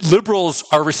the liberals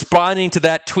are responding to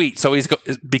that tweet. So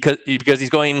because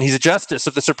he's a justice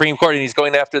of the Supreme Court, and he's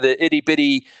going after the itty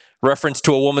bitty reference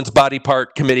to a woman's body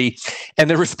part committee, and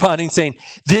they're responding saying,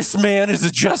 this man is a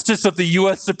justice of the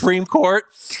U.S. Supreme Court.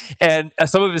 And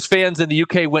some of his fans in the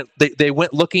UK went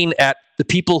looking at the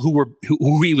people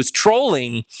who he was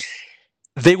trolling.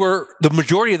 The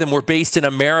majority of them were based in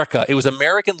America. It was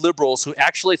American liberals who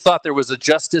actually thought there was a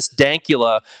Justice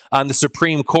Dankula on the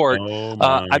Supreme Court.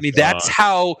 That's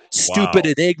how stupid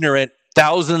and ignorant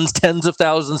thousands, tens of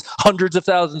thousands, hundreds of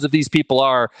thousands of these people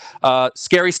are.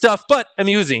 Scary stuff, but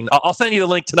amusing. I'll send you the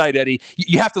link tonight, Eddie.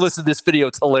 You have to listen to this video.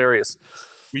 It's hilarious.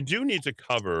 We do need to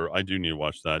cover, I do need to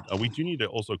watch that. We do need to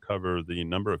also cover the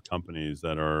number of companies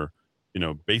that are,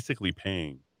 basically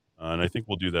paying. And I think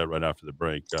we'll do that right after the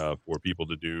break for people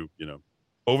to do,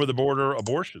 over-the-border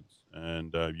abortions.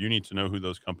 And you need to know who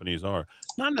those companies are.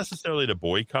 Not necessarily to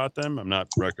boycott them. I'm not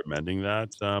recommending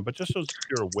that, but just so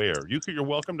you're aware. You're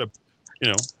welcome to,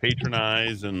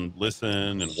 patronize and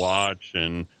listen and watch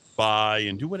and buy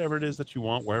and do whatever it is that you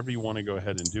want, wherever you want to go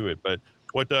ahead and do it. But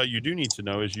what you do need to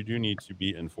know is you do need to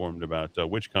be informed about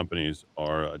which companies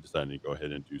are deciding to go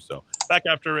ahead and do so. Back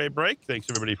after a break. Thanks,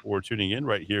 everybody, for tuning in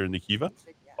right here in the Kiva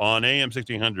on AM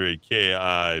 1600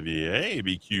 KIVA,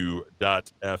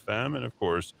 ABQ.FM, and, of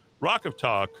course,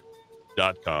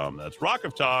 rockoftalk.com. That's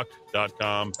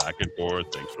rockoftalk.com. Back and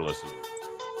forth. Thanks for listening.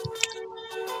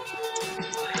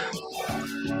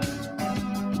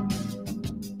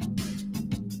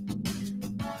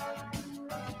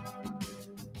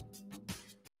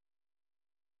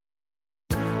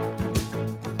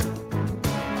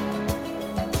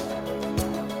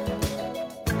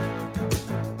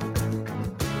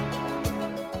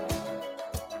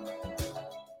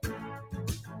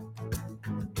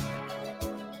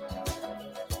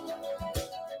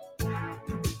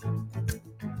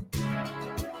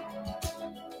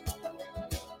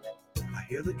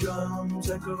 Hear the drums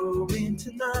echoing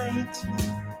tonight,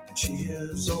 and she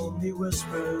hears only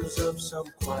whispers of some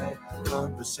quiet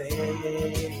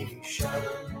conversation.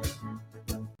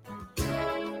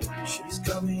 She's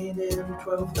coming in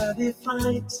 12:30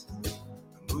 flight.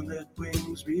 The moonlit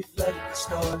wings reflect the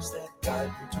stars that guide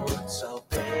her towards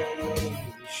salvation.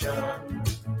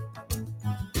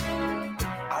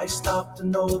 I stopped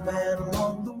an old man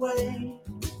along the way,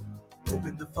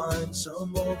 hoping to find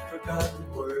some old forgotten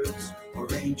words or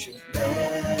ancient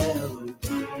melodies.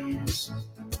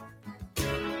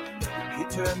 He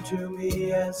turned to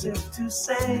me as if to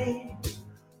say,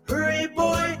 hurry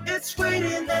boy, it's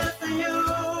waiting there for you.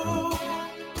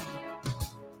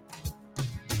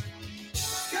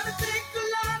 Gotta take the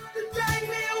lot to drag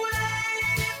me away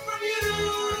from you.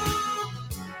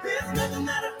 There's nothing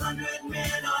that 100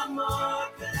 men or more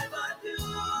could ever do.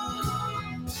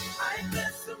 I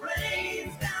guess the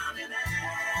rain's down in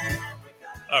Africa.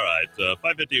 All right,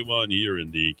 5:51 here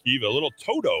in the Kiva. A little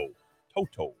Toto.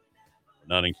 We're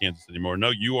not in Kansas anymore.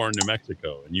 No, you are in New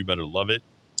Mexico, and you better love it.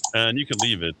 And you can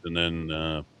leave it, and then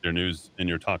your news and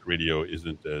your talk radio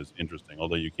isn't as interesting,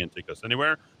 although you can't take us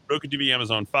anywhere. Roku TV,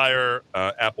 Amazon Fire,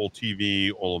 Apple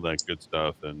TV, all of that good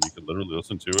stuff. And you can literally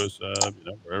listen to us,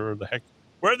 where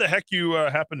the heck you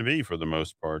happen to be for the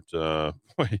most part.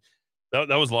 That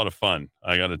was a lot of fun.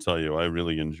 I got to tell you, I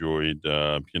really enjoyed,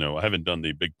 I haven't done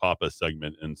the Big Papa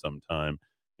segment in some time.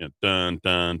 Dun,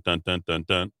 dun, dun, dun, dun,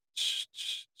 dun,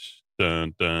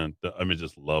 dun, dun, dun. I mean,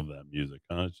 just love that music.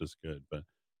 Huh? It's just good. But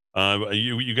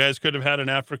you guys could have had an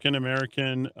African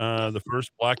American, the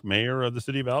first black mayor of the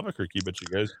city of Albuquerque, but you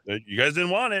guys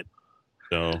didn't want it.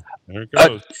 So there it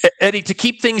goes. Eddie, to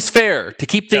keep things fair,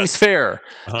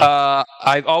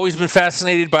 I've always been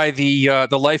fascinated by the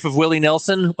life of Willie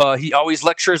Nelson. He always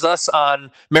lectures us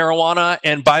on marijuana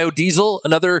and biodiesel.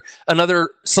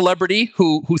 Another celebrity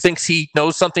who thinks he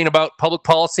knows something about public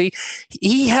policy.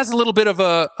 He has a little bit of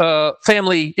a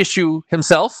family issue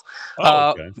himself.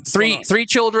 Three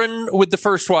children with the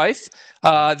first wife.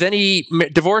 Then he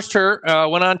divorced her,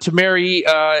 went on to marry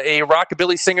a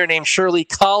rockabilly singer named Shirley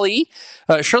Colley.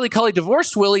 Shirley Colley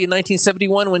divorced Willie in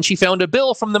 1971 when she found a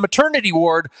bill from the maternity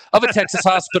ward of a Texas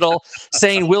hospital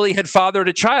saying Willie had fathered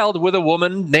a child with a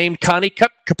woman named Connie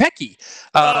Kopecky.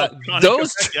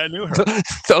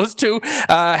 Those two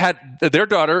had their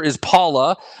daughter is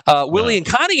Paula. Willie and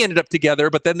Connie ended up together,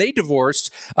 but then they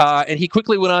divorced, and he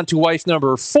quickly went on to wife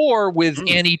number 4 with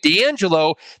Annie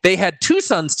D'Angelo. They had 2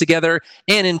 sons together,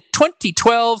 and in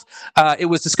 2012, it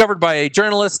was discovered by a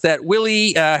journalist that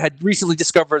Willie had recently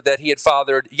discovered that he had fathered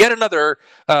yet another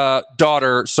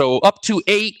daughter, so up to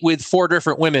 8 with 4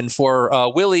 different women for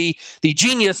Willie, the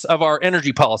genius of our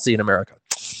energy policy in America.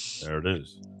 There it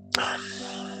is.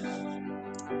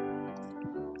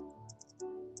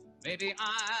 Maybe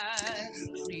I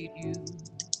treat you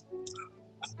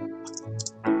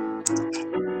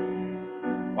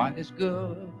quite as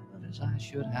good as I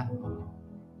should have.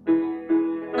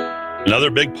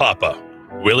 Another Big Papa,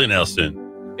 Willie Nelson.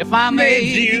 If I made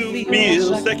you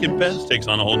feel second best, takes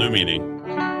on a whole new meaning.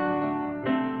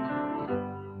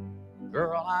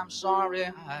 Girl, I'm sorry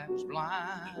I was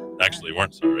blind. Actually, you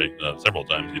weren't sorry. Several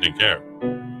times you didn't care.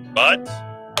 But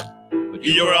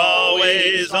you're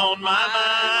always on my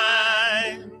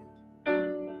mind.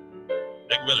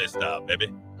 Big Willie style,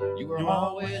 baby. You were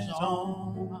always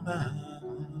on my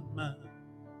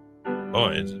mind.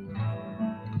 Boy, it's...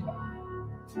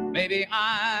 Maybe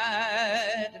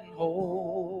I didn't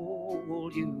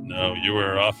hold you. No, you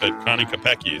were off at Connie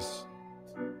Kopecky's.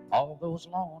 All the those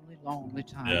lonely, lonely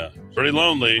times. Yeah, pretty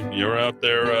lonely. You're out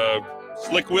there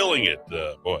slick willing it,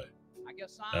 boy.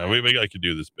 I could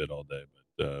do this bit all day,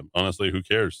 but honestly, who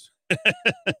cares?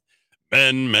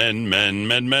 Men. There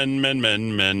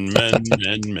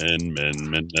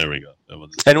we go.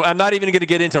 And I'm not even going to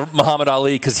get into Muhammad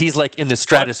Ali because he's like in the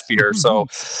stratosphere. So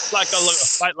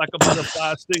fight like a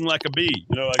butterfly, sting like a bee.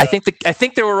 You know, I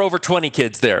think there were over 20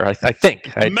 kids there. I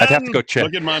think I'd have to go check.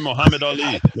 Look at my Muhammad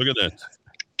Ali. Look at that.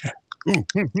 You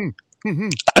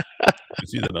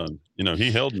see that on? You know,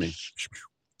 he held me.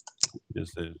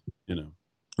 Just, you know.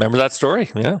 Remember that story?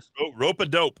 Yeah. Oh, rope a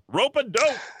dope.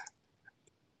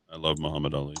 I love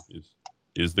Muhammad Ali.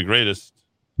 He's the greatest.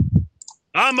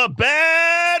 I'm a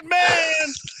bad man.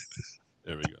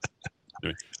 There we go.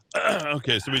 Anyway,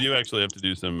 okay, so we do actually have to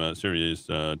do some serious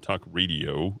talk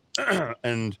radio.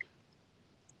 And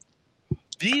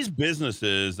these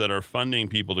businesses that are funding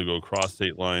people to go across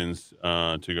state lines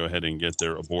to go ahead and get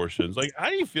their abortions, like, how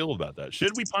do you feel about that?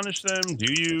 Should we punish them?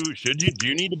 Do you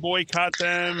need to boycott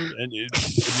them? And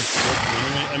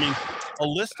I mean, a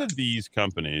list of these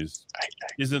companies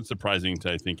isn't surprising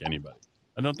to, I think, anybody.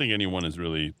 I don't think anyone is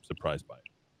really surprised by it.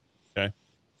 Okay.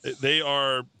 They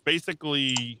are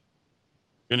basically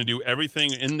going to do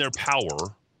everything in their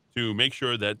power to make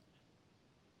sure that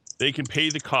they can pay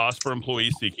the cost for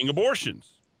employees seeking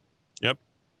abortions. Yep.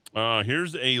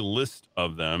 Here's a list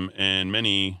of them, and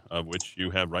many of which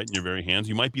you have right in your very hands.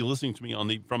 You might be listening to me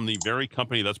from the very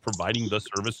company that's providing the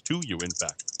service to you, in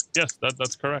fact. Yes,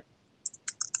 that's correct.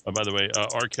 By the way,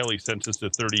 R. Kelly sentenced to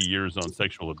 30 years on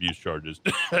sexual abuse charges.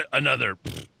 Another.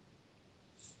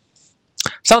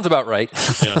 Sounds about right.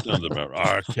 Yeah, sounds about right.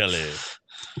 R. Kelly.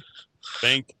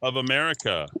 Bank of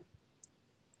America.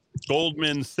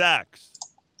 Goldman Sachs.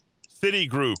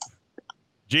 Citigroup.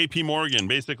 JP Morgan.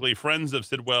 Basically, friends of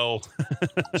Sidwell.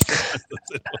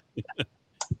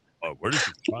 Where does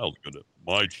your child go to?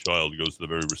 My child goes to the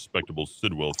very respectable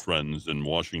Sidwell Friends in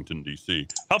Washington, D.C.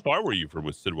 How far were you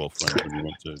with Sidwell Friends when you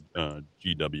went to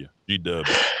GW?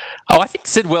 Oh, I think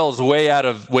Sidwell's way out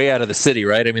of the city,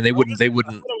 right? I mean, they wouldn't. I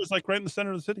thought it was like right in the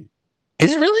center of the city.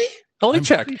 Is it really? Let me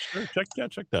check. Sure.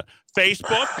 Check that.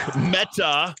 Facebook,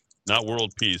 Meta, not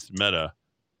World Peace, Meta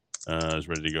is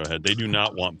ready to go ahead. They do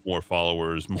not want more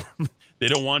followers. They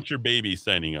don't want your baby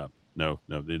signing up. No,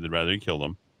 they'd rather you kill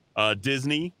them.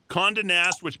 Disney, Condé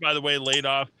Nast, which, by the way, laid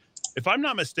off. If I'm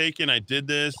not mistaken, I did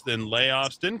this. Then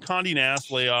layoffs. Didn't Condé Nast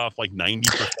lay off like 90%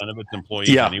 of its employees?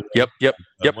 Yeah. Anyway? Yep.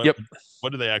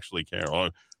 What do they actually care? Oh,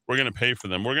 we're going to pay for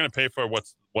them. We're going to pay for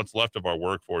what's left of our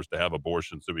workforce to have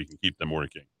abortions so we can keep them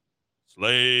working.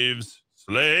 Slaves.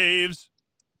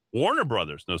 Warner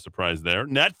Brothers, no surprise there.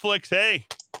 Netflix, hey,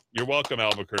 you're welcome,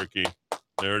 Albuquerque.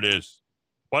 There it is.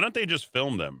 Why don't they just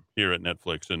film them here at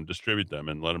Netflix and distribute them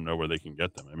and let them know where they can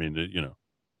get them? I mean, you know,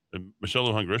 Michelle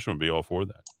Lujan Grisham would be all for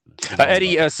that.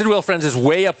 Eddie, Sidwell Friends is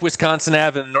way up Wisconsin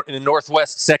Ave in the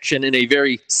northwest section in a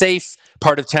very safe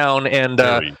part of town. And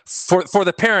for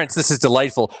the parents, this is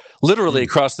delightful. Literally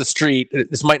across the street,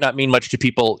 this might not mean much to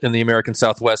people in the American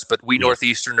Southwest, but we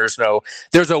Northeasterners know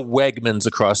there's a Wegmans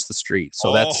across the street.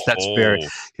 So that's very,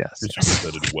 yes. Did you get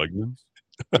that at Wegmans?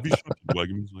 Have you shopped at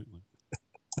Wegmans lately?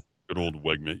 Good old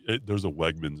Wegman. There's a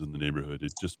Wegmans in the neighborhood.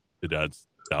 It adds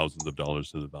thousands of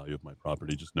dollars to the value of my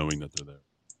property just knowing that they're there.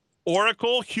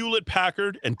 Oracle, Hewlett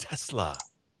Packard, and Tesla.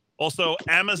 Also,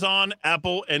 Amazon,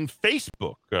 Apple, and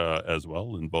Facebook as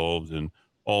well involved in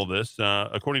all this.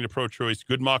 According to Pro-Choice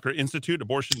Guttmacher Institute,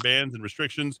 abortion bans and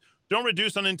restrictions don't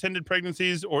reduce unintended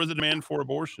pregnancies or the demand for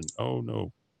abortion. Oh,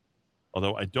 no.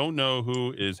 Although I don't know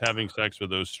who is having sex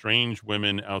with those strange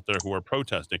women out there who are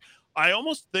protesting. I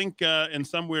almost think in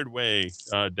some weird way,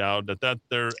 Dowd, that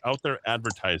they're out there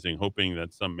advertising, hoping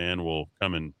that some man will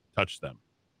come and touch them.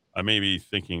 I may be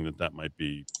thinking that might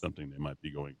be something they might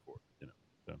be going for. You know,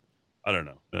 so, I don't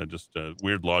know. Just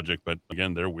weird logic, but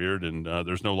again, they're weird and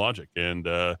there's no logic. And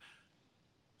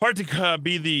hard to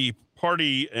be the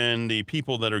party and the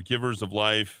people that are givers of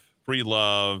life, free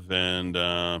love, and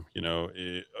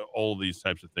all these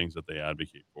types of things that they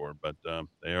advocate for, but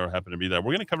they are happen to be that.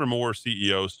 We're going to cover more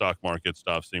CEO stock market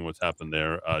stuff, seeing what's happened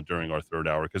there during our third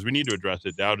hour, because we need to address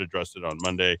it. Dowd addressed it on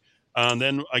Monday.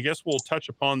 Then I guess we'll touch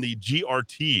upon the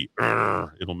GRT.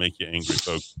 It'll make you angry,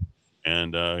 folks.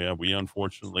 And we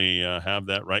unfortunately have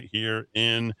that right here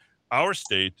in our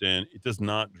state, and it does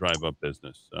not drive up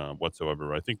business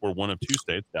whatsoever. I think we're one of two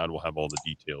states. Dad will have all the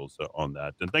details on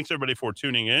that. And thanks, everybody, for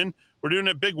tuning in. We're doing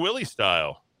it Big Willie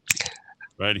style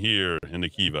right here in the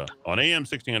Kiva on AM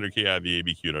 1600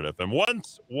 KIVABQ.FM.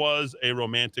 Once was a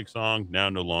romantic song, now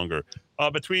no longer.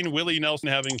 Between Willie Nelson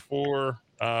having 4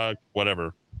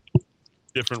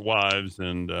 different wives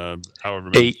and however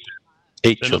many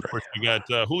 8 then, children. Of course, we got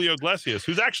Julio Iglesias,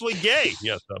 who's actually gay.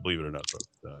 Yes, believe it or not, folks.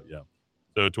 Yeah.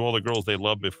 So to all the girls they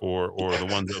loved before, or the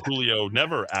ones that Julio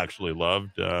never actually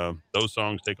loved, those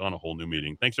songs take on a whole new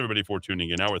meaning. Thanks, everybody, for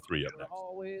tuning in. Hour 3 up next.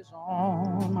 Always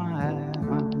on my mind.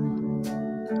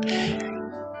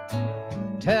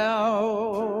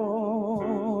 Tell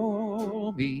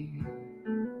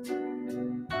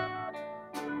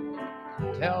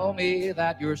me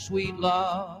that your sweet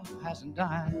love hasn't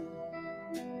died.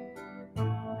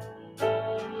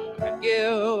 And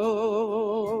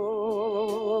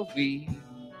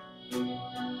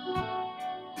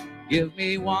give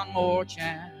me one more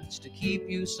chance to keep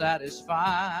you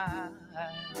satisfied.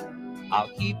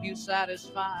 I'll keep you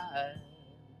satisfied.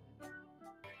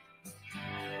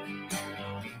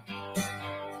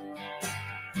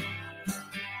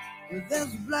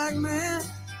 There's a black man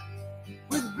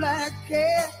with a black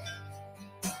cat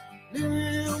living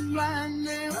in a blind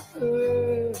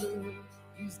neighborhood.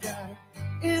 He's got an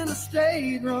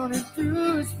interstate running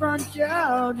through his front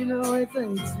yard. You know, he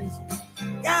thinks he's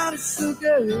got it so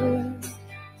good.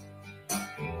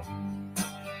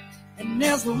 And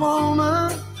there's a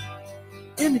woman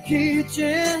in the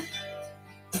kitchen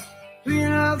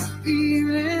cleaning up the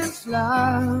evening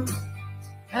slime.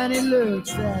 And he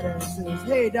looks at her and says,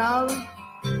 hey, darling,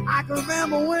 I can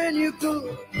remember when you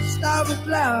could stop with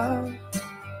love.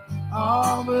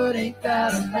 Oh, but ain't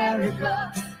that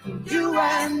America? You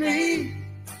and me,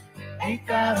 ain't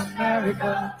that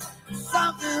America?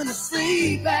 Something to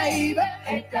see, baby,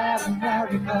 ain't that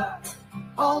America?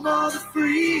 Home of the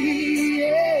free,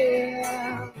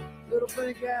 yeah. Little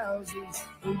pink houses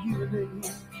for you and me.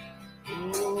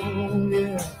 Oh,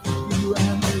 yeah, you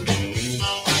and me.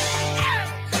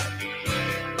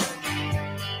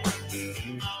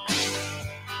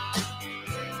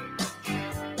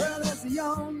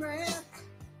 Young man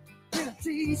in a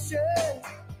t-shirt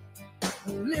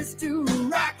who listens to a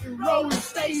rock and roll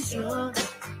station.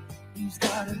 He's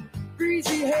got a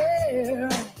greasy hair,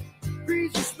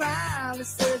 greasy smile. He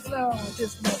says, Lord,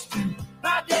 this must be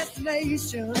my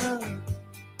destination.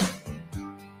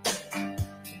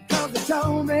 Cause they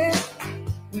told me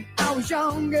when I was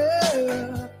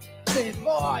younger, said,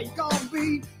 boy, you're gonna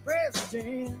be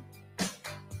president.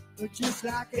 But just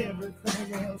like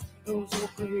everything else, those old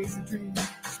crazy dreams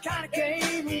just kind of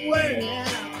came away.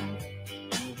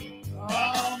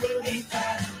 Oh, but ain't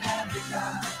that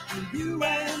America? For you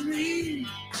and me,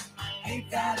 ain't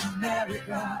that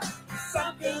America?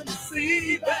 Something to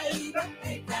see, baby,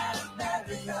 ain't that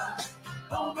America?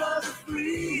 Home of the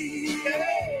free,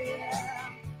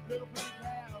 yeah. Little big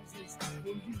houses for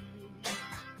you.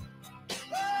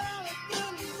 Oh, it's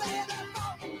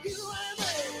for you and me.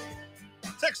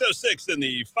 6:06 in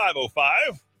the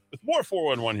 5:05 with more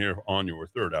 411 here on your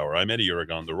third hour. I'm Eddie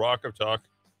Aragon, the Rock of Talk,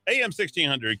 AM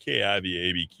 1600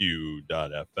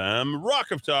 KIVABQ.FM,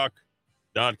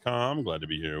 rockoftalk.com. Glad to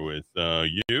be here with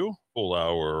you. Full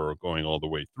hour going all the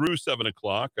way through 7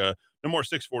 o'clock. No more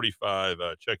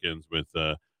 6:45 check-ins with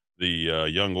the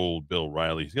young old Bill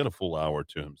Riley. He's got a full hour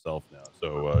to himself now,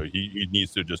 so he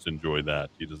needs to just enjoy that.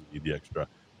 He doesn't need the extra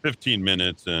 15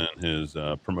 minutes and his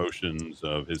promotions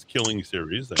of his Killing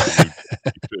series. You should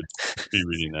be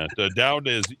reading that. Dowd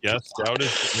is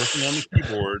working on the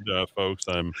keyboard, folks.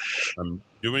 I'm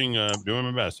doing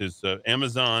my best. It's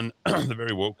Amazon, the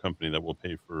very woke company that will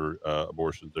pay for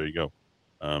abortions. There you go.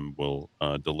 Will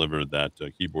deliver that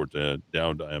keyboard to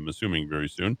Dowd, I'm assuming, very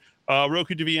soon.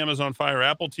 Roku TV, Amazon Fire,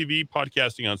 Apple TV,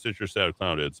 podcasting on Stitcher,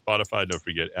 SoundCloud, and Spotify. Don't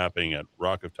forget apping at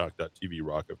rockoftalk.tv,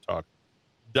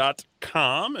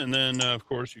 rockoftalk.com. And then, of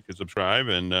course, you can subscribe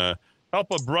and help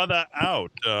a brother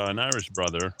out, an Irish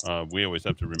brother. We always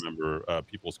have to remember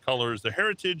people's colors, their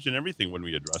heritage, and everything when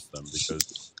we address them,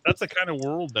 because that's the kind of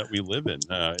world that we live in.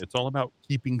 It's all about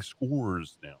keeping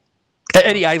scores now.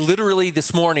 Eddie, I literally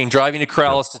this morning driving to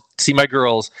Corrales to see my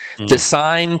girls, the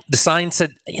sign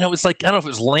said, it's like, I don't know if it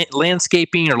was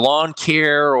landscaping or lawn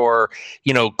care or,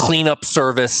 cleanup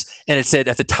service. And it said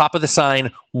at the top of the sign,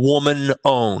 woman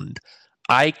owned.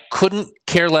 I couldn't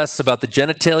care less about the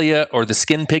genitalia or the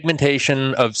skin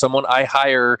pigmentation of someone I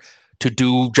hire to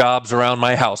do jobs around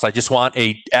my house. I just want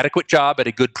a adequate job at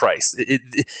a good price.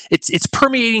 It's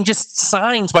permeating just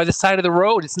signs by the side of the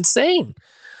road. It's insane.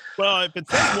 Well, if it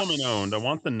says woman-owned, I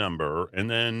want the number, and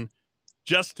then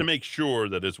just to make sure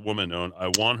that it's woman-owned,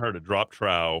 I want her to drop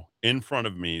trow in front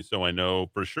of me so I know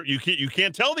for sure. You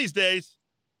can't tell these days.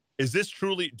 Is this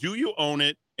truly? Do you own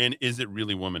it, and is it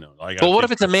really woman-owned? Well, what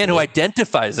if it's a man who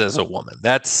identifies as a woman?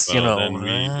 That's it's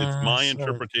my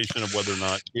interpretation of whether or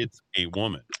not it's a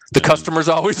woman. The customer's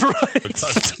always right. The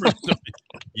customer's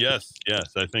Yes.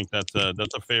 I think that's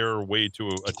a fair way to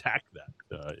attack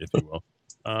that, if you will.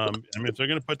 I mean, if they're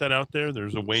going to put that out there,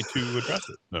 there's a way to address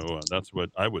it. So that's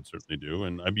what I would certainly do,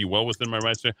 and I'd be well within my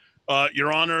rights to say,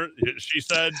 Your Honor, she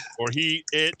said, or he,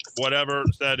 it, whatever,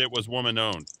 said it was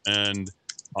woman-owned. And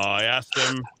I asked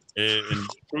him, in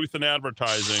Truth in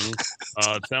Advertising,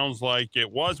 it sounds like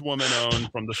it was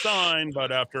woman-owned from the sign,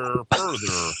 but after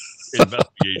further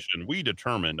investigation, we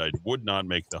determined I would not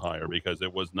make the hire because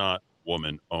it was not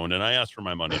woman-owned. And I asked for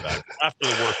my money back after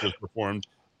the work was performed.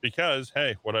 Because,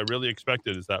 hey, what I really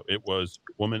expected is that it was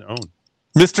woman-owned.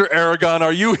 Mr. Aragon,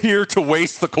 are you here to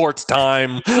waste the court's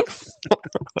time?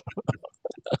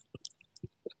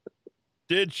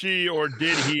 Did she or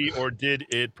did he or did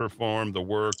it perform the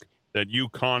work that you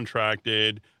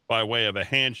contracted by way of a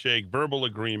handshake, verbal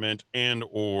agreement, and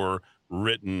or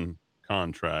written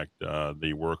contract,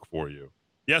 the work for you?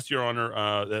 Yes, Your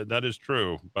Honor, that is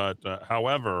true. But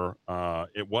however,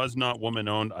 it was not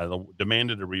woman-owned. I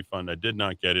demanded a refund. I did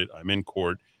not get it. I'm in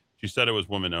court. She said it was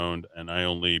woman-owned, and I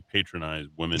only patronize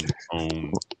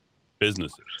women-owned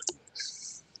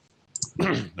businesses.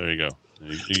 There you go.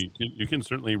 You can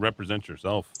certainly represent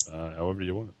yourself however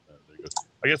you want. There you go.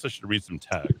 I guess I should read some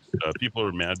tags. People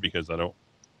are mad because I don't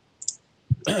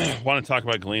want to talk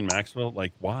about Ghislaine Maxwell.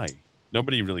 Like, why?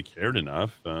 Nobody really cared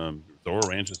enough. Thor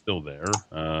Ranch is still there.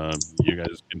 You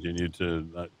guys continue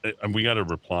to... we got a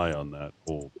reply on that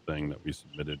whole thing that we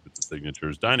submitted with the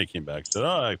signatures. Dinah came back and said,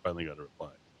 I finally got a reply.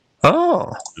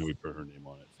 Oh. And we put her name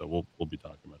on it. So we'll be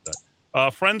talking about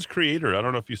that. Friends creator. I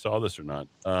don't know if you saw this or not.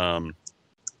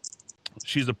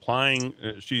 She's applying...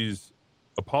 she's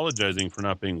apologizing for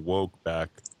not being woke back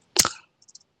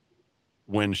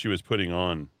when she was putting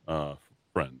on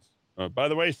Friends. By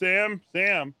the way, Sam,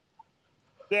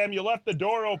 you left the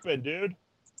door open, dude.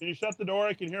 Can you shut the door?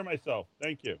 I can hear myself.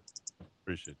 Thank you.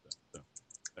 Appreciate that.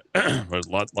 So,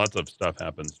 lots of stuff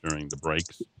happens during the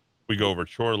breaks. We go over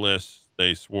chore lists.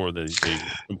 They swore they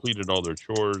completed all their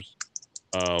chores,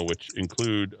 which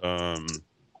include, let's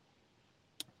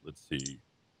see,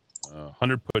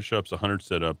 100 push-ups, 100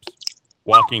 sit-ups,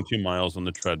 walking 2 miles on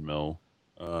the treadmill.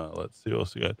 Let's see what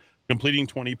else we got. Completing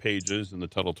 20 pages in the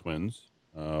Tuttle Twins.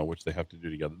 Which they have to do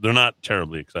together. They're not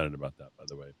terribly excited about that, by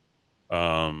the way.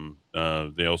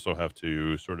 They also have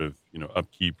to sort of,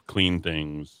 upkeep, clean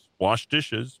things, wash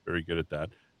dishes. Very good at that.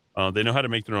 They know how to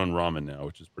make their own ramen now,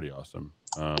 which is pretty awesome.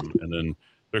 And then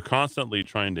they're constantly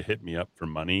trying to hit me up for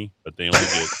money, but they only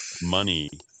get money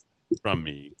from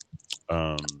me.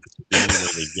 The only way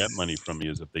they get money from me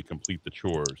is if they complete the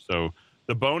chores. So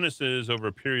the bonus is over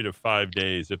a period of 5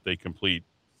 days, if they complete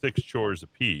 6 chores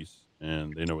apiece,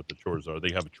 and they know what the chores are.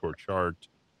 They have a chore chart,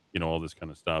 all this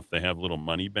kind of stuff. They have little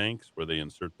money banks where they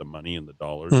insert the money and the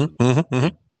dollars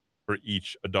for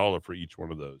a dollar for each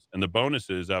one of those. And the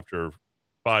bonus is after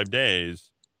 5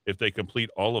 days, if they complete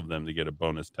all of them, they get a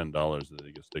bonus $10 that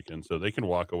they can stick in. So they can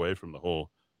walk away from the whole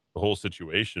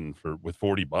situation with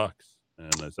 $40.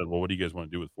 And I said, well, what do you guys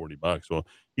want to do with $40? Well,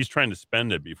 he's trying to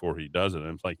spend it before he does it.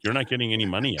 And it's like, you're not getting any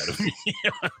money out of me.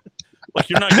 Like,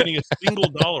 you're not getting a single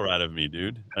dollar out of me,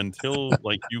 dude, until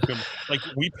you can,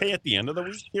 we pay at the end of the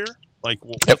week here. Like,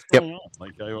 what's going on?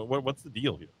 Like, what's the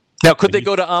deal here? Now, could they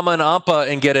go to AMA and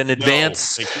AMPA and get an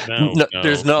advance?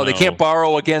 They can't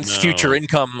borrow against future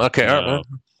income. Okay. No.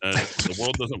 The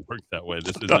world doesn't work that way.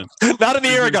 This isn't not in the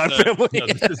Aragon family.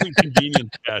 This isn't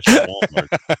convenience cash at Walmart.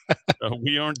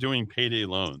 We aren't doing payday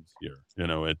loans here.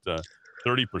 At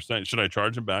 30%. Should I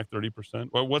charge them back 30%?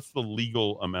 Well, what's the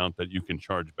legal amount that you can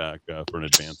charge back for an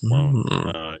advance loan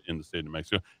in the state of New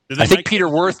Mexico? I think Peter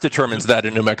Worth determines that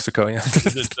in New Mexico. Yeah.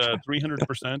 Is it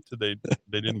 300%? They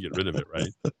didn't get rid of it,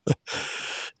 right?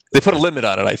 They put a limit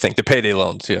on it. I think the payday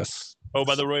loans. Yes. Oh,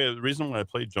 by the way, the reason why I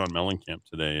played John Mellencamp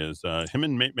today is him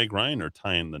and Meg Ryan are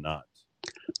tying the knot.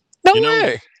 No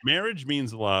way. Marriage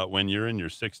means a lot when you're in your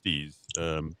 60s,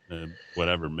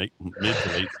 whatever, mid to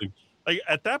late 60s. Like,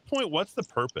 at that point, what's the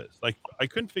purpose? Like, I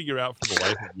couldn't figure out for the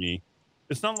life of me.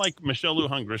 It's not like Michelle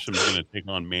Lujan Grisham is going to take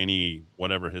on Manny,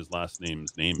 whatever his last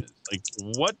name's name is. Like,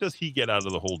 what does he get out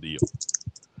of the whole deal?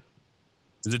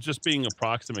 Is it just being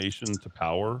approximation to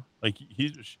power? Like,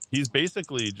 he's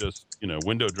basically just,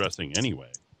 window dressing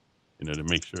anyway, to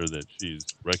make sure that she's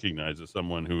recognized as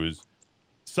someone who is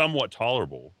somewhat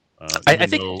tolerable. I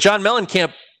think John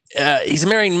Mellencamp, he's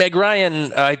marrying Meg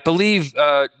Ryan. I believe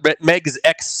Meg's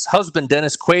ex-husband,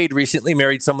 Dennis Quaid, recently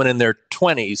married someone in their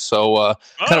 20s. So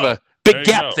kind of a big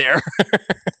gap there.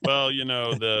 Well,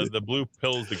 the blue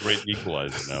pill's the great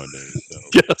equalizer nowadays. So,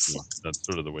 yes. That's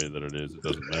sort of the way that it is. It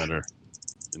doesn't matter.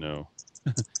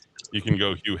 You can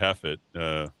go Hugh Heffitt,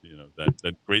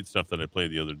 that great stuff that I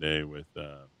played the other day with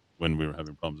when we were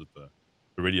having problems with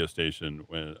the radio station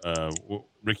when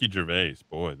Ricky Gervais.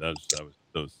 Boy, that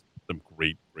was some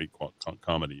great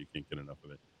comedy. You can't get enough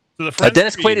of it. So the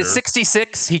Dennis Quaid is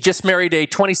 66. He just married a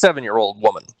 27-year-old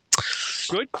woman.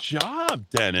 Good job,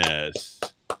 Dennis.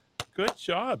 Good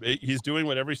job. He's doing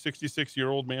what every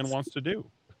 66-year-old man wants to do.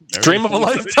 Dream of a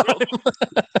lifetime.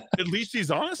 At least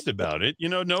he's honest about it.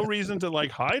 No reason to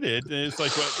hide it. And it's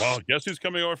like, well, guess who's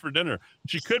coming over for dinner?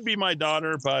 She could be my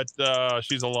daughter, but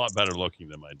she's a lot better looking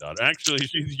than my daughter. Actually,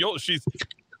 she's.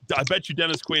 I bet you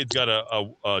Dennis Quaid's got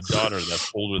a daughter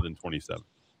that's older than 27.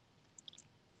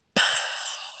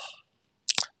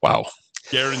 Wow.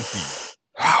 Guaranteed.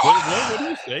 What do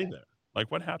you say there?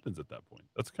 What happens at that point?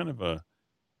 That's kind of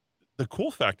the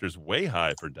cool factor is way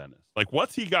high for Dennis.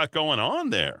 What's he got going on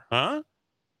there, huh?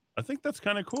 I think that's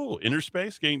kind of cool. Inner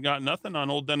space ain't got nothing on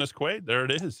old Dennis Quaid. There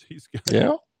it is. He's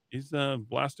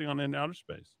blasting on in outer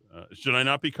space. Should I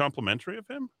not be complimentary of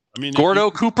him? I mean,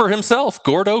 Gordo Cooper himself.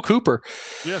 Gordo Cooper.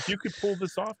 Yeah, if you could pull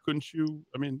this off, couldn't you?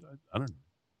 I mean, I don't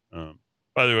know.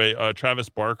 By the way, Travis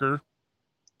Barker,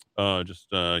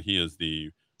 he is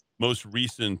the most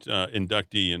recent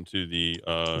inductee into the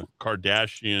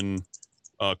Kardashian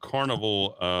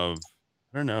carnival of,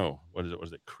 I don't know, what is it?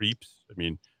 Was it creeps? I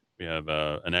mean, we have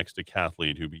an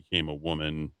ex-decathlete who became a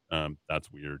woman.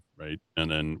 That's weird, right? And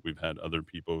then we've had other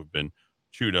people who've been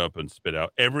chewed up and spit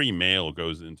out. Every male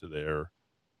goes into there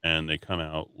and they come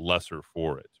out lesser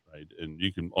for it, right? And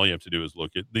all you have to do is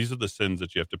look at, these are the sins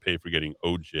that you have to pay for getting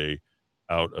OJ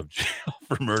out of jail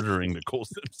for murdering Nicole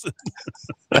Simpson.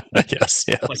 Yes.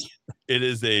 It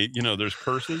is there's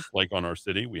curses on our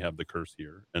city. We have the curse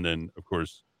here. And then, of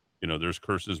course, there's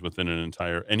curses within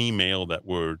any male that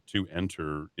were to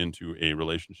enter into a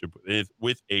relationship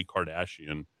with a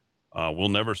Kardashian will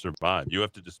never survive. You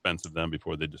have to dispense of them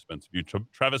before they dispense of you.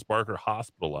 Travis Barker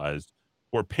hospitalized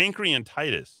for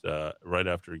pancreatitis right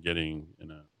after getting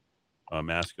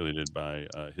emasculated by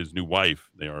his new wife.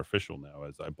 They are official now,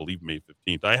 as I believe May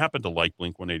 15th. I happen to like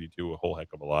Blink-182 a whole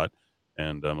heck of a lot.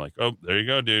 And I'm like, oh, there you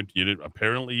go, dude.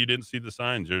 Apparently you didn't see the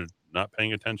signs. You're not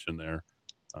paying attention there.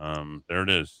 There it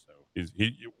is. So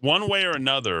he one way or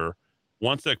another,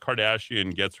 once a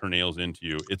Kardashian gets her nails into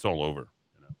you, it's all over.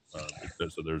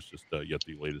 So there's just yet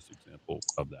the latest example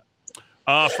of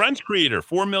that. Friends creator,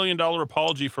 $4 million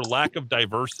apology for lack of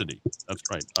diversity. That's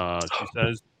right. She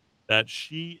says that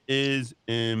she is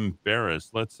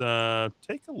embarrassed. Let's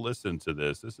take a listen to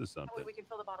this. This is something. We can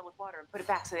fill the bottle with water and put it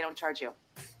back so they don't charge you.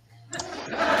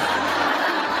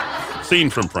 Scene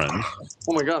from Friends.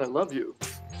 Oh my God, I love you.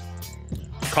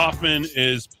 Kaufman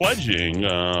is pledging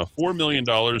 $4 million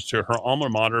to her alma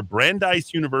mater,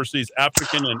 Brandeis University's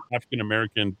African and African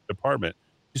American department.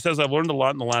 She says, I've learned a lot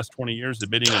in the last 20 years.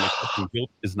 Admitting and accepting guilt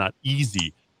is not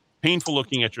easy. Painful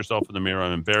looking at yourself in the mirror.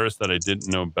 I'm embarrassed that I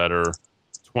didn't know better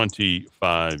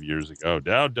 25 years ago.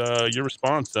 Dowd, your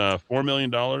response, $4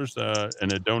 million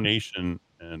and a donation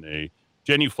and a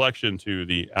genuflection to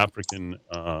the African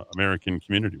American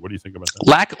community. What do you think about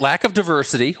that? Lack of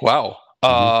diversity. Wow.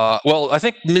 Well, I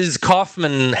think Ms.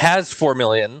 Kaufman has $4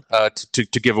 million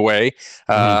to give away.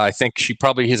 I think she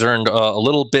probably has earned a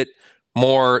little bit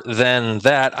more than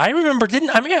that. I remember,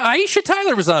 Aisha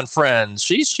Tyler was on Friends.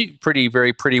 She's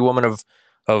very pretty woman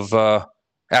of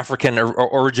African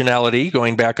originality,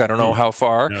 going back, I don't know how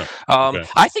far. Yeah. Okay.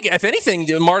 I think, if anything,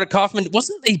 Marta Kaufman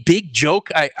wasn't a big joke.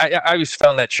 I always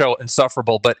found that show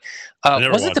insufferable, but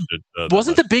wasn't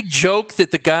the big joke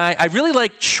that the guy, I really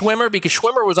liked Schwimmer because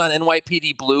Schwimmer was on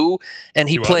NYPD Blue and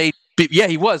he played. Yeah,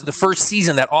 he was the first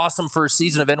season, that awesome first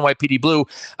season of NYPD Blue.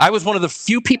 I was one of the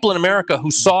few people in America who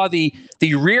saw the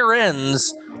rear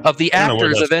ends of the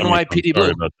actors of NYPD Blue.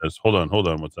 Sorry about this. Hold on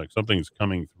 1 sec. Something's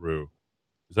coming through.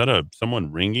 Is that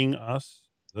someone ringing us?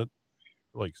 Is that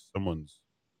like someone's?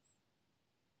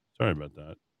 Sorry about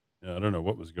that. Yeah, I don't know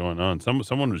what was going on.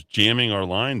 Someone was jamming our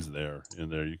lines there. In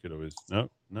there, you could always no.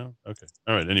 Okay,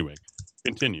 all right. Anyway,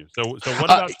 continue. So what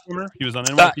about Schwimmer? He was on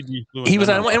NYPD. He was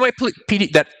on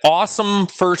NYPD. That awesome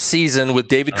first season with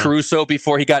David Caruso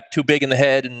before he got too big in the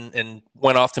head and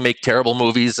went off to make terrible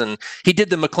movies. And he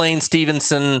did the McLean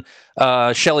Stevenson,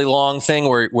 Shelley Long thing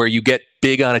where you get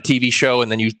big on a TV show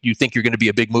and then you think you're going to be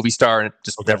a big movie star and it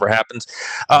just never happens.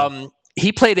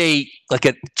 He played a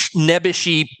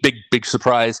nebbishy, big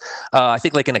surprise. I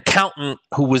think like an accountant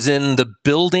who was in the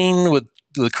building with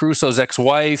Caruso's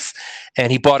ex-wife,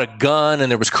 and he bought a gun and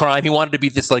there was crime. He wanted to be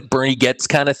this like Bernie Getz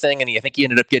kind of thing, and I think he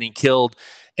ended up getting killed.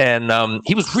 And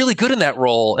he was really good in that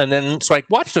role. And then so I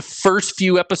watched the first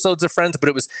few episodes of Friends, but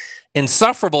it was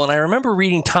insufferable. And I remember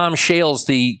reading Tom Shales,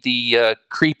 the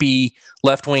creepy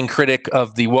left-wing critic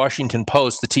of the Washington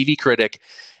Post, the TV critic.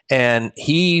 and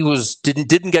he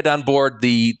didn't get on board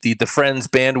the Friends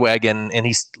bandwagon. And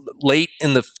he's late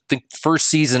in the first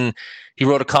season. He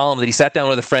wrote a column that he sat down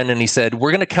with a friend and he said,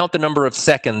 "We're going to count the number of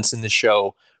seconds in the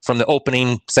show from the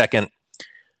opening second,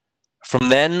 from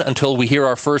then until we hear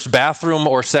our first bathroom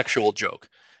or sexual joke."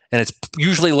 And it's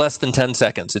usually less than 10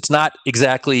 seconds. It's not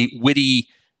exactly witty.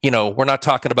 We're not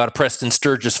talking about a Preston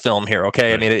Sturges film here,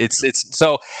 okay? I mean, it's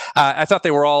so I thought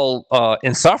they were all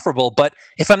insufferable. But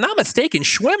if I'm not mistaken,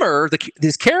 Schwimmer,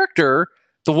 his character,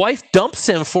 the wife dumps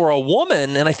him for a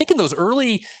woman. And I think in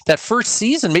that first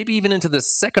season, maybe even into the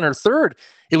second or third,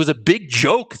 it was a big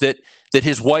joke that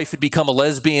his wife had become a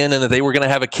lesbian and that they were going to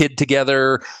have a kid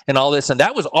together and all this. And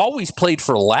that was always played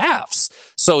for laughs.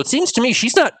 So it seems to me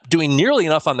she's not doing nearly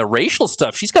enough on the racial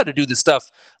stuff. She's got to do the stuff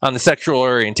on the sexual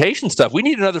orientation stuff. We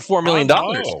need another $4 million.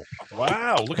 Oh,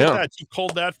 wow. Look at that. You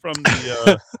pulled that from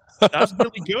the that's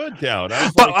really good, Dowd.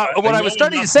 What I was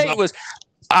starting to say was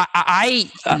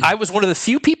I was one of the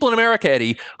few people in America,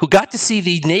 Eddie, who got to see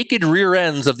the naked rear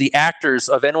ends of the actors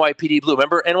of NYPD Blue.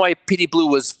 Remember, NYPD Blue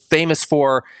was famous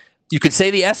for, you could say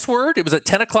the S word. It was at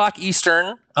 10 o'clock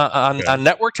Eastern on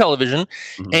network television.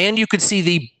 Mm-hmm. And you could see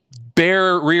the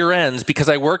bare rear ends because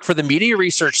I worked for the Media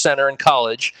Research Center in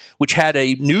college, which had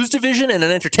a news division and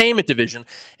an entertainment division.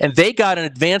 And they got an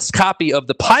advanced copy of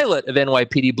the pilot of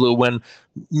NYPD Blue when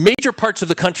major parts of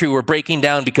the country were breaking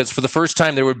down because for the first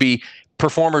time there would be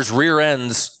performers' rear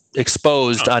ends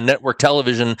exposed on network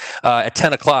television at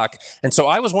 10 o'clock. And so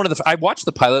I was I watched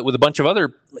the pilot with a bunch of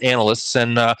other analysts,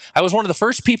 and I was one of the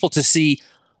first people to see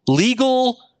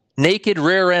legal naked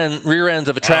rear ends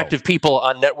of attractive people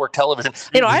on network television.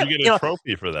 You get a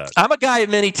trophy for that. I'm a guy of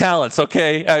many talents.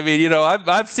 Okay, I mean,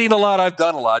 I've seen a lot, I've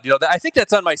done a lot. I think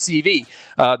that's on my CV.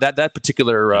 That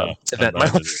particular event.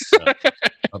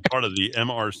 I'm part of the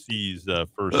MRC's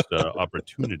first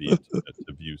opportunity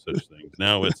to view such things.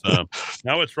 Now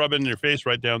it's rubbing in your face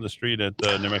right down the street at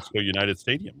New Mexico United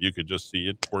Stadium. You could just see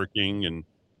it twerking and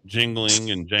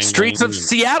jingling and jangling. Streets of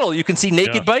Seattle, you can see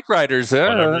naked bike riders.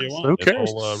 Whatever you want. Who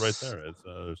cares? It's all right there.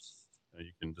 It's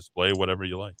you can display whatever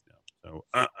you like now.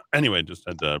 So anyway, just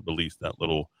had to release that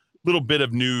little bit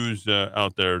of news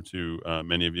out there to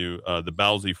many of you. The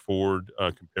Bowsy Ford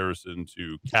comparison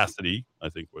to Cassidy, I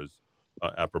think, was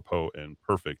apropos and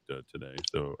perfect today.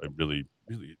 So I really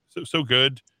so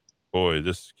good. Boy,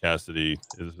 this Cassidy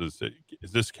is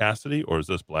this Cassidy or is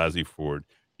this Blasey Ford?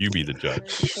 You be the judge.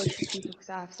 I was the chief of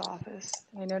staff's office.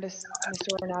 I noticed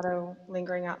Mr. Ornato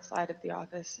lingering outside of the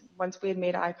office. Once we had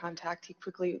made eye contact, he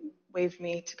quickly waved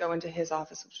me to go into his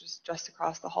office, which was just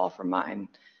across the hall from mine.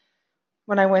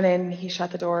 When I went in, he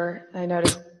shut the door, and I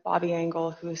noticed Bobby Engel,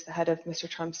 who is the head of Mr.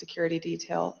 Trump's security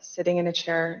detail, sitting in a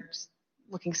chair, just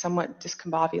looking somewhat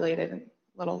discombobulated and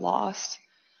a little lost.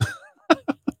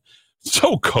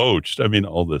 So coached. I mean,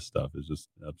 all this stuff is just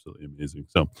absolutely amazing.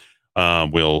 So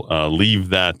we'll leave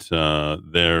that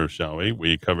there, shall we?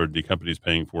 We covered the companies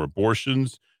paying for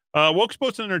abortions. Woke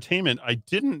Sports and Entertainment. I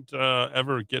didn't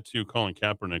ever get to Colin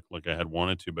Kaepernick like I had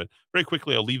wanted to, but very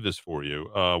quickly, I'll leave this for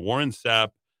you. Warren Sapp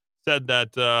said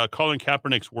that Colin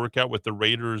Kaepernick's workout with the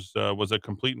Raiders was a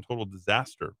complete and total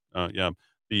disaster.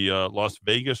 The Las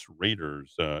Vegas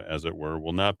Raiders, as it were,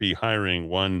 will not be hiring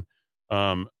one.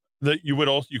 That you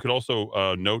could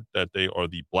also note that they are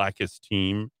the blackest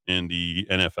team in the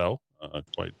NFL,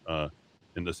 quite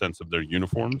in the sense of their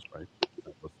uniforms, right?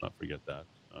 Let's not forget that.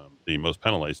 The most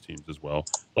penalized teams as well,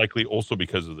 likely also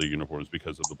because of the uniforms,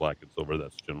 because of the black and silver.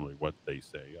 That's generally what they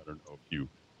say. I don't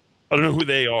know who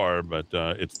they are, but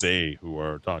it's they who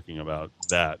are talking about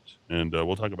that. And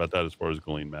we'll talk about that as far as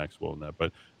Ghislaine Maxwell and that.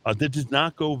 But that did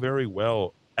not go very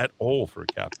well at all for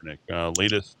Kaepernick.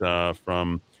 Latest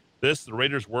from this, the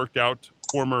Raiders worked out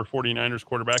former 49ers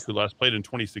quarterback who last played in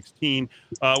 2016,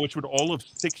 which was all of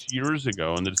 6 years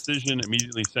ago. And the decision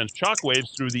immediately sent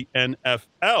shockwaves through the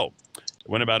NFL. It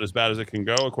went about as bad as it can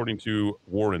go, according to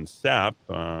Warren Sapp,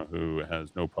 who has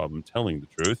no problem telling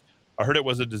the truth. I heard it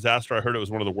was a disaster. I heard it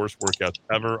was one of the worst workouts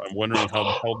ever. I'm wondering how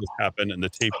the hell this happened, and the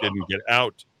tape didn't get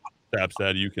out. Sapp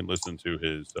said you can listen to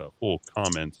his full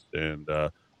comments, and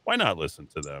why not listen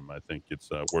to them? I think it's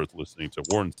worth listening to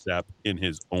Warren Sapp in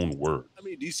his own words. I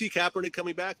mean, do you see Kaepernick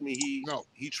coming back? I mean,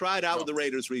 he tried out with the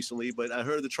Raiders recently, but I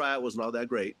heard the tryout wasn't all that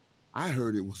great. I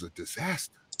heard it was a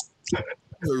disaster. I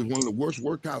heard it was one of the worst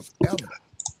workouts ever.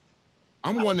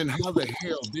 I'm wondering how the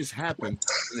hell this happened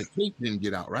and the tape didn't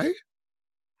get out, right?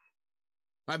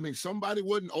 I mean, somebody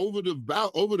wasn't over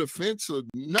the fence or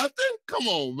nothing? Come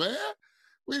on, man.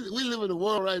 We live in a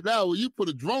world right now where you put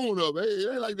a drone up. Hey,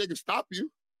 it ain't like they can stop you.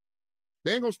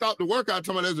 They ain't gonna stop the workout.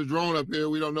 Talking about there's a drone up here.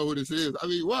 We don't know who this is. I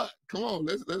mean, what? Come on,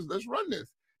 let's run this.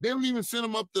 They don't even send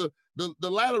them up the the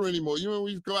ladder anymore. You know,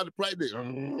 we used to go out to practice.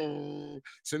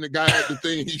 Send the guy at the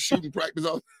thing, he's shooting practice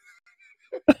off.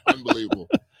 Unbelievable.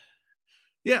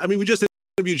 Yeah, I mean, we just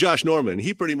interviewed Josh Norman.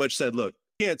 He pretty much said, look,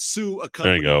 you can't sue a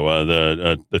company. There you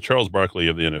go. The Charles Barkley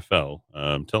of the NFL,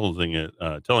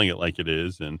 telling it like it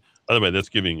is. And by the way, that's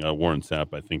giving Warren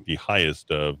Sapp, I think, the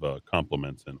highest of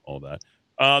compliments and all that.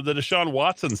 The Deshaun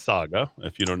Watson saga,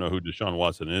 if you don't know who Deshaun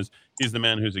Watson is, he's the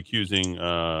man who's being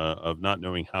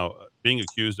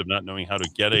accused of not knowing how to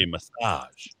get a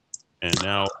massage. And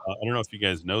now, I don't know if you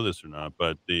guys know this or not,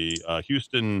 but the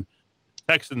Houston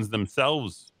Texans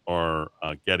themselves are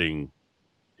getting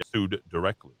sued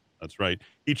directly. That's right.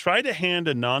 He tried to hand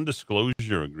a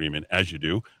non-disclosure agreement, as you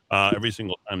do, every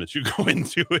single time that you go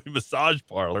into a massage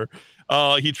parlor.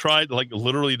 He tried, like,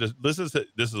 literally, this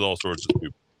is all sorts of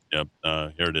stupid. Yep,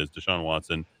 here it is. Deshaun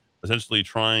Watson essentially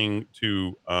trying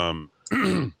to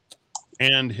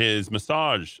hand his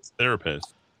massage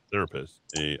therapist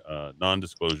a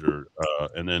non-disclosure,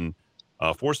 and then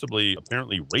forcibly,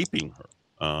 apparently, raping her.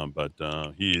 But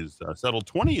he's settled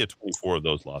 20 of 24 of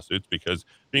those lawsuits because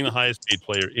being the highest paid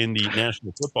player in the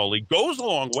National Football League goes a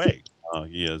long way.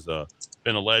 He has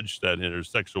been alleged that there's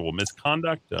sexual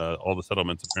misconduct. All the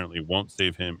settlements apparently won't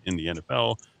save him in the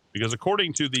NFL because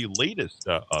according to the latest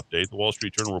update, the Wall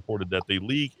Street Journal reported that the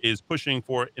league is pushing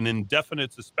for an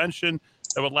indefinite suspension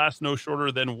that would last no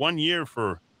shorter than 1 year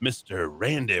for Mr.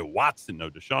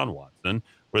 Deshaun Watson,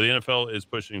 where the NFL is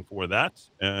pushing for that.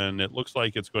 And it looks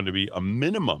like it's going to be a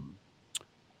minimum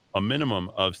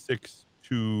of 6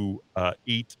 to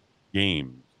 8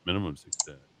 games, minimum 6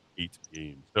 to 8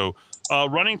 games. So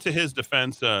running to his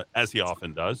defense, as he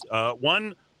often does,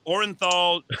 one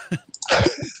Orenthal.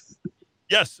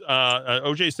 Yes,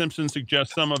 O.J. Simpson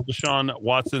suggests some of Deshaun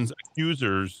Watson's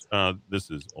accusers, this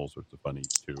is all sorts of funny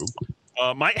too,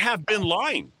 might have been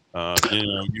lying.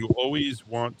 You always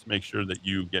want to make sure that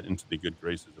you get into the good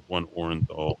graces of one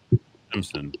Orenthal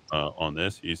Simpson on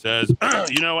this. He says, I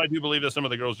do believe that some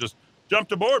of the girls just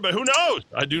jumped aboard, but who knows?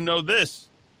 I do know this.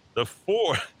 The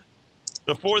four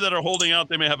that are holding out,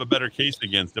 they may have a better case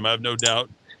against him. I have no doubt.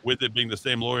 With it being the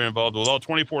same lawyer involved with all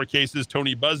 24 cases,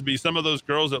 Tony Busby, some of those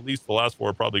girls, at least the last 4,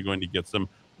 are probably going to get some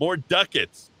more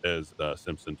ducats, as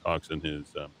Simpson talks in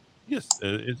his,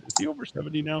 is he over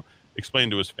 70 now? Explained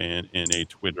to his fan in a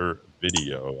Twitter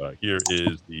video. Here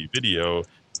is the video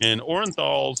in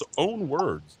Orenthal's own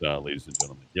words, ladies and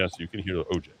gentlemen. Yes, you can hear the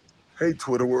OJ. Hey,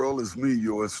 Twitter world, it's me,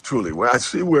 yours truly. Well, I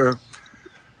see where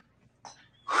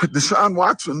Deshaun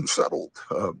Watson settled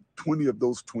 20 of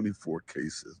those 24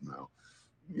 cases now.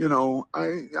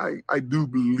 I do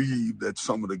believe that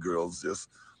some of the girls just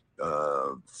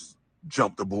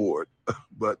jumped aboard,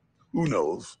 but who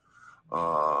knows?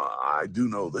 I do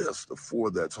know this, the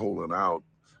 4 that's holding out,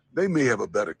 they may have a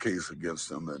better case against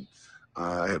them. And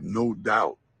I have no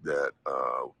doubt that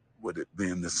with it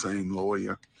being the same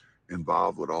lawyer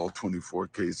involved with all 24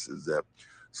 cases, that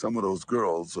some of those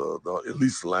girls, at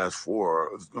least the last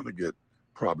 4, is going to get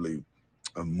probably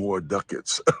more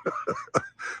ducats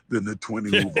than the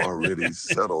 20 who've already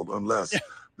settled, unless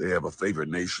they have a favored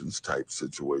nations type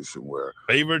situation where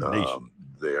they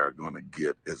are going to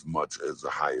get as much as the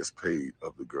highest paid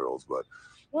of the girls. But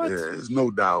there's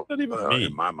no doubt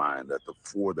in my mind that the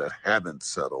 4 that haven't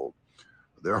settled,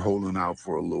 they're holding out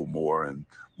for a little more, and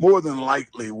more than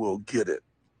likely will get it.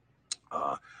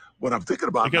 What I'm thinking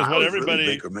about because now what is everybody,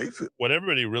 really Baker Mayfield. What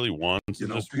everybody really wants in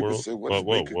this people world. say, what's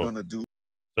Baker going to do?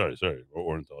 Sorry,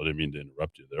 Orenthal, I didn't mean to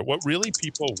interrupt you there. What really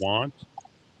people want,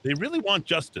 they really want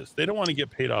justice. They don't want to get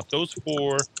paid off. Those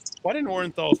 4, why didn't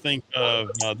Orenthal think of,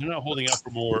 they're not holding out for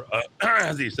more,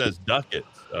 as he says, ducats.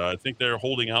 I think they're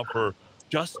holding out for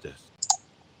justice.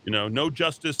 No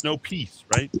justice, no peace,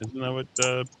 right? Isn't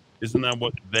that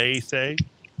what they say?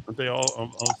 Don't they all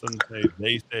of a sudden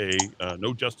say,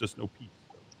 no justice, no peace?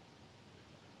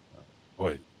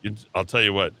 I'll tell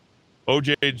you what.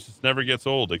 OJ just never gets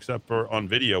old, except for on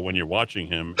video when you're watching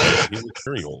him. He looks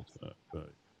very old.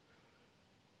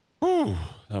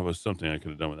 That was something I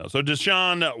could have done without. So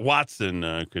Deshaun Watson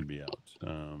could be out.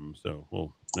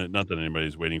 Not that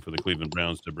anybody's waiting for the Cleveland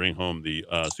Browns to bring home the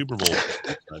Super Bowl.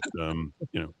 But,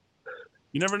 you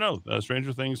never know.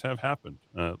 Stranger things have happened.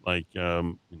 A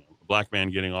black man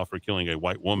getting off for killing a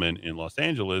white woman in Los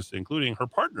Angeles, including her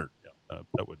partner.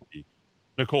 That would be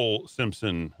Nicole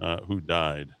Simpson, who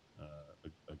died.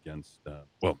 Against,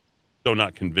 though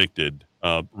not convicted,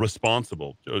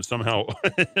 responsible. Somehow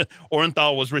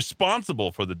Orenthal was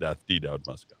responsible for the death of D. Dowd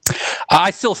Muscat.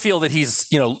 I still feel that he's,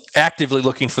 actively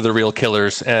looking for the real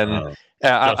killers. And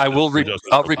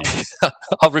I'll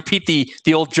repeat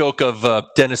the old joke of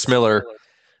Dennis Miller.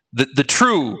 The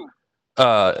true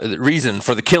reason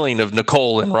for the killing of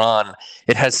Nicole and Ron.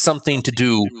 It has something to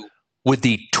do with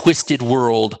the twisted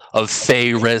world of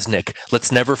Faye Resnick.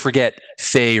 Let's never forget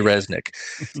Faye Resnick.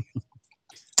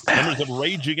 Members of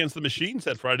Rage Against the Machine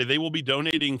said Friday they will be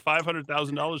donating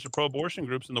 $500,000 to pro-abortion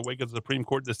groups in the wake of the Supreme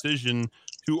Court decision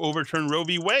to overturn Roe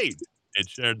v. Wade. It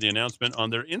shared the announcement on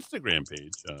their Instagram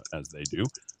page, as they do,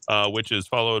 which is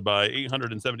followed by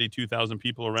 872,000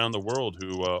 people around the world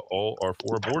who all are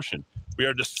for abortion. We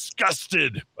are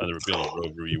disgusted by the repeal of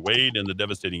Roe v. Wade and the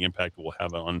devastating impact it will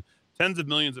have on tens of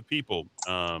millions of people.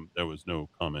 There was no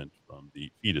comment from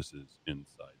the fetuses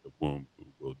inside the womb who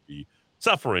will be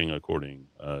suffering according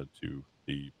to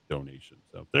the donation.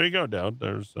 So there you go, Dowd.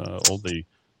 There's all the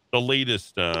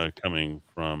latest coming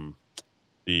from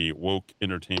the woke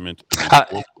entertainment.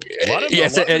 A lot of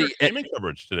entertainment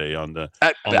coverage today on the.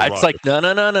 It's like no,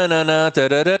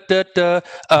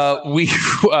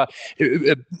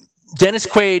 Dennis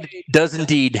Quaid does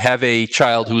indeed have a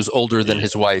child who's older than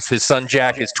his wife. His son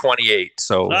Jack is 28.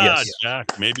 So yes,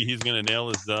 Jack. Maybe he's going to nail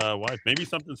his wife. Maybe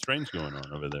something strange going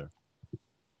on over there.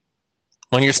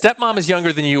 When your stepmom is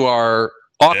younger than you are,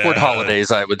 awkward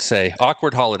holidays, I would say.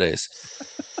 Awkward holidays.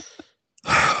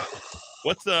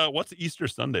 What's Easter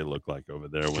Sunday look like over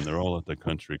there when they're all at the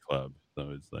country club?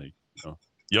 So it's like,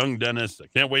 young Dennis, I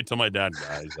can't wait till my dad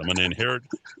dies. I'm going to inherit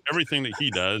everything that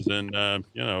he does, and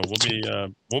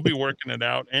we'll be working it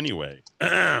out anyway.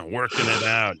 Working it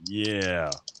out,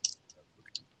 yeah.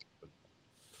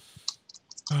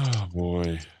 Oh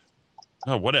boy.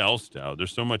 Oh, what else, Dow?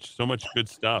 There's so much good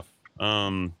stuff.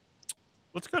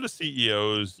 Let's go to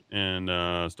CEOs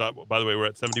and stop. By the way, we're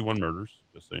at 71 murders,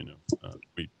 just so you know.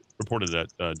 We reported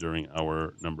that during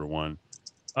our number one.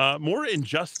 More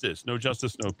injustice, no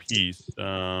justice, no peace.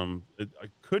 I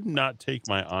could not take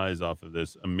my eyes off of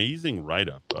this amazing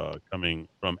write-up coming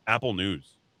from Apple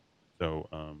News. So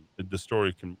the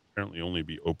story can apparently only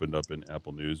be opened up in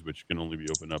Apple News, which can only be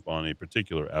opened up on a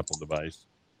particular Apple device,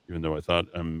 even though I thought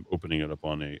I'm opening it up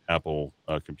on a Apple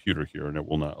computer here, and it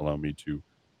will not allow me to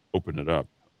open it up.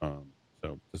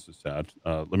 So this is sad.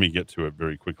 Let me get to it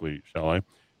very quickly, shall I?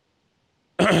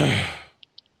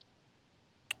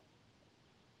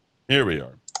 Here we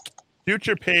are.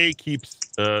 Future pay keeps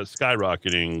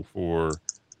skyrocketing for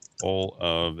all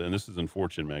of, and this is in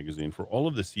Fortune magazine, for all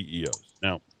of the CEOs.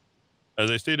 Now, as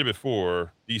I stated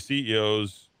before, these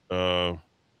CEOs,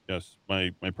 yes,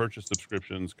 my purchase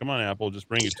subscriptions, come on, Apple, just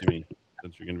bring it to me.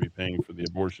 Since you're going to be paying for the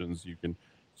abortions, you can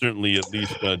certainly at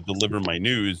least deliver my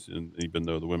news, and even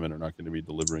though the women are not going to be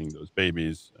delivering those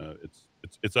babies,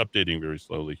 it's updating very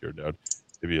slowly here, Dowd.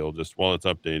 Maybe I'll just, while it's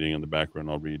updating in the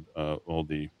background, I'll read all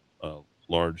the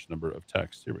large number of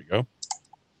texts. Here we go.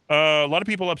 A lot of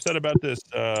people upset about this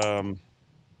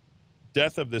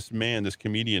death of this man, this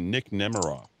comedian, Nick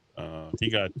Nemiroff. He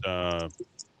got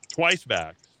twice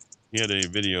vaxxed. He had a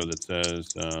video that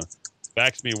says,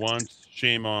 vax me once,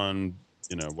 shame on,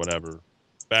 whatever.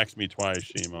 Vax me twice,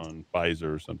 shame on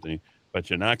Pfizer or something. But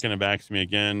you're not going to vax me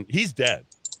again. He's dead.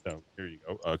 So here you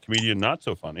go. Comedian, not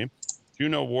so funny.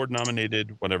 Juno Award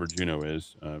nominated, whatever Juno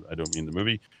is. I don't mean the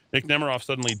movie. Nick Nemiroff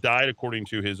suddenly died, according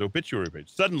to his obituary page.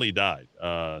 Suddenly died.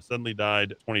 Suddenly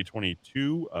died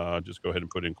 2022. Just go ahead and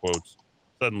put in quotes.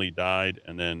 Suddenly died,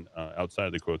 and then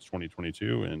outside the quotes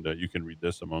 2022. And you can read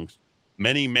this amongst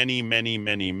many, many, many,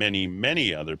 many, many,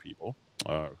 many other people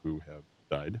who have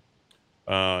died.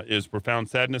 Is profound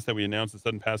sadness that we announced the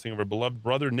sudden passing of our beloved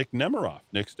brother, Nick Nemiroff.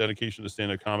 Nick's dedication to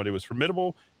stand-up comedy was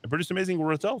formidable and produced amazing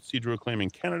results. He drew acclaim in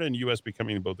Canada and U.S.,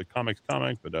 becoming both the comic,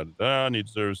 and he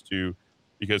deserves to,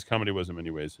 because comedy was in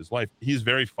many ways his life. He's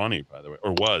very funny, by the way,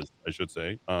 or was, I should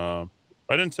say. Right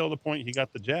until the point he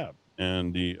got the jab.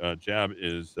 And the jab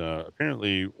is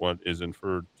apparently what is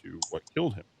inferred to what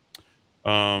killed him.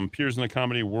 Peers in the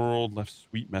comedy world left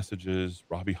sweet messages.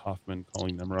 Robbie Hoffman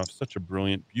calling Nemiroff such a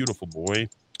brilliant, beautiful boy.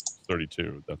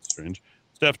 32. That's strange.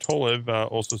 Steph Tolev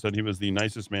also said he was the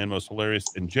nicest man, most hilarious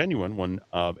and genuine, one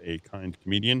of a kind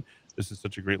comedian. This is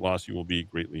such a great loss. You will be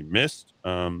greatly missed.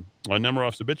 On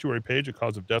Nemiroff's obituary page, a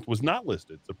cause of death was not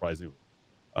listed, surprisingly.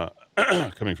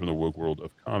 Coming from the woke world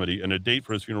of comedy, and a date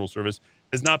for his funeral service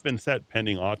has not been set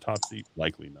pending autopsy.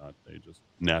 Likely not. They just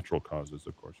natural causes,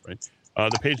 of course, right?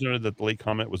 The page noted that the late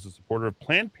comment was a supporter of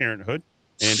Planned Parenthood,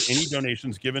 and any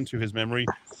donations given to his memory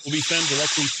will be sent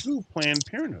directly to Planned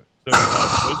Parenthood. So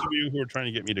those of you who are trying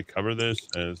to get me to cover this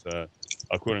as a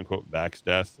quote-unquote vax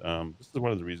death, this is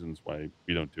one of the reasons why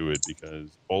we don't do it,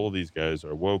 because all of these guys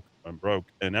are woke and broke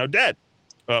and now dead.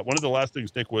 One of the last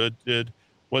things Nick Wood did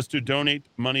was to donate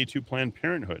money to Planned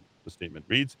Parenthood. The statement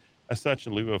reads, as such,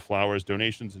 in lieu of flowers,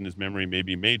 donations in his memory may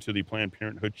be made to the Planned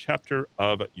Parenthood chapter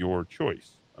of your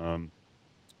choice.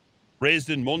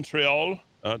 Raised in Montreal,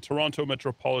 Toronto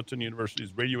Metropolitan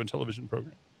University's radio and television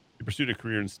program. He pursued a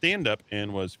career in stand-up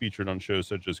and was featured on shows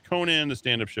such as Conan, The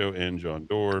Stand-Up Show, and John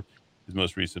Doerr. His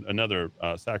most recent, another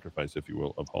sacrifice, if you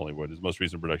will, of Hollywood. His most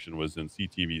recent production was in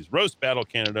CTV's Roast Battle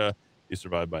Canada. He's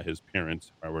survived by his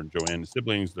parents, Howard and Joanne, his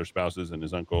siblings, their spouses, and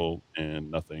his uncle,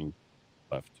 and nothing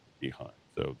left behind.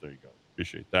 So there you go.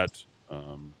 Appreciate that.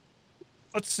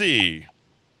 Let's see.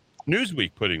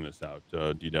 Newsweek putting this out,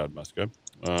 D. Dowd Muska.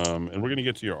 And we're going to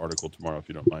get to your article tomorrow, if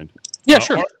you don't mind. Yeah,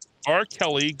 sure. R.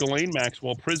 Kelly, Ghislaine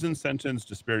Maxwell, prison sentence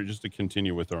disparity, just to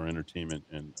continue with our entertainment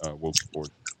and woke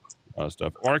sports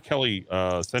stuff. R. Kelly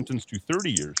sentenced to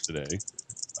 30 years today.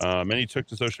 Many took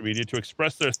to social media to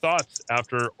express their thoughts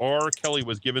after R. Kelly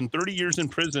was given 30 years in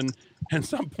prison, and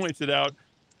some pointed out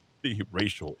the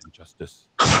racial injustice.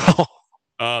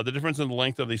 The difference in the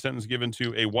length of the sentence given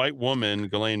to a white woman,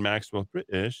 Ghislaine Maxwell,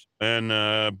 British, in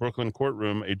Brooklyn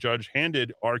courtroom, a judge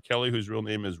handed R. Kelly, whose real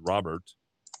name is Robert,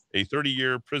 a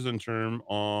 30-year prison term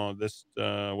on this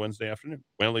Wednesday afternoon.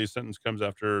 Kelly's sentence comes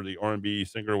after the R&B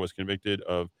singer was convicted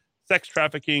of sex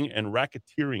trafficking and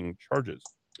racketeering charges.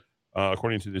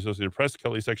 According to the Associated Press,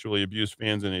 Kelly sexually abused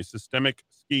fans in a systemic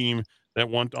scheme that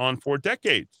went on for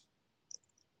decades.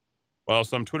 While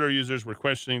some Twitter users were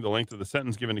questioning the length of the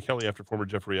sentence given to Kelly after former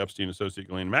Jeffrey Epstein associate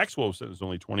Ghislaine Maxwell was sentenced to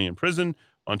only 20 in prison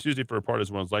on Tuesday for a part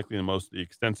as one is likely the most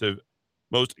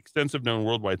extensive known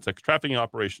worldwide sex trafficking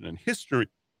operation in history.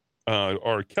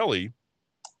 R. Kelly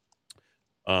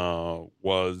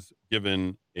was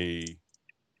given a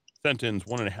sentence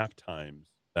 1.5 times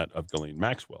that of Ghislaine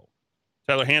Maxwell.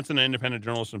 Tyler Hansen, an independent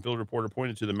journalist and field reporter,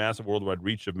 pointed to the massive worldwide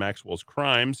reach of Maxwell's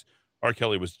crimes. R.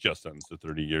 Kelly was just sentenced to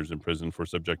 30 years in prison for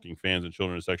subjecting fans and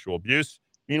children to sexual abuse.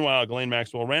 Meanwhile, Ghislaine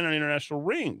Maxwell ran an international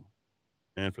ring,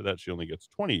 and for that, she only gets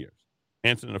 20 years.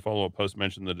 Hansen, in a follow-up post,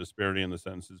 mentioned the disparity in the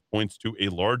sentences points to a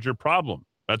larger problem.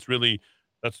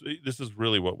 This is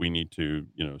really what we need to,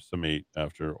 summate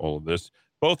after all of this.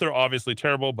 Both are obviously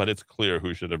terrible, but it's clear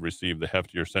who should have received the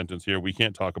heftier sentence here. We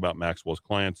can't talk about Maxwell's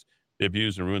clients. They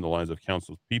abused and ruined the lives of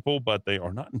countless people, but they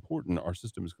are not important. Our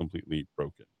system is completely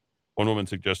broken. One woman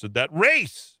suggested that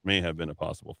race may have been a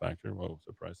possible factor. Whoa,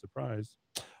 surprise, surprise.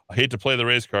 I hate to play the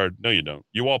race card. No, you don't.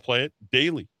 You all play it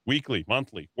daily, weekly,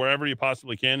 monthly, wherever you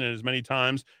possibly can, and as many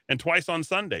times, and twice on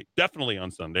Sunday, definitely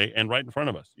on Sunday, and right in front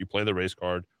of us. You play the race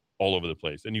card all over the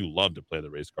place, and you love to play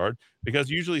the race card because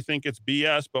you usually think it's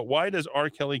BS, but why does R.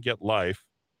 Kelly get life?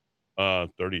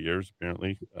 30 years,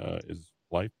 apparently, is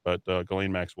life, but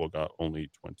Ghislaine Maxwell got only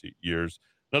 20 years.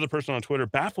 Another person on Twitter,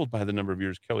 baffled by the number of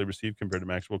years Kelly received compared to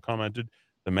Maxwell, commented,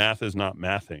 "The math is not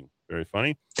mathing." Very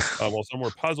funny. While some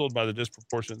were puzzled by the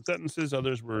disproportionate sentences,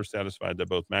 others were satisfied that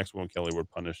both Maxwell and Kelly were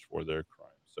punished for their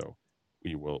crimes. So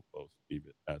we will both leave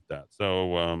it at that.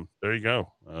 So there you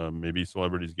go. Maybe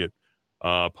celebrities get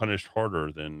punished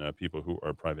harder than people who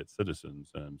are private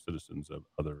citizens and citizens of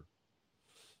other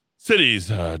cities,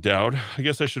 Dowd. I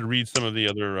guess I should read some of the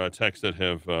other texts that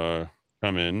have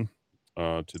come in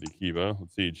to the Kiva.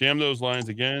 Let's see. Jam those lines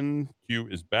again. Q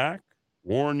is back.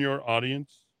 Warn your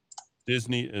audience.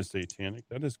 Disney is satanic.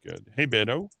 That is good. Hey,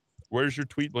 Beto, where's your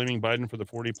tweet blaming Biden for the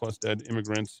 40-plus dead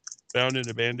immigrants found in an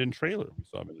abandoned trailer? We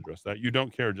saw him address that. You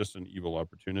don't care, just an evil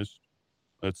opportunist.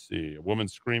 Let's see. A woman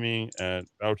screaming at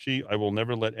Fauci, "I will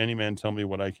never let any man tell me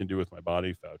what I can do with my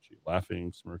body." Fauci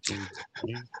laughing, smirking.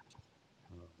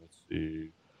 Let's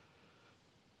see.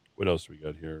 What else we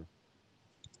got here?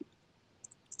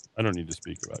 I don't need to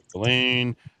speak about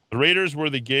Ghislaine. The Raiders were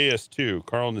the gayest, too.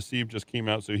 Carl Nassib just came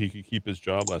out so he could keep his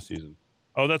job last season.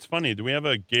 Oh, that's funny. Do we have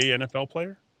a gay NFL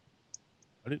player?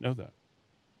 I didn't know that.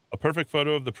 A perfect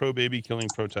photo of the pro-baby killing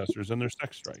protesters and their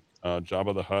sex strike.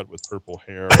 Jabba the Hutt with purple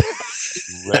hair,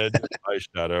 red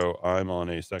eyeshadow. I'm on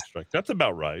a sex strike. That's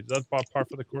about right. That's par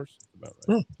for the course. That's about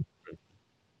right.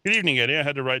 Good evening, Eddie. I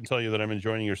had to write and tell you that I'm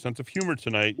enjoying your sense of humor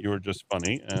tonight. You are just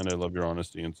funny, and I love your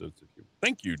honesty and sense of humor.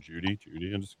 Thank you, Judy.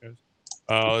 Judy in disguise.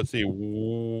 Let's see.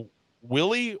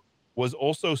 Willie was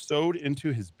also sewed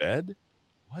into his bed.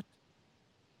 What?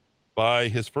 By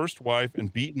his first wife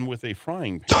and beaten with a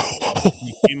frying pan.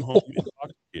 He came home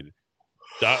intoxicated.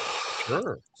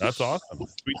 Sure. That's awesome.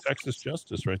 Sweet Texas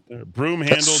justice right there. Broom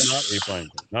handled, not a frying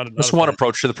pan. That's one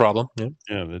approach to the problem.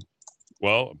 Yeah.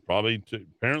 Well, probably.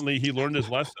 Apparently, he learned his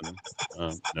lesson.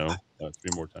 No, 3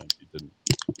 more times he didn't.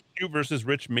 Cute versus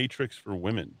rich matrix for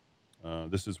women.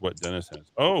 This is what Dennis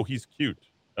has. Oh, he's cute.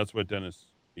 That's what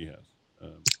he has.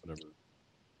 Whatever.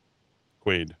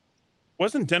 Quaid.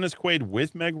 Wasn't Dennis Quaid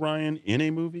with Meg Ryan in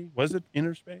a movie? Was it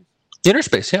Inner Space? Inner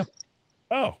Space, yeah.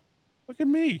 Oh, look at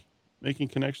me making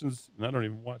connections. And I don't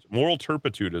even watch. Moral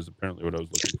turpitude is apparently what I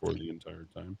was looking for the entire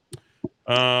time.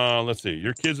 Let's see.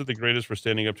 Your kids are the greatest for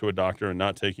standing up to a doctor and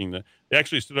not taking the. They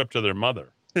actually stood up to their mother,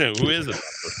 who is a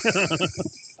doctor.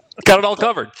 Got it all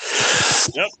covered.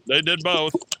 Yep, they did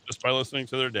both just by listening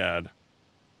to their dad.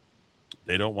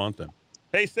 They don't want them.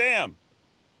 Hey, Sam.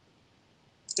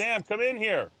 Sam, come in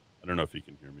here. I don't know if you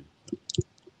can hear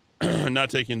me. Not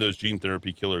taking those gene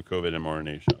therapy killer COVID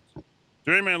mRNA shots.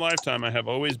 During my lifetime, I have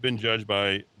always been judged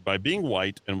by being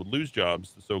white and would lose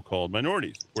jobs to so-called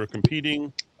minorities. We're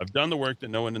competing. I've done the work that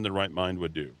no one in their right mind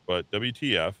would do. But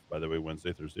WTF, by the way,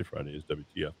 Wednesday, Thursday, Friday is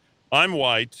WTF. I'm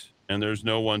white, and there's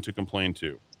no one to complain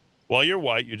to. While you're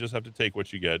white, you just have to take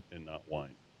what you get and not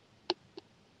whine.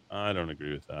 I don't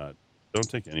agree with that. Don't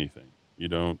take anything. You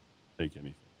don't take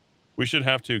anything. We should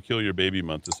have to kill your baby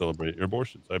month to celebrate your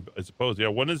abortions. I suppose. Yeah.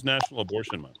 When is National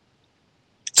Abortion Month?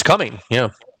 It's coming. Yeah.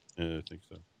 I think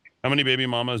so. How many baby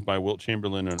mamas by Wilt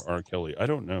Chamberlain and R. Kelly? I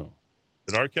don't know.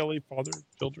 Did R. Kelly father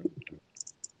children?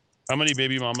 How many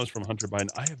baby mamas from Hunter Biden?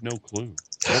 I have no clue.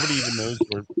 Nobody even knows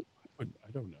where.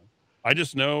 I don't know. I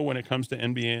just know when it comes to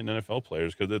NBA and NFL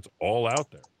players because it's all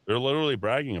out there. They're literally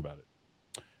bragging about it.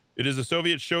 It is a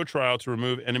Soviet show trial to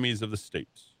remove enemies of the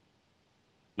states.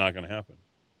 Not going to happen.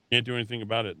 Can't do anything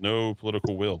about it. No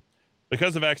political will.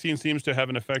 Because the vaccine seems to have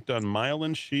an effect on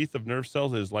myelin sheath of nerve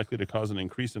cells, it is likely to cause an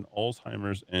increase in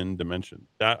Alzheimer's and dementia.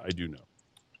 That I do know.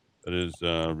 That is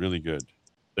really good.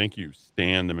 Thank you,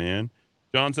 Stan the man.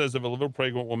 John says if a little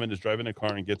pregnant woman is driving a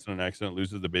car and gets in an accident,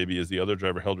 loses the baby, is the other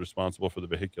driver held responsible for the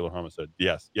vehicular homicide?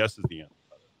 Yes. Yes is the answer.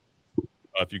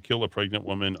 If you kill a pregnant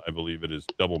woman, I believe it is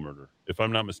double murder. If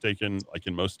I'm not mistaken, like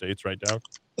in most states right now.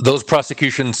 Those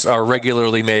prosecutions are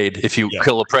regularly made if you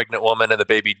kill a pregnant woman and the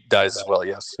baby dies as well.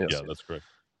 Yes. Yeah, that's correct.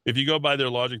 If you go by their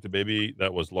logic, the baby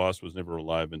that was lost was never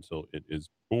alive until it is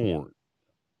born.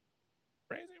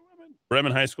 Crazy woman.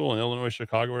 Bremen High School in Illinois,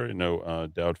 Chicago area. No,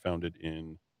 Dowd founded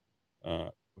in,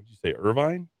 what did you say,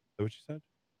 Irvine? Is that what you said?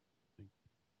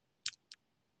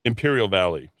 Imperial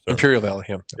Valley. Sorry. Imperial Valley,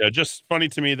 yeah. Yeah, just funny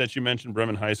to me that you mentioned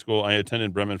Bremen High School. I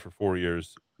attended Bremen for 4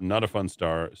 years. Not a fun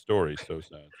story. So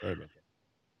sad. Sorry about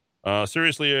that.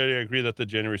 Seriously, I agree that the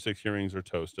January 6th hearings are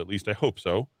toast. At least I hope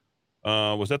so.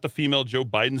 Was that the female Joe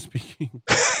Biden speaking?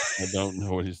 I don't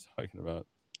know what he's talking about.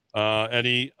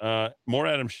 Eddie, more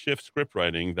Adam Schiff script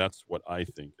writing. That's what I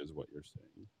think is what you're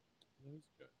saying. That is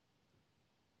good.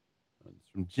 It's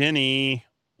from Jenny.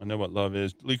 I know what love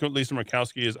is. Lisa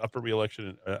Murkowski is up for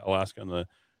re-election in Alaska, and the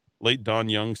late Don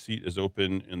Young seat is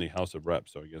open in the House of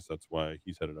Reps. So I guess that's why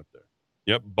he's headed up there.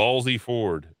 Yep, Ballsy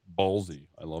Ford. Ballsy.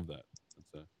 I love that.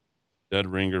 That's a dead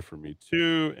ringer for me,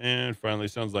 too. And finally,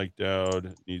 sounds like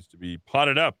Dowd needs to be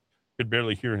potted up. Could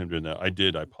barely hear him doing that. I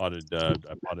did. I potted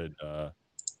the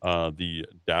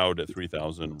Dowd at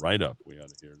 3000 right up. We got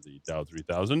to hear the Dowd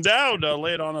 3000. Dowd,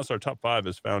 lay it on us. Our top 5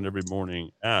 is found every morning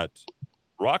at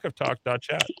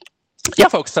rockoftalk.chat. Yeah,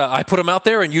 folks, I put them out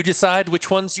there, and you decide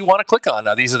which ones you want to click on.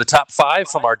 These are the top 5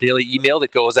 from our daily email that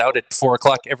goes out at 4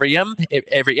 o'clock every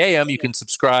AM. You can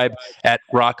subscribe at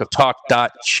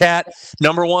rockoftalk.chat.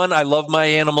 Number 1, I love my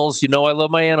animals. You know I love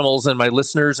my animals, and my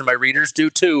listeners and my readers do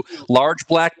too. Large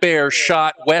black bear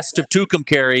shot west of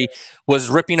Tucumcari was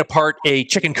ripping apart a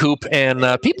chicken coop, and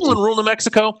people in rural New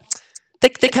Mexico, they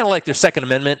kind of like their Second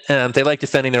Amendment, and they like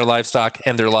defending their livestock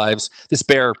and their lives. This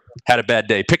bear had a bad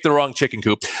day. Picked the wrong chicken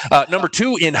coop. Number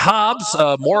 2, in Hobbs,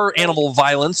 more animal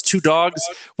violence. 2 dogs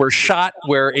were shot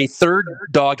where a third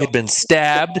dog had been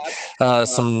stabbed.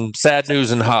 Some sad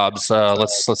news in Hobbs.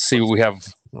 Let's see what we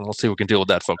have. We'll see if we can deal with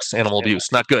that, folks. Animal abuse,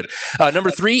 not good.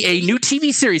 Number 3, a new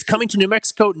TV series coming to New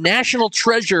Mexico, National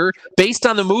Treasure, based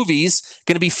on the movies,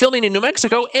 going to be filming in New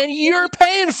Mexico, and you're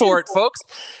paying for it, folks,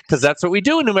 because that's what we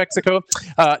do in New Mexico.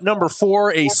 Number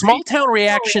 4, a small town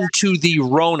reaction to the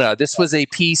Rona. This was a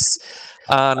piece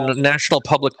on National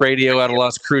Public Radio out of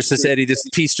Las Cruces. Eddie, this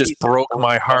piece just broke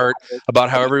my heart about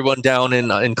how everyone down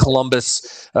in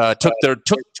Columbus took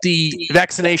the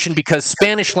vaccination because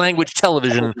Spanish language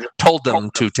television told them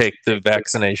to take the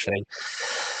vaccination.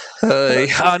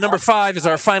 Number 5 is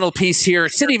our final piece here.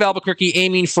 City of Albuquerque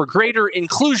aiming for greater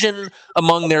inclusion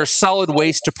among their solid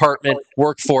waste department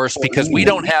workforce because we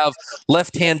don't have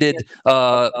left-handed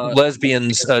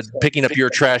lesbians picking up your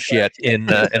trash yet in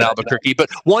Albuquerque. But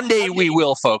one day we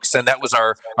will, folks, and that was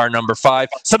our number 5.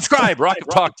 Subscribe,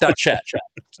 rockoftalk.chat.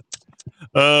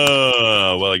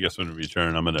 Well, I guess when we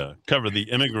return, I'm going to cover the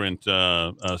immigrant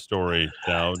story,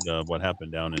 Dowd, what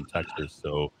happened down in Texas.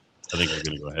 So I think we're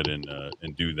going to go ahead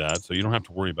and do that. So you don't have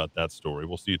to worry about that story.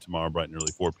 We'll see you tomorrow bright and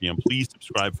early, 4 p.m. Please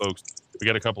subscribe, folks. We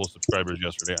got a couple of subscribers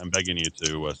yesterday. I'm begging you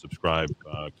to subscribe.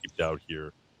 Keep Dowd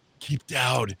here. Keep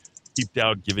Dowd keep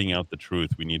Dowd giving out the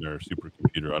truth. We need our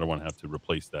supercomputer. I don't want to have to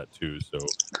replace that too. So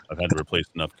I've had to replace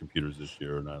enough computers this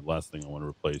year. And the last thing I want to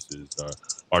replace is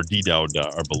our D-Dowd,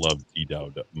 our beloved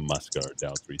D-Dowd Muscar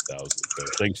Dowd 3000. So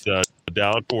thanks,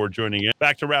 Dowd, for joining in.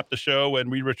 Back to wrap the show when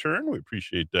we return. We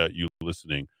appreciate you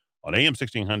listening on AM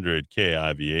 1600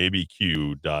 KIV,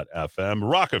 ABQ.FM,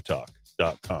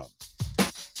 rockoftalk.com.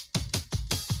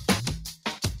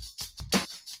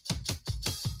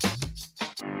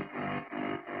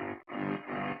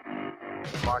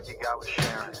 Marky got with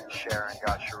Sharon, and Sharon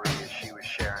got Sharia. She was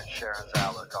sharing Sharon's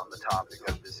outlook on the topic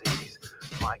of disease.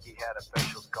 Mikey had a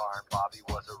facial scar and Bobby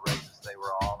was a racist. They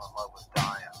were all in love with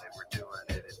dying. They were doing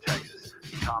it in Texas.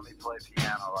 Tommy played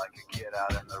piano like a kid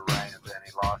out in the rain, and then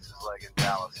he lost his leg in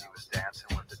Dallas. He was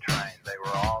dancing with the train. They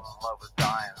were all in love with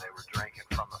dying. They were drinking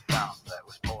from a fountain that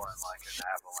was pouring like an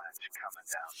avalanche coming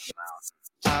down the mountain.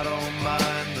 I don't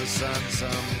mind the sun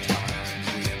sometimes,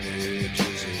 the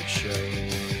images it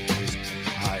shows.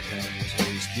 I can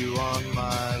taste you on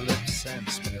my lips and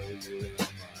smell you in my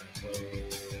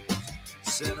clothes.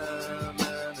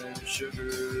 Cinnamon and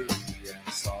sugar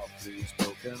and softly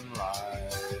spoken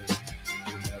lies.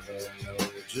 You never know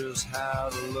just how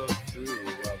to look through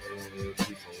other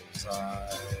people's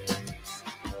eyes.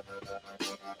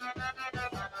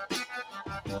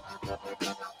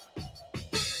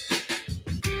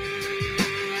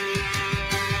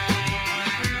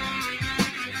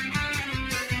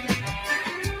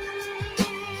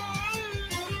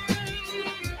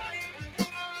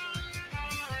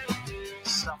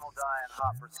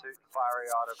 Hot pursuit and fiery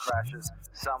auto crashes.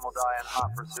 Some will die in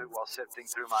hot pursuit while sifting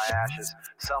through my ashes.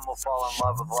 Some will fall in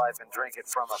love with life and drink it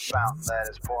from a fountain that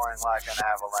is pouring like an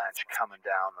avalanche coming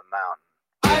down the mountain.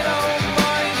 I don't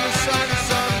mind the sun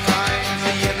sometimes,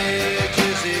 the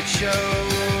images it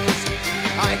shows.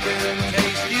 I can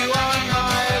taste you on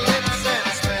my lips and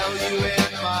smell you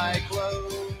in my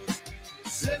clothes.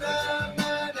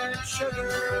 Cinnamon and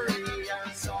sugar and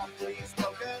softly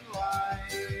spoken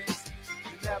lies.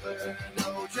 You never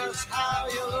know just how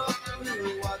you look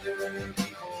through other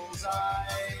people's eyes.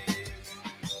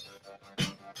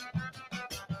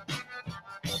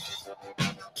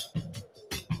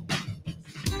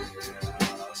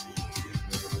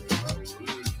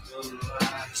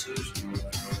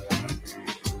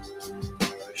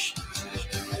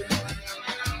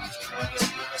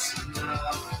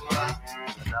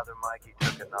 Another Mikey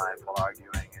took a knife while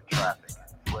arguing in traffic.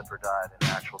 Flipper died a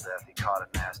natural death. He caught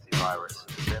a nasty virus.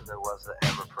 Then there was the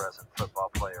ever-present football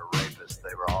player rapist.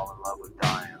 They were all in love with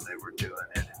dying. They were doing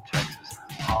it in Texas.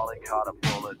 Ollie caught a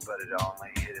bullet, but it only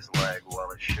hit his leg.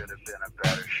 Well, it should have been a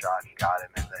better shot. Got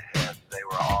him in the head. They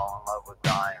were all in love with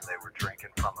dying. They were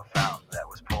drinking from a fountain that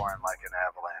was pouring like an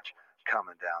avalanche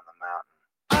coming down the mountain.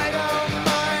 I don't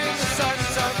mind the sun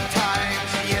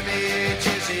sometimes, the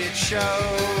images it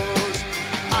shows.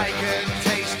 I can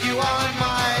taste you on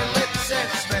my lips and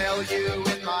smell you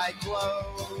in my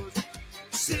clothes.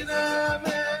 Cinnamon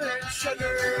and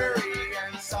sugary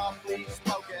and softly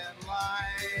spoken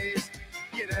lies.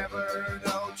 You never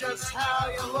know just how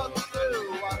you look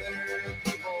through other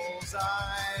people's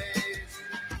eyes.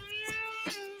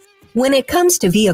 When it comes to vehicles,